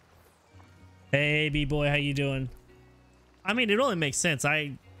 Hey, B-boy, how you doing? I mean, it only makes sense.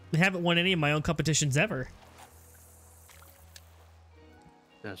 I haven't won any of my own competitions ever.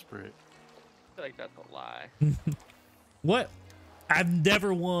 Desperate. I feel like that's a lie. What? I've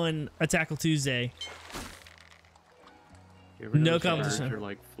never won a Tackle Tuesday. You ever No notice the competition. birds are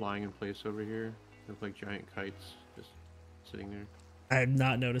like flying in place over here. They look like giant kites just sitting there. I have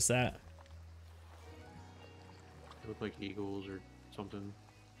not noticed that. look like eagles or something.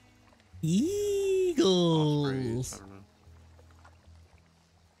 Eagles. Ospreys, I don't know.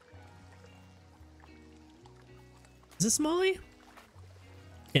 Is this Molly?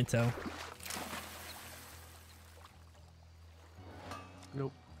 Can't tell.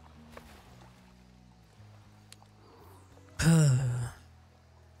 Nope.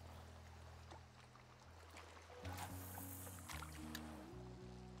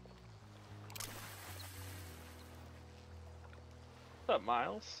 What's up,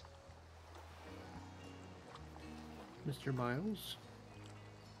 Miles? Mr. Miles?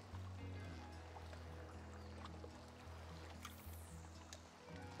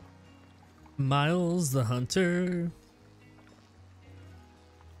 Miles the Hunter.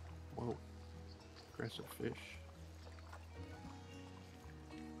 Whoa. Aggressive fish.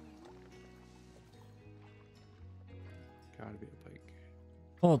 Gotta be a pike.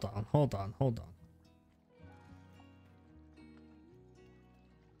 Hold on, hold on, hold on.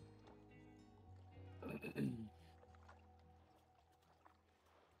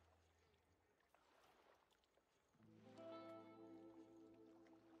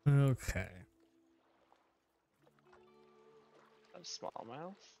 Okay. A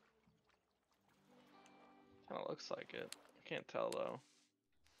smallmouth. Kind of looks like it. I can't tell though.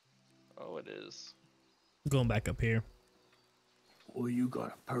 Oh, it is. Going back up here. Well, you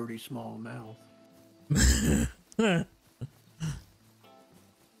got a pretty small mouth. We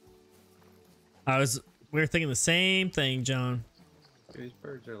were thinking the same thing, John. These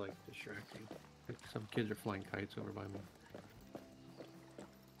birds are like distracting. Like some kids are flying kites over by me.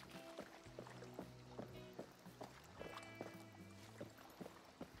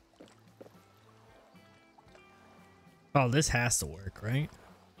 Oh, this has to work, right?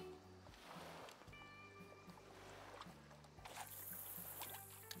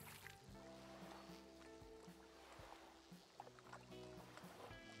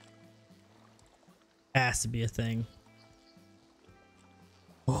 Has to be a thing.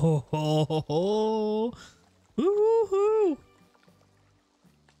 Oh, ho, ho, ho. Woo-hoo.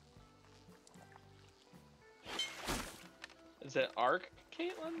 Is it Arc,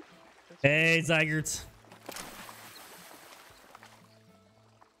 Caitlin? Hey, Zygerts.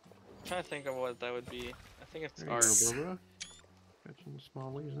 I'm trying to think of what that would be. I think it's There you Arc. go, Bubba. Catching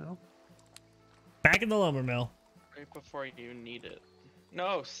small leaves now. Back in the lumber mill. Right before you need it.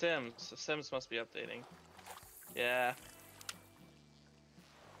 No, Sims. Sims must be updating. Yeah.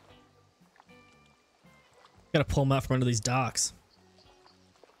 Gotta pull them out from under these docks.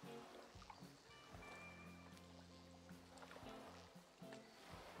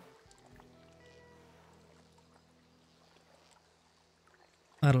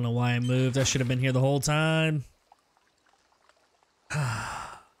 I don't know why I moved. I should have been here the whole time.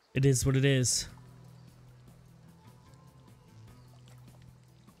 It is what it is.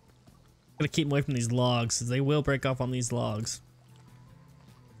 Gotta keep them away from these logs, because they will break off on these logs.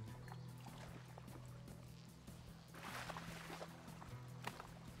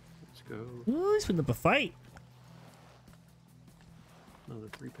 Let's go. Oh, he's putting up a fight. Another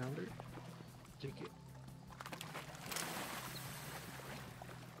 3-pounder. Take it.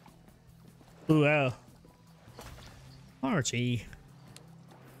 Ooh, wow. Archie.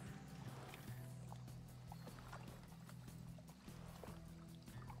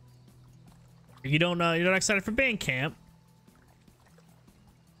 You don't know, you're not excited for band camp.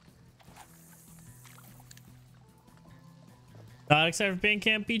 Not excited for band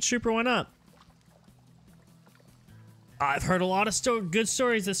camp, Beach Trooper, why not? I've heard a lot of good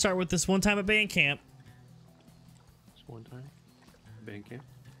stories that start with this one time at band camp. Just one time. Band camp.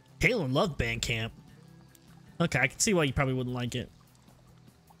 Caitlin loved band camp. Okay, I can see why you probably wouldn't like it.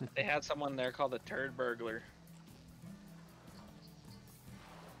 They had someone there called the Turd Burglar.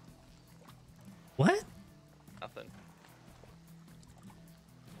 What? Nothing.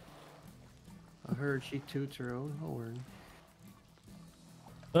 I heard she toots her own horn.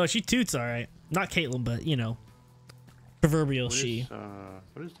 Oh, she toots all right. Not Caitlin, but, you know, proverbial What she.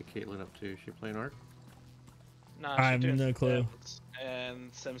 What is the Caitlin up to? Is she playing Ark? Nah, I have she's doing no clue. Sims,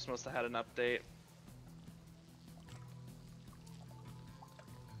 and Sims must have had an update.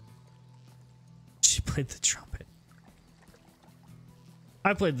 She played the trumpet.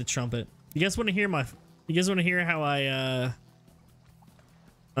 I played the trumpet. You guys want to hear my? You guys want to hear how I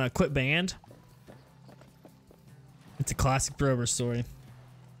quit band? It's a classic Brover story.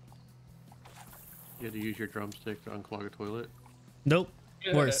 You had to use your drumstick to unclog a toilet? Nope.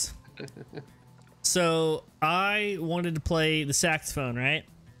 Worse. So I wanted to play the saxophone, right?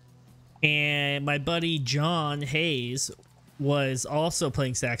 And my buddy John Hayes was also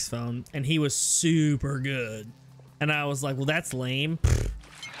playing saxophone, and he was super good. And I was like, well, that's lame.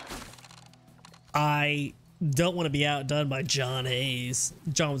 I don't want to be outdone by John Hayes.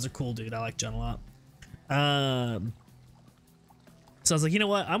 John was a cool dude. I like John a lot. So I was like, you know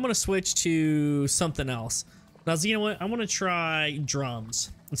what? I'm going to switch to something else. And I was like, you know what? I want to try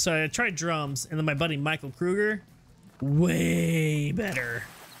drums. And so I tried drums, and then my buddy Michael Kruger, way better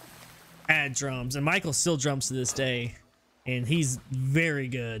at drums. And Michael still drums to this day, and he's very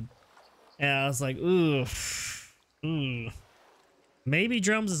good. And I was like, ooh, maybe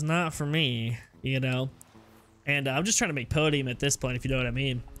drums is not for me, you know? And I'm just trying to make podium at this point, if you know what I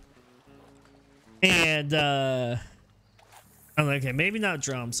mean. And I'm like, okay, maybe not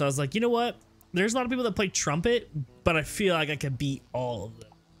drums. So I was like, you know what? There's a lot of people that play trumpet, but I feel like I could beat all of them.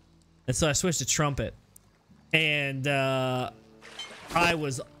 And so I switched to trumpet. And I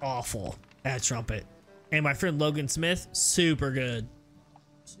was awful at trumpet. And my friend Logan Smith, super good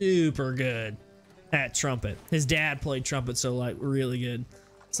at trumpet. His dad played trumpet, so like really good.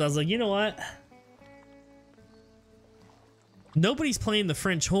 So I was like, you know what? Nobody's playing the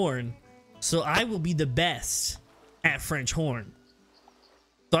French horn, so I will be the best at French horn.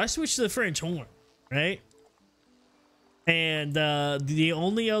 So I switched to the French horn, right? And the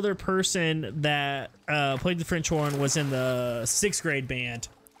only other person that played the French horn was in the 6th grade band.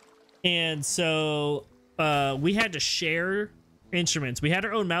 And so we had to share instruments. We had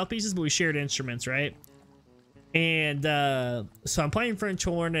our own mouthpieces, but we shared instruments, right? And so I'm playing French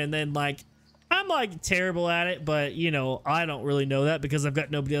horn, and then like I'm like terrible at it, but you know, I don't really know that because I've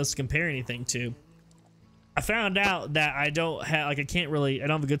got nobody else to compare anything to. I found out that I don't have like I don't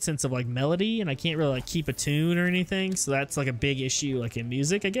have a good sense of like melody, and I can't really like keep a tune or anything, so that's like a big issue like in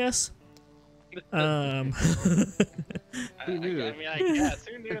music, I guess. I mean, I guess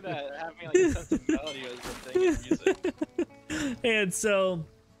who knew that having like a sense of melody was the thing in music. And so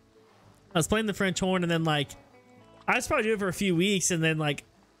I was playing the French horn, and then like I was probably doing it for a few weeks, and then like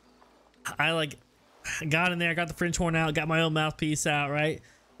I like got in there, got the French horn out, got my own mouthpiece out, right?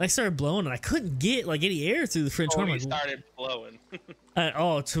 I started blowing, and I couldn't get like any air through the French horn. He started blowing. And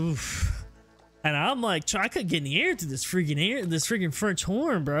I'm like, I couldn't get any air through this freaking French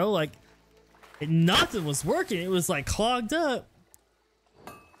horn, bro. Like nothing was working. It was like clogged up.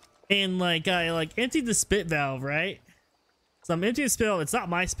 And like I like emptied the spit valve, right? So I'm emptying the spit valve. It's not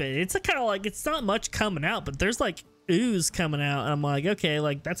my spit. It's kind of like it's not much coming out, but there's like ooze coming out, and I'm like, okay,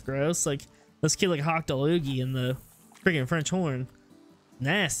 like that's gross. Like let's get like a hot dog loogie in the freaking French horn.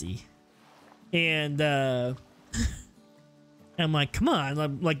 Nasty. And I'm like, come on.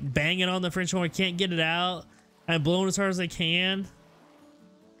 I'm like banging on the French horn, can't get it out. I'm blowing as hard as I can.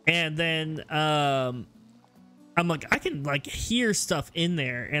 And then I'm like, I can like hear stuff in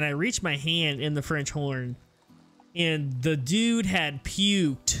there, and I reach my hand in the French horn, and the dude had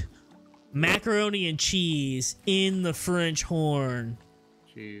puked macaroni and cheese in the French horn.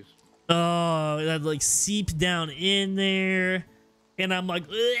 Jeez. Oh, that like seeped down in there. And I'm like,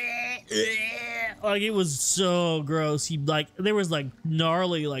 like it was so gross. He like there was like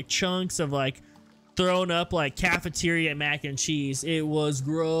gnarly like chunks of like thrown up like cafeteria mac and cheese. It was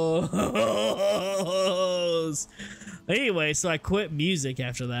gross. Anyway, so I quit music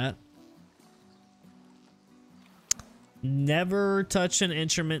after that. Never touched an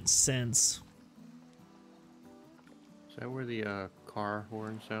instrument since. Is that where the car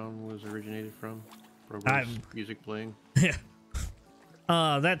horn sound was originated from? Music playing? Yeah.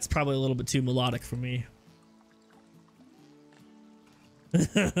 That's probably a little bit too melodic for me. You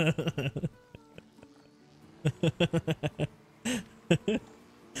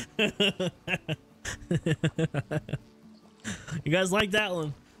guys like that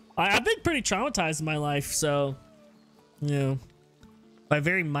one? I've been pretty traumatized in my life, so you know, by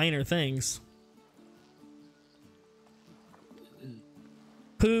very minor things.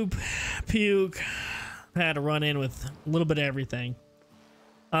 Poop, puke, had to run in with a little bit of everything.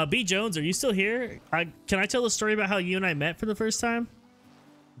 B. Jones, are you still here? Can I tell the story about how you and I met for the first time?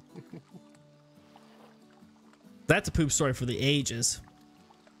 That's a poop story for the ages.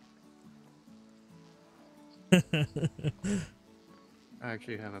 I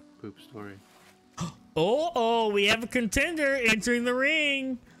actually have a poop story. Oh, we have a contender entering the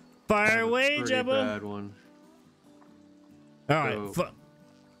ring. Fire away, Jebba. Bad one. All right. So,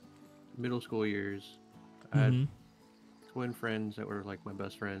 middle school years, I had twin friends that were like my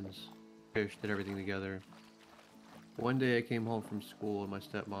best friends. Fished, did everything together. One day I came home from school and my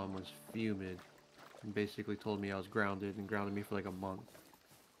stepmom was fuming and basically told me I was grounded and grounded me for like a month.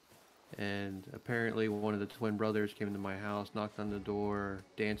 And apparently one of the twin brothers came into my house, knocked on the door,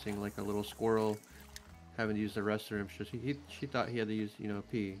 dancing like a little squirrel, having to use the restroom. She thought he had to use,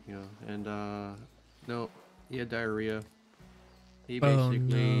 pee, and no, He had diarrhea. He Oh,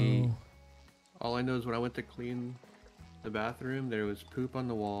 basically, no. all I know is when I went to clean the bathroom, there was poop on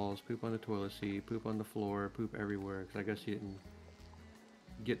the walls, poop on the toilet seat, poop on the floor, poop everywhere. Because I guess he didn't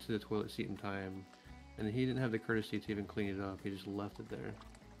get to the toilet seat in time. And he didn't have the courtesy to even clean it up. He just left it there.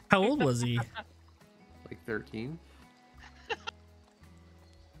 How old was he? Like 13.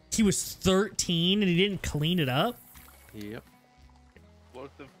 He was 13 and he didn't clean it up? Yep.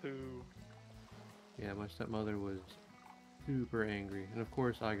 Lots of poo. Yeah, my stepmother was super angry. And of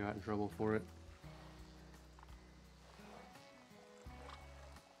course I got in trouble for it.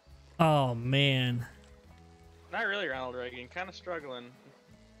 Oh, man. Not really, Ronald Reagan. Kind of struggling.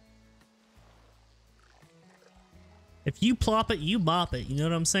 If you plop it, you bop it. You know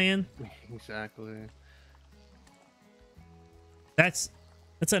what I'm saying? Exactly. That's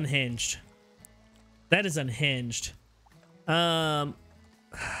unhinged. That is unhinged. B.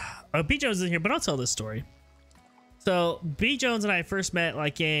 Jones isn't here, but I'll tell this story. So B. Jones and I first met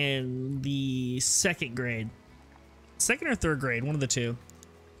like in the second grade, second or third grade, one of the two.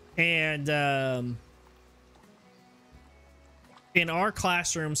 And in our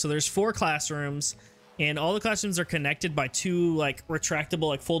classroom, so there's 4 classrooms, and all the classrooms are connected by 2 like retractable,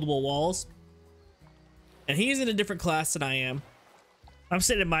 like foldable walls. And he's in a different class than I am. I'm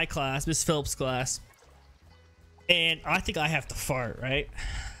sitting in my class, Miss Phillips' class, and I think I have to fart, right?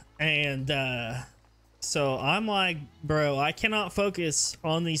 And so I'm like, bro, I cannot focus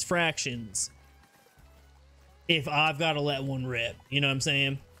on these fractions if I've got to let one rip. You know what I'm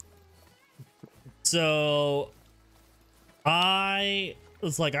saying? So I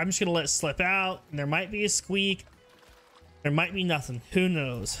was like, I'm just gonna let it slip out, and there might be a squeak, there might be nothing, who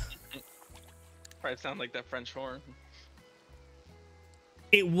knows. Probably sound like that French horn.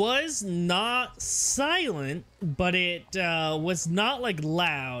 It was not silent, but it was not like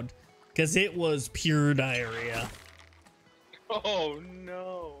loud, because it was pure diarrhea. Oh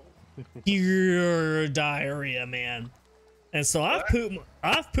no. Pure diarrhea, man. And so I've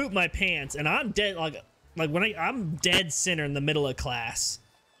pooped my pants, and I'm dead like when I'm dead center in the middle of class,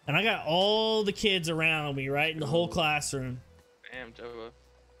 and I got all the kids around me, right, in the whole classroom. Damn, Jebba.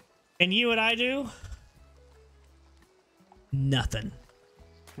 And you know what I do? Nothing.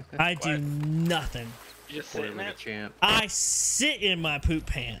 I do nothing. You just sitting Like there? a champ. I sit in my poop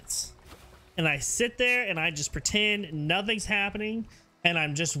pants, and I sit there and I just pretend nothing's happening, and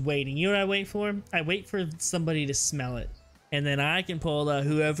I'm just waiting. You know what I wait for? I wait for somebody to smell it, and then I can pull the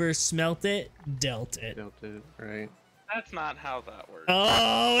whoever smelt it dealt it. Built it, right? That's not how that works.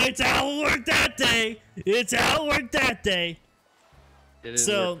 Oh, it's how it worked that day. It's how it worked that day. It didn't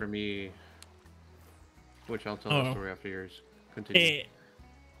So- work for me. Which I'll tell the story after yours. Continue.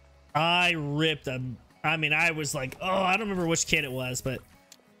 I ripped them. I mean, I was like, oh, I don't remember which kid it was, but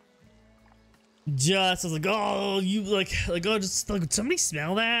I was like, oh, you like, oh, just like, did somebody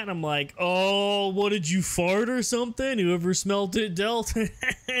smell that? And I'm like, oh, what did you fart or something? Whoever smelled it dealt. You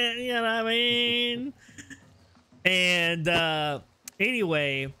know what I mean? And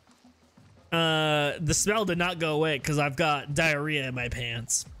anyway, the smell did not go away because I've got diarrhea in my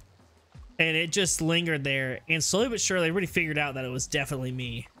pants. And it just lingered there. And slowly but surely, everybody figured out that it was definitely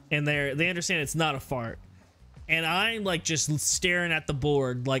me. And they understand it's not a fart. And I'm like just staring at the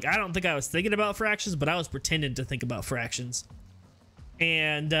board. Like, I don't think I was thinking about fractions, but I was pretending to think about fractions.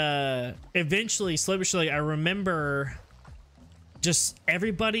 And eventually, slowly but surely, I remember just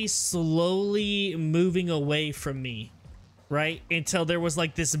everybody slowly moving away from me, right? Until there was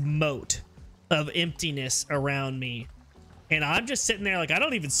like this moat of emptiness around me. And I'm just sitting there like, I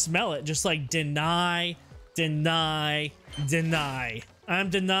don't even smell it. Just like deny, deny, deny. I'm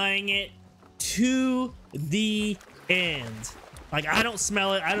denying it to the end. Like, I don't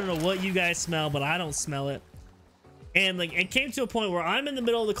smell it. I don't know what you guys smell, but I don't smell it. And like, it came to a point where I'm in the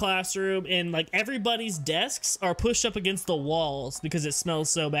middle of the classroom and like everybody's desks are pushed up against the walls because it smells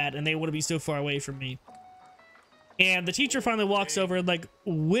so bad and they want to be so far away from me. And the teacher finally walks over and like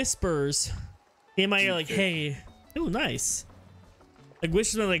whispers in my ear like, hey, oh, nice. Like,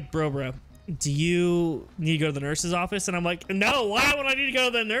 whispers me like, bro, do you need to go to the nurse's office? And I'm like, no, why would I need to go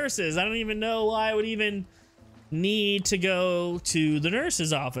to the nurse's? I don't even know why I would even need to go to the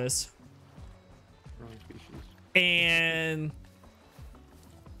nurse's office. Wrong species. And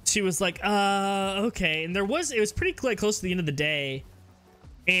she was like, okay. And it was pretty like close to the end of the day.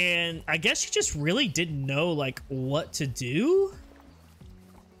 And I guess she just really didn't know like what to do.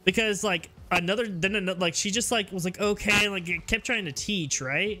 Because like like she just like was like, okay, and like kept trying to teach,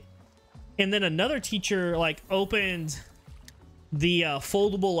 right? And then another teacher like opened the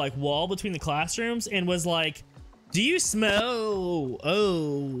foldable like wall between the classrooms and was like, do you smell?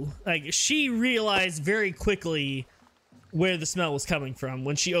 Oh, like she realized very quickly where the smell was coming from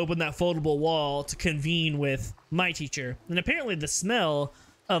when she opened that foldable wall to convene with my teacher. And apparently the smell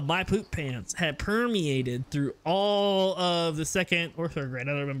of my poop pants had permeated through all of the second or third grade,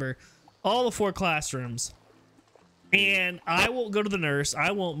 I don't remember, all the 4 classrooms. And I won't go to the nurse,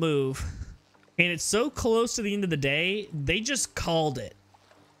 I won't move. And it's so close to the end of the day, they just called it.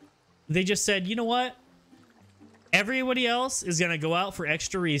 They just said, you know what? Everybody else is gonna go out for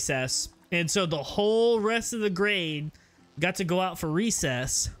extra recess. And so the whole rest of the grade got to go out for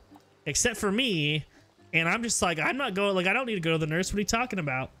recess, except for me. And I'm just like, I'm not going, like, I don't need to go to the nurse. What are you talking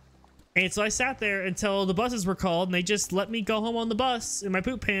about? And so I sat there until the buses were called, and they just let me go home on the bus in my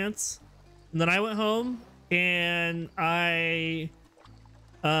poop pants. And then I went home, and I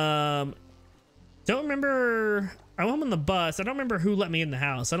don't remember. I went home on the bus. I don't remember who let me in the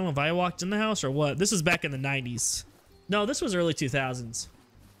house. I don't know if I walked in the house or what. This was back in the 90s. No, this was early 2000s.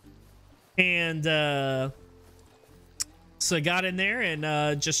 And so I got in there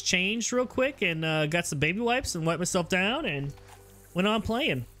and just changed real quick and got some baby wipes and wiped myself down and went on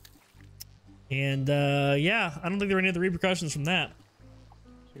playing. And yeah, I don't think there were any other repercussions from that.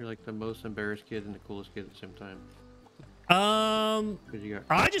 So you're like the most embarrassed kid and the coolest kid at the same time. You got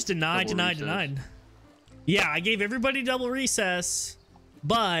I just denied. Yeah, I gave everybody double recess,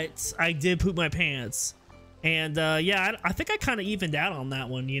 but I did poop my pants. And yeah, I think I kind of evened out on that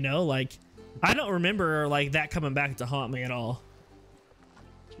one, you know, like I don't remember like that coming back to haunt me at all.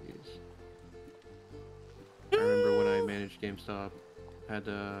 Jeez. I remember when I managed GameStop, had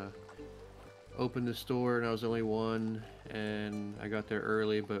to open the store and I was the only one, and I got there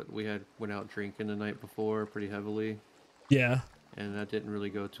early, but we had went out drinking the night before pretty heavily. Yeah. And that didn't really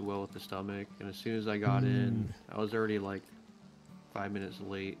go too well with the stomach. And as soon as I got in, I was already like 5 minutes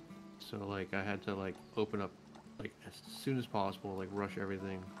late. So like I had to like open up like as soon as possible, like rush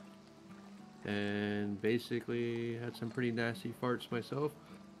everything. And basically had some pretty nasty farts myself.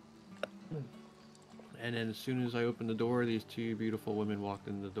 And then as soon as I opened the door, these 2 beautiful women walked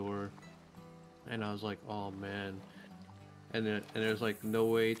in the door. And I was like, oh man. And there's like no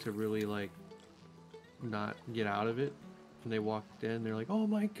way to really like not get out of it. And they walked in, they're like, oh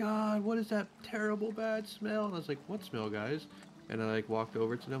my god, what is that terrible bad smell? And I was like, what smell, guys? And I like walked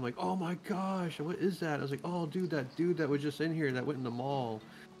over to them like, oh my gosh, what is that? I was like, oh dude, that dude that was just in here that went in the mall,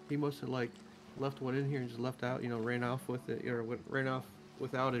 he must have like left one in here and just left out, you know, ran off with it, or ran off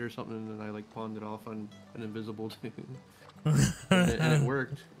without it or something. And then I like pawned it off on an invisible dude. and it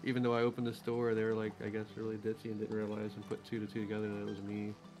worked. Even though I opened the store, they were like, I guess really ditzy and didn't realize and put 2 to 2 together that it was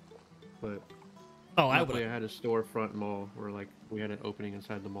me. But oh, I had a storefront mall where like we had an opening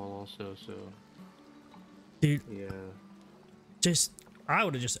inside the mall also, so dude, yeah. I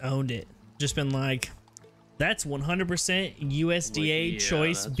would have just owned it. Just been like, that's 100% USDA like,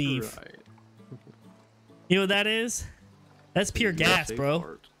 choice that's beef. Right. You know what that is? That's pure gas, bro.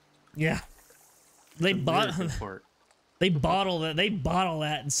 Part. Yeah. They bought part. They bottle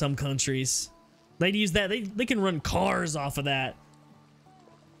that in some countries. They'd use that. They can run cars off of that.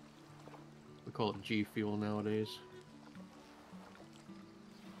 We call it G Fuel nowadays.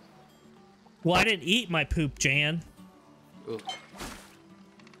 Well, I didn't eat my poop, Jan. Ugh.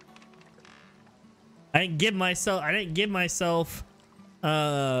 I didn't give myself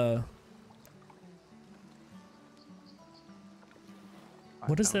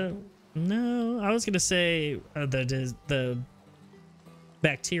what is the no, I was gonna say the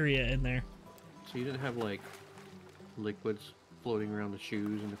bacteria in there. So you didn't have like liquids floating around the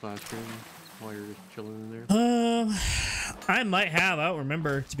shoes in the classroom while you're just chilling in there? I might have. I don't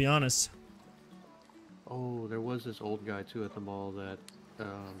remember, to be honest. Oh, there was this old guy too at the mall that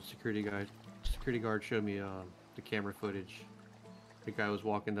security guard showed me the camera footage. The guy was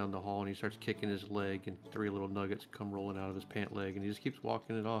walking down the hall and he starts kicking his leg and 3 little nuggets come rolling out of his pant leg and he just keeps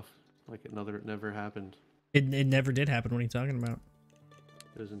walking it off like it never happened. It never did happen. What are you talking about?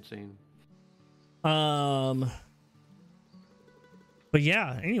 It was insane. But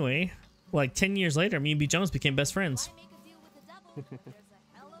yeah, anyway, like 10 years later, me and B. Jones became best friends.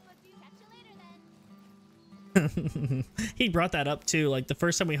 He brought that up too, like the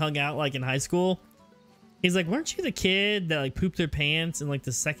first time we hung out like in high school. He's like, weren't you the kid that like pooped their pants in like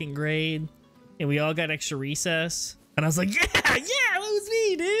the 2nd grade and we all got extra recess? And I was like, yeah, that was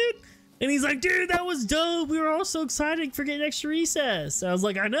me, dude. And he's like, dude, that was dope. We were all so excited for getting extra recess. I was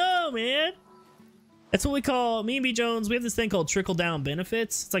like, I know, man. That's what we call, me and B. Jones, we have this thing called trickle-down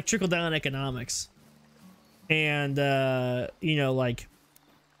benefits. It's like trickle-down economics. And, you know, like,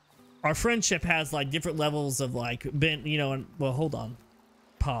 our friendship has, like, different levels of, like, you know, and, well, hold on.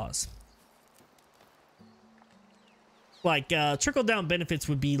 Pause. like trickle down benefits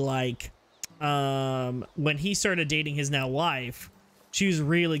would be like when he started dating his now wife, she was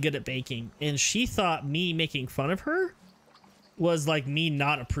really good at baking, and she thought me making fun of her was like me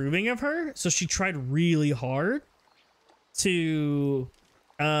not approving of her, so she tried really hard to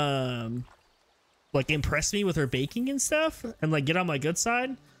like impress me with her baking and stuff and like get on my good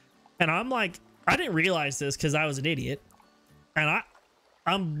side. And I'm like, I didn't realize this because I was an idiot, and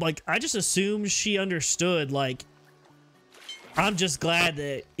I'm like, I just assumed she understood, like, I'm just glad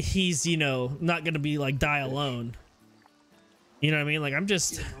that he's, you know, not gonna be like die alone. You know what I mean? Like, I'm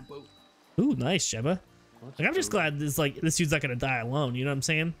just, ooh, nice, Jebba. Like, I'm just glad this dude's not gonna die alone. You know what I'm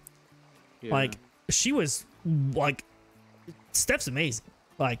saying? Yeah. Like, she was like, Steph's amazing,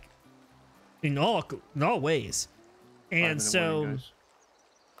 like in all ways, and so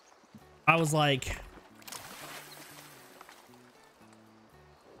I was like,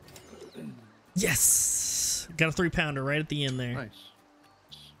 yes, got a 3-pounder right at the end there. Nice.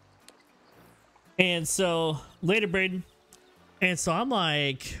 And so later, Braden, and so I'm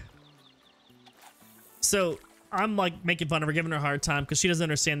like, making fun of her, giving her a hard time because she doesn't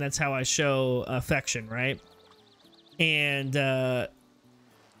understand that's how I show affection, right? And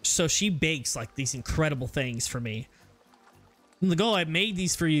so she bakes like these incredible things for me. I'm like, oh, I made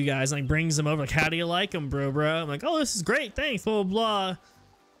these for you guys. And like brings them over, like, how do you like them, bro? I'm like, oh, this is great, thanks, blah, blah, blah.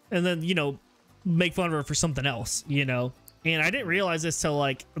 And then, you know, make fun of her for something else, you know? And I didn't realize this till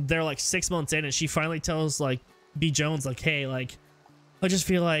like they're like 6 months in, and she finally tells like B Jones, like, hey, like, I just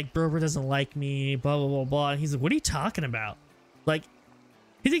feel like Brober doesn't like me, blah, blah, blah, blah. And he's like, what are you talking about? Like,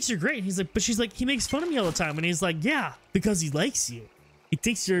 he thinks you're great. He's like, but she's like, he makes fun of me all the time. And he's like, yeah, because he likes you. He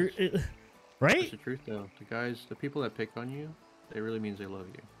thinks you're, right? That's the truth, though. The people that pick on you, it really means they love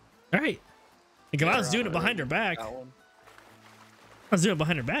you. Right. Like, if I was doing it behind her back, it's a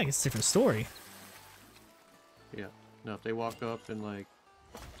different story. Yeah. No, if they walk up and like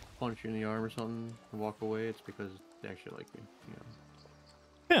punch you in the arm or something and walk away, it's because they actually like you. You know?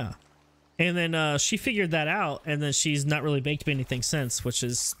 Yeah. And then she figured that out, and then she's not really baked me anything since, which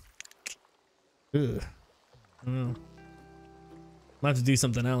is, ugh. I don't know. I'll have to do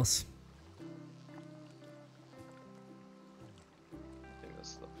something else. I think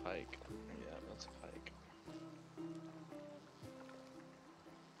that's the pike. Yeah, that's a pike.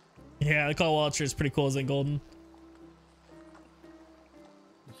 Yeah, the call Walter is pretty cool, isn't it, Golden?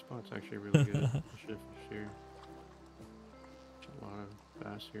 The spot's actually really good. I should fish here. A lot of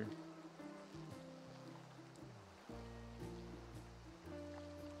bass here.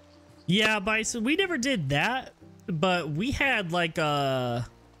 Yeah, Bison, we never did that, but we had like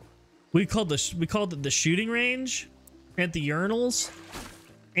we called it the shooting range at the urinals,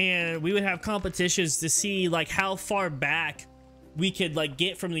 and we would have competitions to see like how far back we could like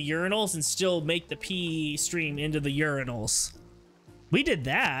get from the urinals and still make the pee stream into the urinals. We did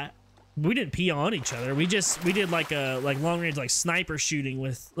that. We didn't pee on each other. We did like a long range like sniper shooting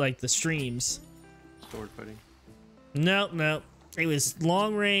with like the streams. Sword fighting. No. It was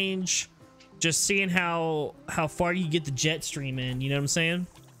long range, just seeing how far you get the jet stream in, you know what I'm saying?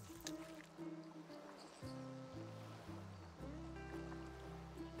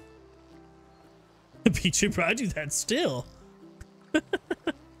 Peach, I do that still. Alright,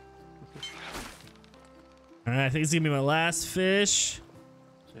 I think it's gonna be my last fish.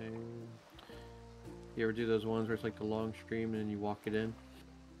 Same. You ever do those ones where it's like the long stream and then you walk it in?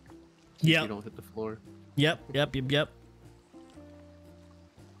 Yeah. You don't hit the floor. Yep. You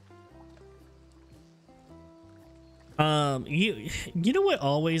know what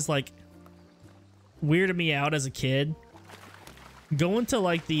always like weirded me out as a kid? Going to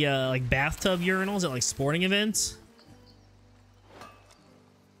like the like bathtub urinals at like sporting events.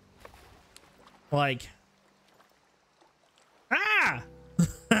 Like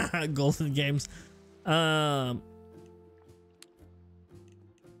Golden Games. That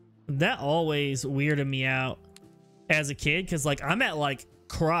always weirded me out as a kid, because like I'm at like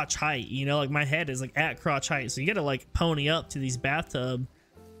crotch height, you know, like my head is like at crotch height, so you gotta like pony up to these bathtub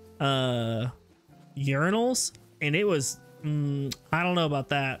urinals, and it was I don't know about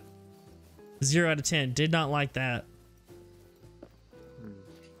that. 0 out of 10. Did not like that.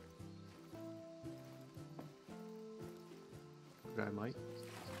 Guy Mike.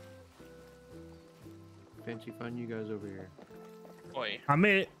 Fancy fun, you guys over here. Boy. I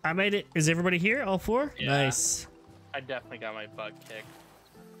made it. Is everybody here? All four? Yeah. Nice. I definitely got my butt kicked.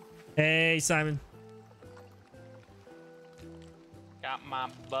 Hey, Simon. Got my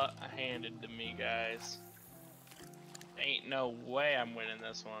butt handed to me, guys. Ain't no way I'm winning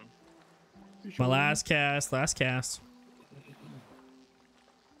this one. My last cast.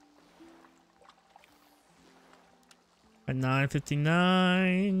 At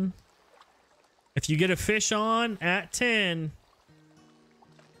 9:59. If you get a fish on at 10,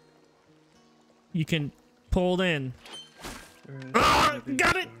 you can pull it in. Oh,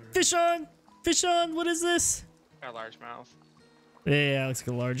 got it! Fish on! Fish on! What is this? Got a largemouth. Yeah, looks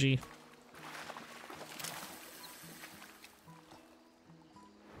like a largie.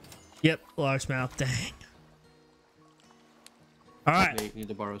 Yep, largemouth. Dang. All right. Nate, need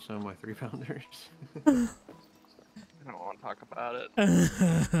to borrow some of my 3-pounders. I don't want to talk about it.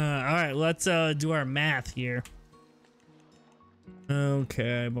 All right, let's do our math here.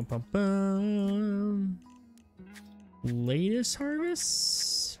 Okay. Bum, bum, bum. Latest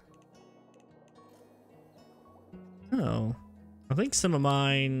harvest? Oh. I think some of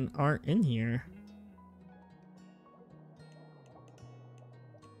mine aren't in here.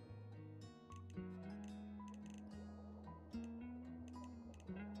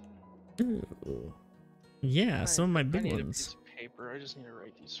 Ooh. Yeah, some of my big I need ones. a piece of paper. I just need to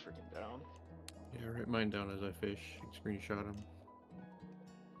write these freaking down. Yeah, write mine down as I fish. Screenshot them.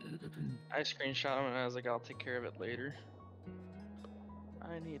 I screenshot them and I was like, I'll take care of it later.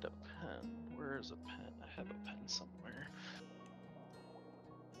 I need a pen. Where is a pen? I have a pen somewhere.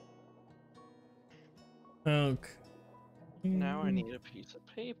 Okay. Now I need a piece of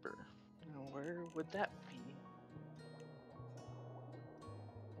paper. Now where would that be?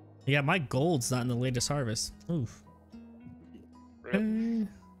 Yeah, my gold's not in the latest harvest. Oof. Rip.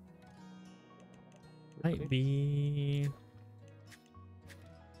 Might be.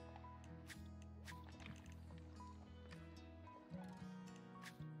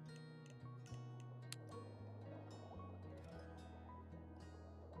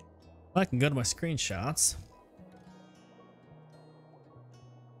 I can go to my screenshots.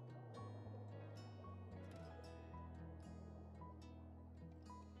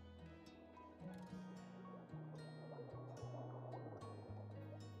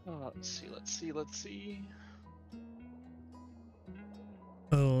 Let's see.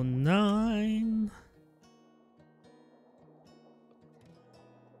 Oh, 9.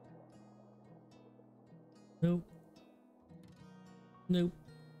 Nope. Nope.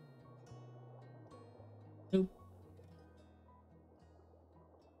 Nope.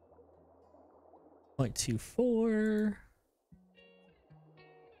 0.24.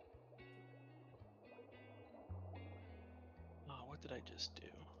 Oh, what did I just do?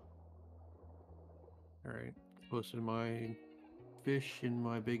 Alright. Posted my fish and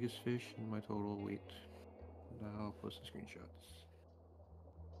my biggest fish and my total weight. Now I'll post the screenshots.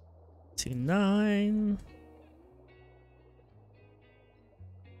 2.9.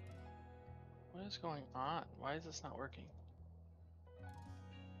 What is going on? Why is this not working?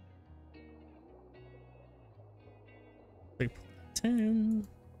 Big 10.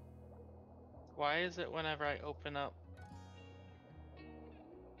 Why is it whenever I open up?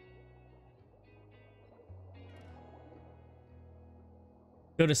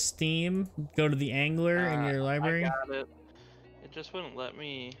 Go to Steam, go to theAngler in your library. I got it. It just wouldn't let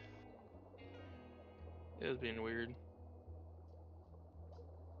me. It was being weird.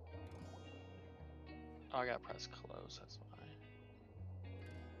 Oh, I got press close, that's why.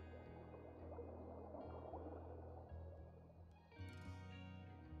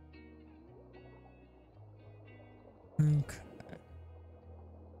 Okay.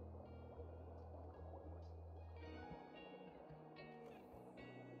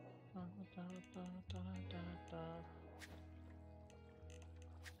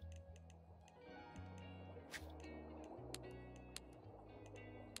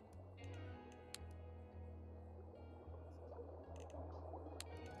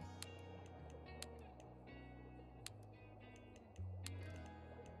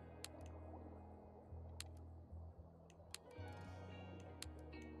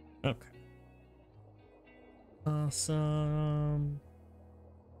 Okay. Awesome.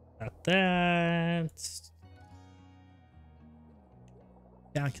 Got that.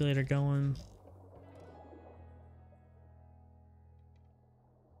 Calculator going.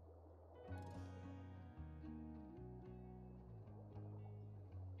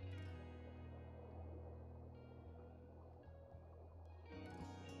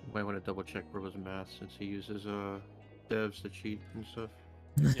 Might want to double check Bro's math since he uses devs to cheat and stuff.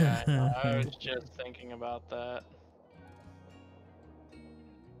 Yeah, I know. I was just thinking about that.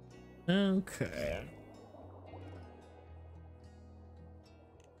 Okay.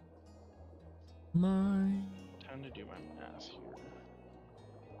 My Time to do my math here.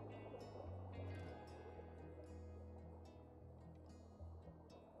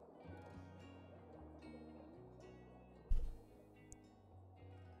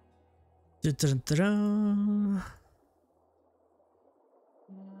 Da-da-da-da.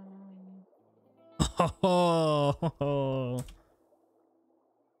 Oh.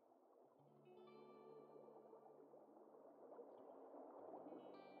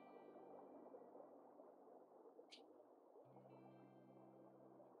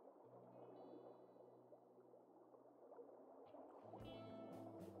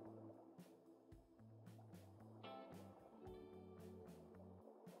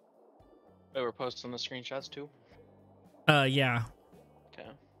 Wait, we're posting the screenshots too? Yeah. Okay.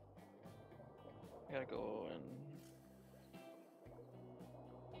 I gotta go and...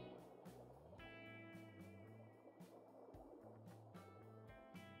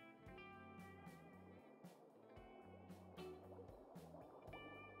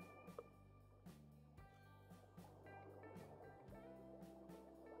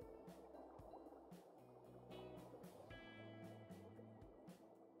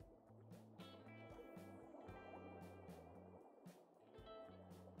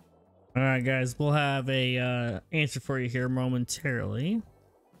 All right, guys, we'll have a answer for you here momentarily.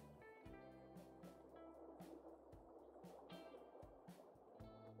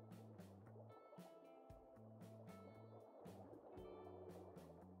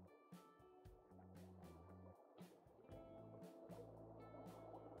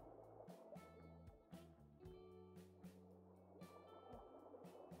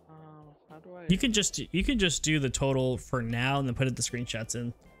 How do I... You can just do the total for now and then put the screenshots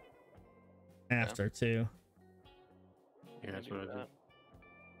in after too. Yeah, that's what I did.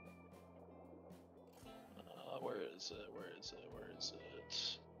 Where is it? Where is it? Where is it?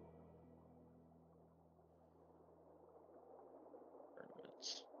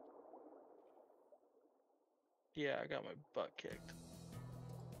 Tournaments. Yeah, I got my butt kicked.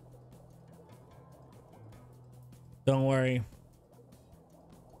 Don't worry.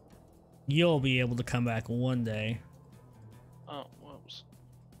 You'll be able to come back one day. Oh, whoops.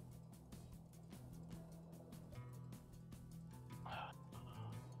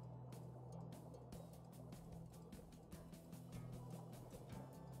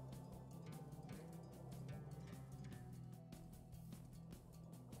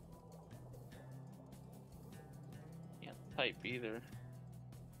 Can't type either.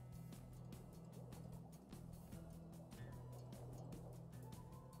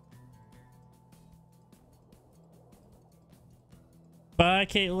 Bye,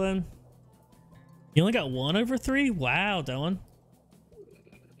 Caitlin. You only got 1 over 3? Wow, Dylan.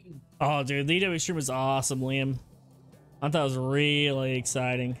 Oh, dude, the EW stream was awesome, Liam. I thought it was really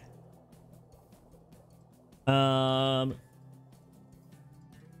exciting. I'm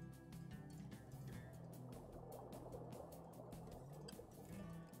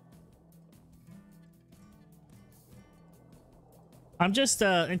just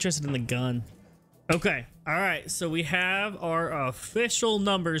interested in the gun. Okay, all right, so we have our official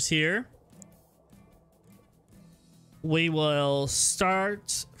numbers here. We will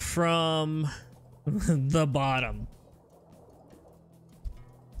start from the bottom.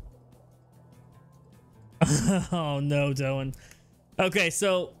 Oh no, Dylan. Okay,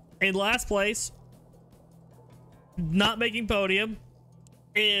 so in last place, not making podium,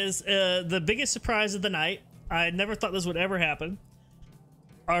 is the biggest surprise of the night. I never thought this would ever happen.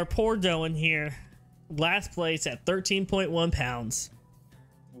 Our poor Dylan here, last place at 13.1 pounds.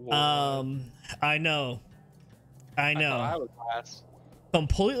 What? I know. I know. I thought I was last.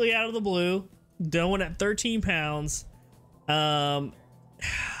 Completely out of the blue, Dylan at 13 pounds. I'm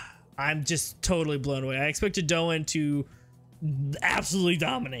just totally blown away. I expected Dylan to absolutely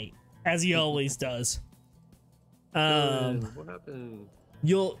dominate, as he always does. What happened?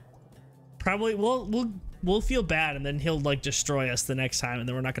 You'll probably we'll feel bad, and then he'll like destroy us the next time, and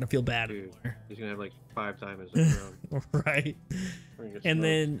then we're not gonna feel bad Dude, anymore. he's gonna have like 5 times his round. Right. We're gonna get And smoked.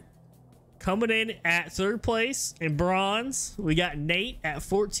 then coming in at third place in bronze, we got Nate at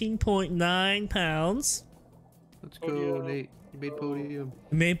 14.9 pounds. Let's go, Nate. You made podium.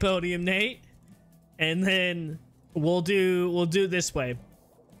 Main podium, Nate. And then we'll do this way.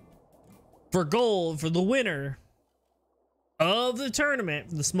 For gold, for the winner of the tournament,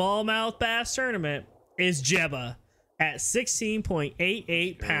 the smallmouth bass tournament, is Jebba at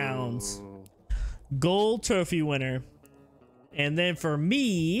 16.88 pounds. Oh, Gold trophy winner. And then for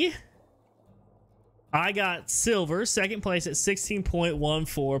me, I got silver, second place at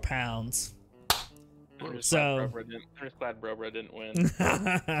 16.14 pounds. I'm just So- glad Brobra didn't win.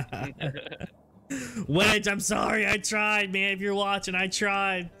 Wedge, I'm sorry. I tried, man. If you're watching, I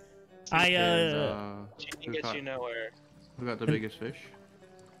tried. Cheating gets you nowhere. Who got the biggest fish?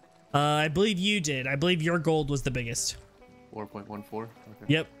 I believe you did. I believe your gold was the biggest. 4.14.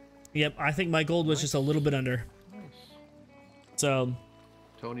 Okay. Yep. I think my gold was just a little bit under. Nice. So,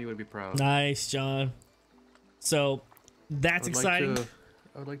 Tony would be proud. Nice, John. So that's exciting.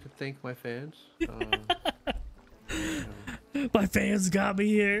 I would like to thank my fans. My fans got me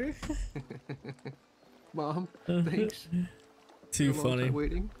here. Mom, thanks. Too funny.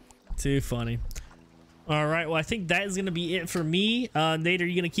 Waiting. Too funny. All right. Well, I think that is gonna be it for me. Nate, are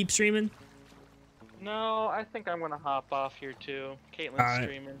you gonna keep streaming? No, I think I'm gonna hop off here too. Caitlin's right.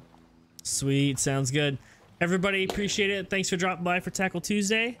 streaming. Sweet. Sounds good. Everybody, appreciate it. Thanks for dropping by for Tackle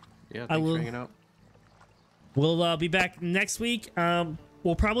Tuesday. Yeah, thanks for hanging out. We'll be back next week.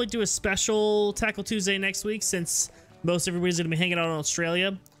 We'll probably do a special Tackle Tuesday next week since most everybody's gonna be hanging out in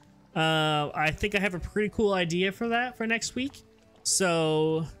Australia. I think I have a pretty cool idea for that for next week.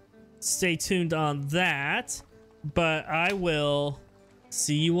 So stay tuned on that. But I will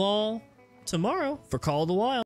see you all tomorrow for Call of the Wild.